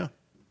 Yeah.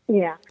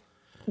 You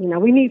know,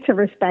 we need to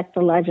respect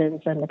the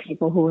legends and the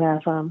people who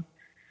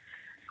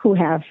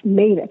have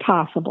made it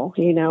possible.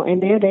 You know,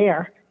 and they're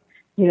there.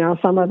 You know,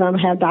 some of them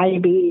have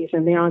diabetes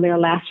and they're on their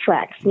last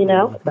tracks. You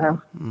know,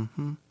 so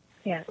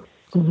yeah.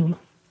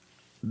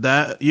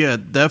 That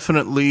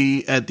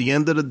definitely. At the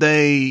end of the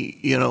day,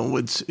 you know,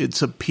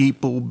 it's a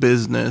people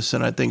business,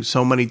 and I think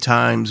so many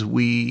times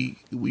we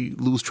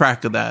lose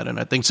track of that. And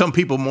I think some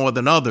people more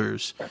than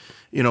others,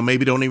 you know,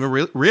 maybe don't even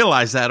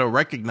realize that or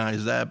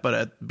recognize that.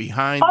 But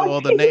behind all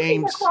the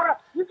names,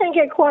 you can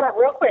get caught up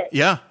real quick.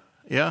 Yeah.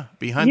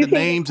 Behind the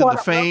names and the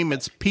fame,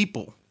 it's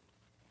people.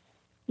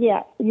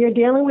 Yeah, you're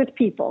dealing with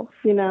people.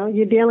 You know,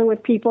 you're dealing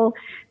with people.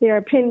 Their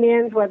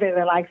opinions, whether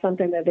they like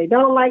something, that they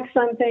don't like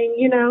something.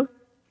 You know.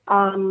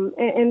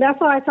 And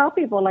that's why I tell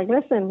people, like,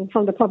 listen,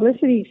 from the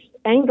publicity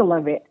angle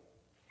of it,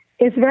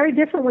 it's very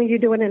different when you're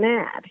doing an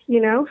ad,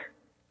 you know?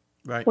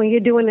 Right. When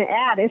you're doing an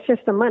ad, it's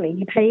just the money.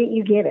 You pay it,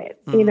 you get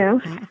it, you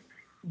know?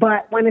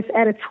 But when it's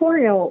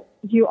editorial,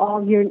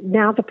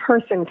 now the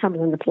person comes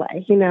into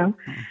play, you know?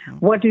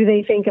 What do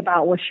they think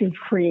about what you've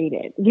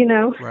created, you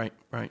know? Right.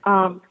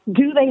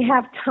 Do they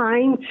have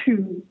time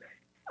to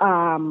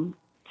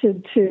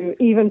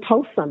even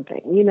post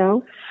something, you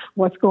know?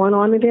 What's going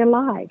on in their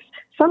lives?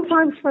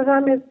 Sometimes for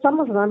them, some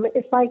of them,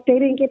 it's like they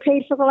didn't get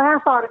paid for the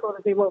last article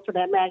that they wrote for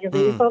that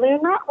magazine, so they're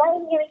not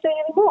writing anything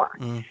anymore.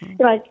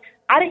 Like,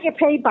 I didn't get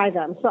paid by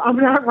them, so I'm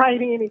not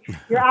writing any.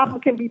 Your album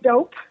can be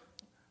dope,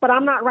 but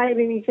I'm not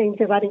writing anything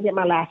because I didn't get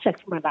my last check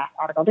for my last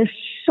article. There's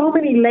so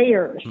many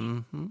layers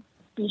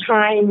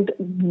behind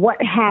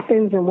what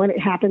happens and when it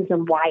happens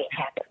and why it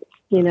happens,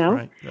 you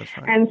know? That's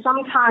right. And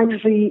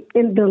sometimes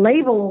the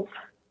labels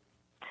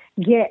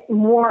get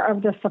more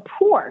of the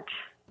support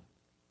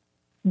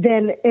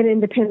than an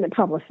independent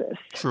publicist.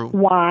 True.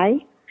 Why?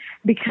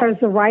 Because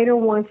the writer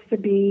wants to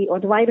be, or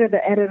the writer,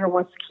 the editor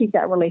wants to keep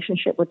that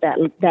relationship with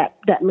that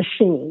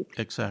machine.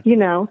 Exactly. You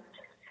know,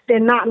 they're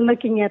not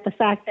looking at the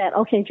fact that,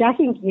 okay,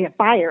 Jackie can get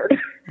fired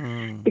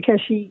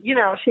because she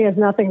has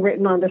nothing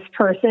written on this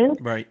person.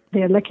 Right.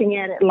 They're looking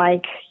at it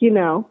like,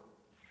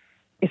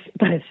 it's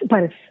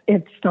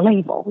the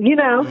label,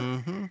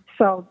 Mm-hmm.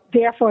 So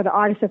therefore, the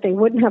artists that they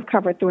wouldn't have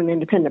covered through an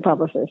independent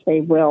publicist,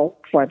 they will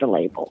for the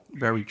label.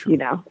 Very true.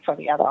 For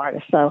the other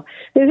artists. So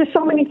there's just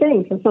so many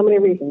things and so many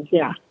reasons.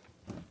 Yeah.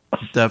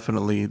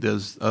 Definitely.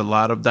 There's a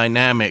lot of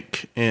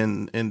dynamic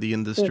in the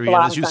industry.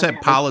 And as you said,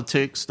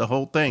 politics, the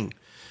whole thing.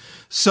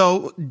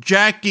 So,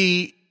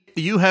 Jackie,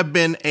 you have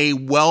been a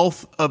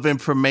wealth of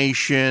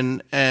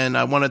information, and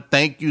I want to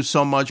thank you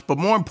so much. But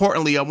more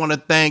importantly, I want to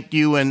thank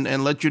you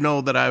and let you know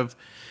that I've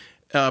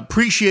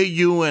appreciate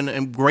you and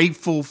am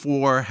grateful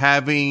for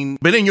having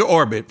been in your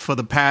orbit for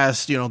the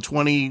past,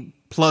 20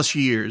 plus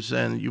years.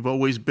 And you've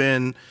always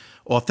been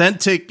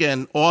authentic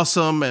and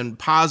awesome and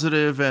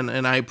positive,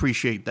 and I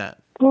appreciate that.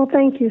 Well,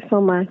 thank you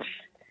so much.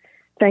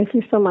 Thank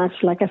you so much.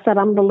 Like I said,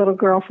 I'm the little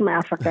girl from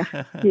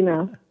Africa,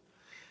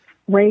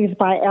 raised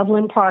by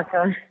Evelyn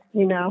Parker,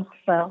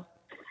 so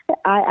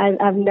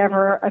I've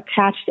never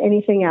attached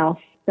anything else.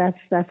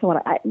 That's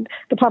what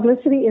the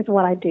publicity is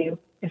what I do.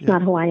 It's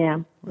not who I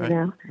am,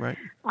 Right.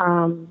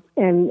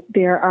 And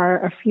there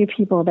are a few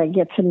people that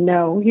get to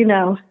know,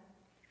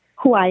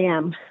 who I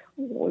am.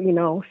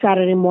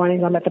 Saturday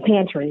mornings I'm at the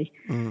pantry,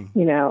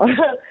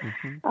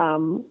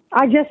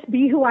 I just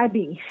be who I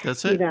be.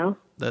 That's it.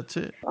 That's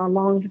it.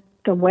 Along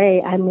the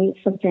way, I meet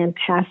some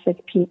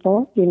fantastic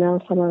people.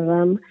 Some of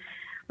them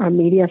are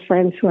media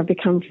friends who have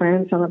become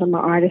friends. Some of them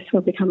are artists who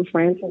have become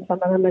friends. And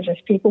some of them are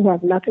just people who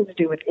have nothing to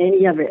do with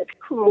any of it,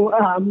 who,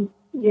 are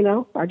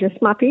just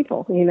my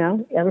people.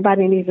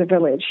 Everybody needs a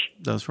village.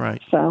 That's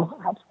right. So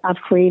I've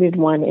created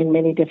one in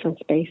many different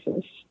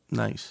spaces.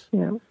 Nice.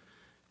 Yeah.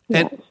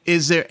 And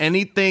is there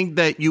anything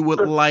that you would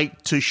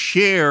like to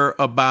share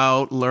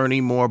about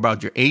learning more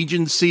about your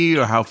agency,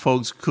 or how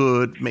folks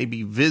could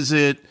maybe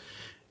visit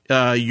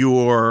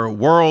your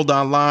world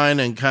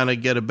online and kind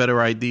of get a better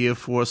idea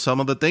for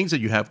some of the things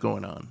that you have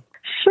going on?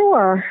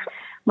 Sure.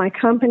 My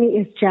company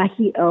is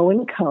Jackie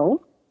O &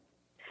 Co.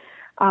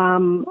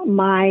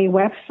 My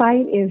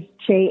website is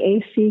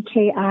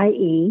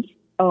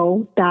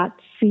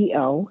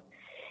JACKIEO.co.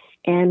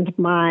 And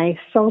my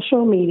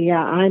social media,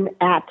 I'm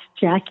at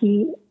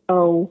Jackie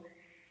O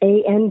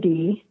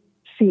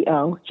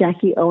ANDCO,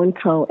 Jackie O &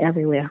 Co.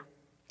 everywhere.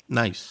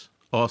 Nice.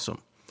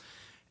 Awesome.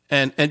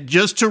 And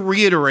just to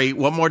reiterate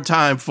one more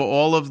time for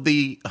all of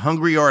the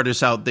hungry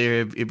artists out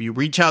there, if you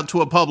reach out to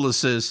a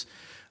publicist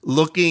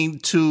looking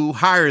to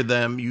hire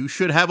them, you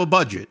should have a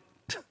budget.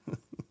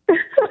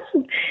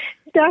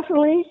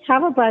 Definitely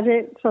have a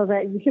budget so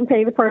that you can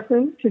pay the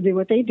person to do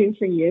what they do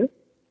for you.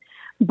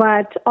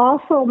 But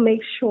also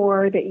make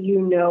sure that you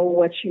know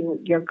what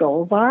your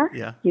goals are,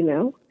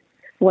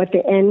 what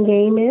the end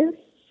game is,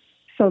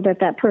 so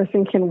that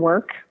person can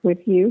work with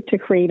you to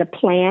create a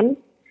plan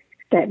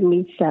that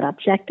meets that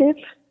objective.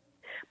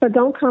 But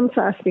don't come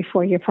to us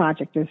before your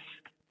project is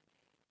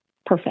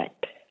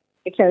perfect,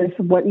 because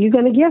what you're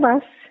going to give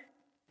us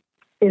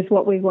is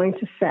what we're going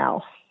to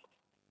sell.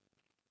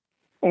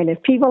 And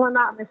if people are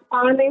not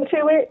responding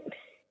to it,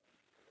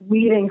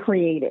 we didn't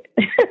create it.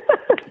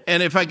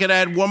 And if I could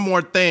add one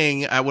more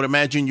thing, I would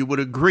imagine you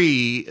would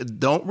agree,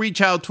 don't reach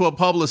out to a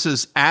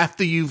publicist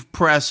after you've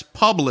pressed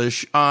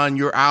publish on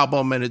your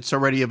album and it's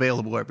already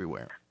available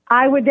everywhere.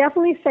 I would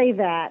definitely say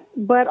that.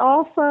 But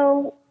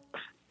also,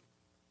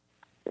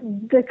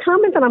 the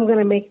comment that I'm going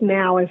to make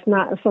now is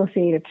not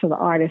associated to the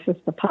artist, it's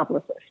the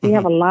publicist. We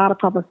have a lot of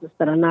publicists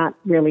that are not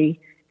really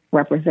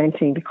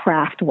representing the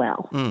craft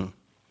well.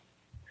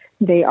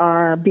 They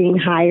are being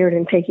hired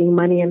and taking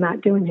money and not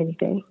doing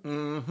anything.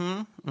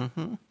 And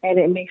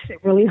it makes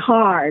it really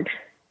hard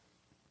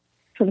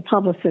for the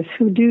publicists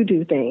who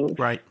do things.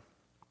 Right.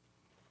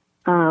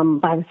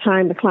 By the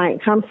time the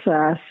client comes to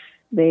us,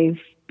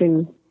 they've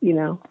been,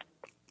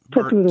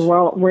 put through the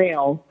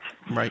rail.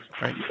 Right.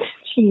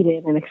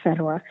 Cheated and et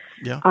cetera.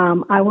 Yeah.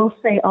 I will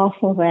say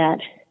also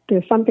that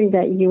there's something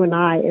that you and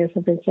I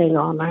have been saying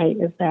all night,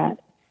 is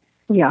that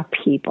we are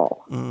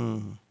people.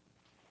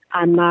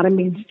 I'm not a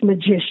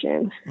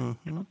magician.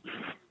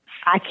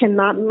 I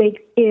cannot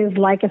make Iz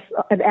like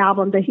an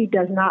album that he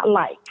does not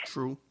like.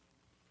 True.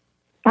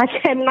 I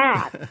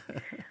cannot.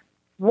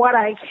 What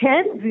I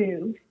can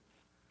do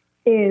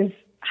is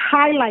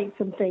highlight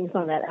some things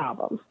on that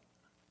album.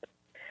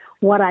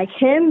 What I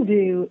can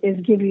do is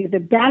give you the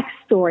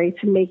backstory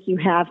to make you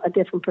have a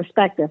different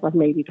perspective of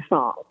maybe the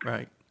song.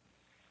 Right.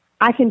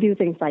 I can do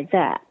things like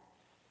that.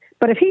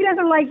 But if he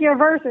doesn't like your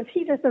verses,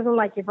 he just doesn't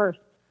like your verses.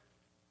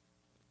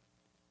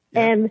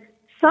 And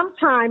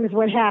sometimes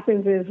what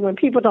happens is when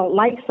people don't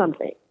like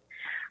something,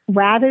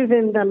 rather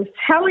than them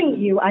telling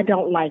you I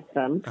don't like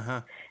them,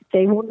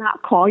 they will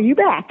not call you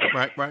back.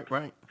 Right.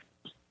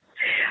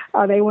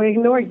 Or they will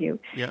ignore you.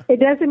 Yeah.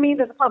 It doesn't mean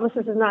that the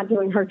publicist is not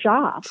doing her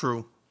job.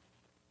 True.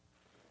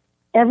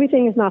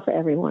 everything is not for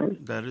everyone.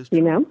 That is true.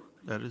 You know?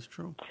 That is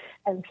true.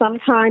 And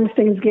sometimes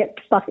things get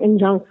stuck in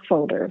junk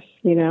folders,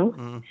 you know?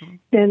 Mm-hmm.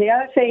 Then the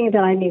other thing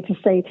that I need to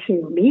say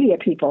to media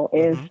people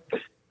is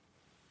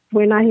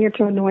we're not here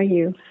to annoy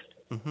you.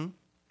 Mm-hmm.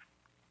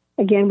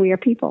 Again, we are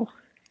people.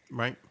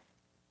 Right.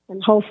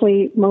 And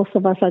hopefully most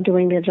of us are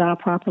doing their job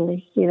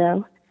properly, you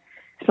know?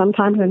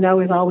 Sometimes a no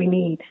is all we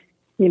need,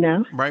 you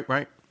know? Right,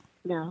 right.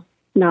 No,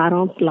 I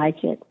don't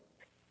like it.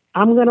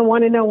 I'm going to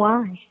want to know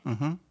why.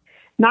 Mm-hmm.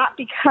 Not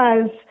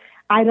because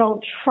I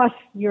don't trust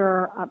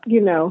your,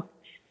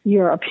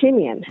 your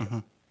opinion. Mm-hmm.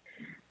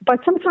 But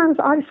sometimes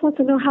artists want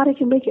to know how they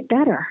can make it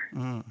better.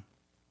 Mm.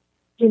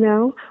 You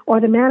know,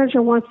 or the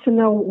manager wants to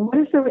know, what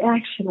is the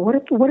reaction? What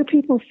are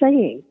people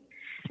saying?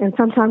 And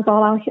sometimes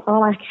all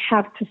I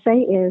have to say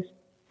is,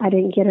 I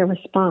didn't get a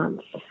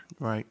response.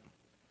 Right.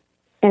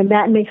 And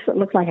that makes it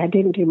look like I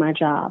didn't do my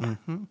job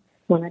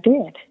when I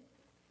did,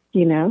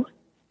 you know?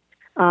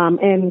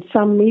 And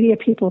some media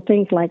people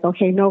think like,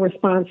 okay, no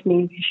response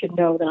means you should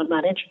know that I'm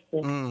not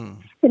interested. Mm.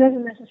 It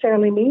doesn't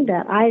necessarily mean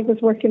that. I was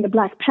working the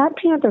Black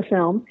Panther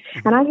film,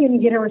 and I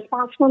didn't get a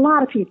response from a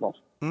lot of people.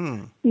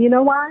 Mm. You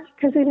know why?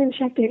 Because they didn't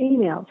check their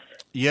emails.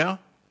 Yeah.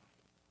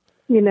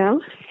 You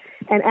know?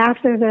 And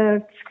after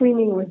the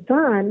screening was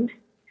done,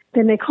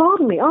 then they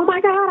called me. Oh,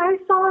 my God, I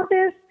saw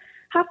this.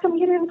 How come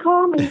you didn't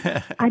call me?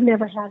 I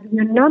never had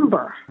your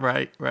number.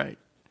 Right, right.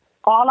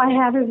 All I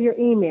have is your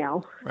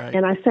email, Right.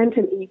 and I sent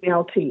an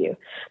email to you.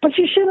 But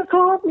you should have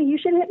called me. You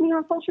should hit me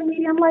on social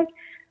media. I'm like,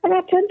 I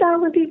got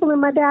 10,000 people in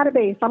my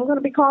database. I'm going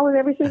to be calling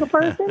every single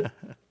person.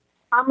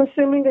 I'm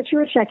assuming that you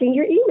were checking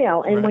your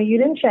email, and when you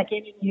didn't check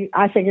it,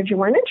 I figured you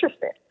weren't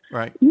interested.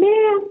 Right.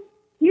 Man,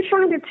 you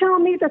trying to tell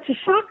me that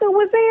Tashaka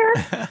was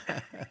there?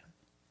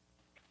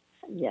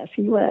 Yes,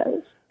 he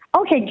was.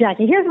 Okay,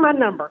 Jackie, here's my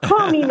number.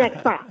 Call me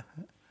next time.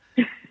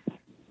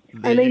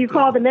 And then you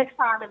call the next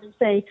time and you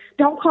say,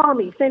 don't call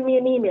me. Send me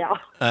an email.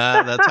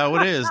 That's how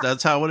it is.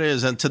 That's how it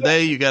is. And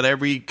today you got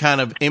every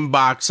kind of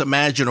inbox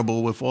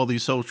imaginable with all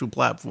these social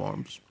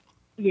platforms.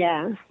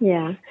 Yeah,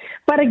 yeah.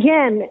 But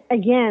again,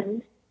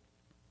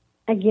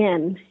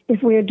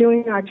 if we're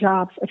doing our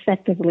jobs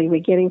effectively, we're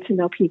getting to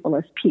know people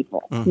as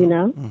people, you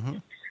know? Mm-hmm.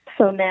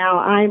 So now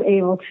I'm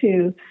able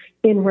to,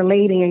 in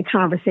relating and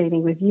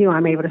conversating with you,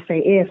 I'm able to say,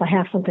 if I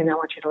have something I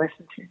want you to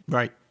listen to.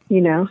 Right.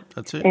 You know?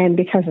 That's it. And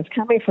because it's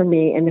coming from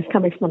me and it's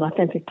coming from an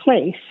authentic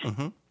place,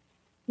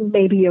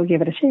 maybe you'll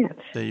give it a chance.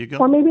 There you go.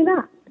 Or maybe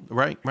not.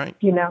 Right, right.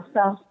 You know,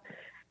 so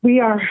we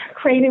are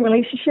creating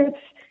relationships,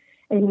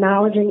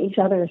 acknowledging each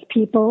other as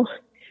people,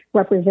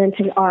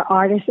 representing our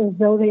artists as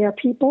though they are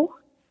people,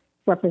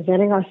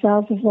 representing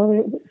ourselves as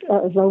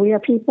though we are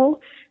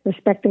people,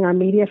 respecting our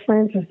media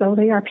friends as though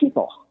they are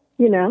people,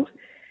 you know?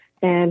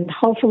 And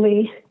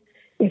hopefully,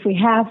 if we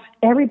have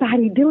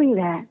everybody doing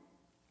that,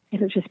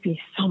 it'll just be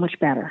so much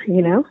better,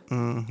 you know?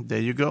 There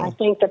you go. I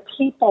think the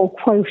people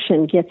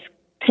quotient gets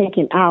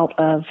taken out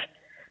of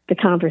the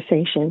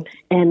conversation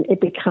and it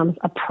becomes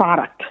a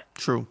product.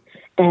 True.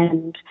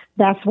 And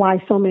that's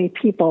why so many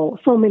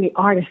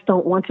artists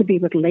don't want to be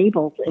with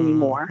labels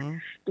anymore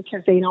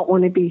because they don't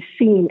want to be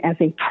seen as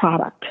a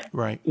product.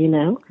 Right. You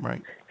know?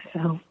 Right.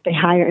 So they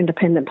hire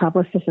independent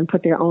publicists and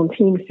put their own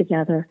teams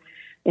together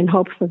in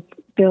hopes of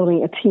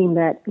building a team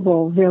that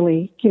will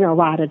really,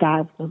 ride or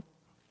die with them.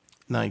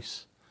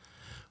 Nice.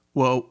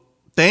 Well,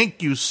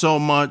 thank you so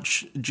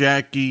much,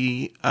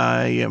 Jackie.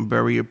 I am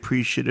very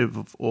appreciative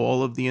of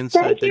all of the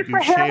insight that you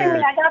shared. Thank you for having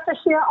me. I got to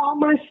share all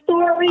my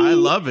stories. I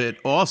love it.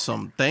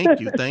 Awesome. Thank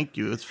you. Thank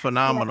you. It's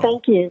phenomenal.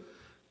 Thank you.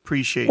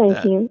 Appreciate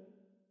that. Thank you.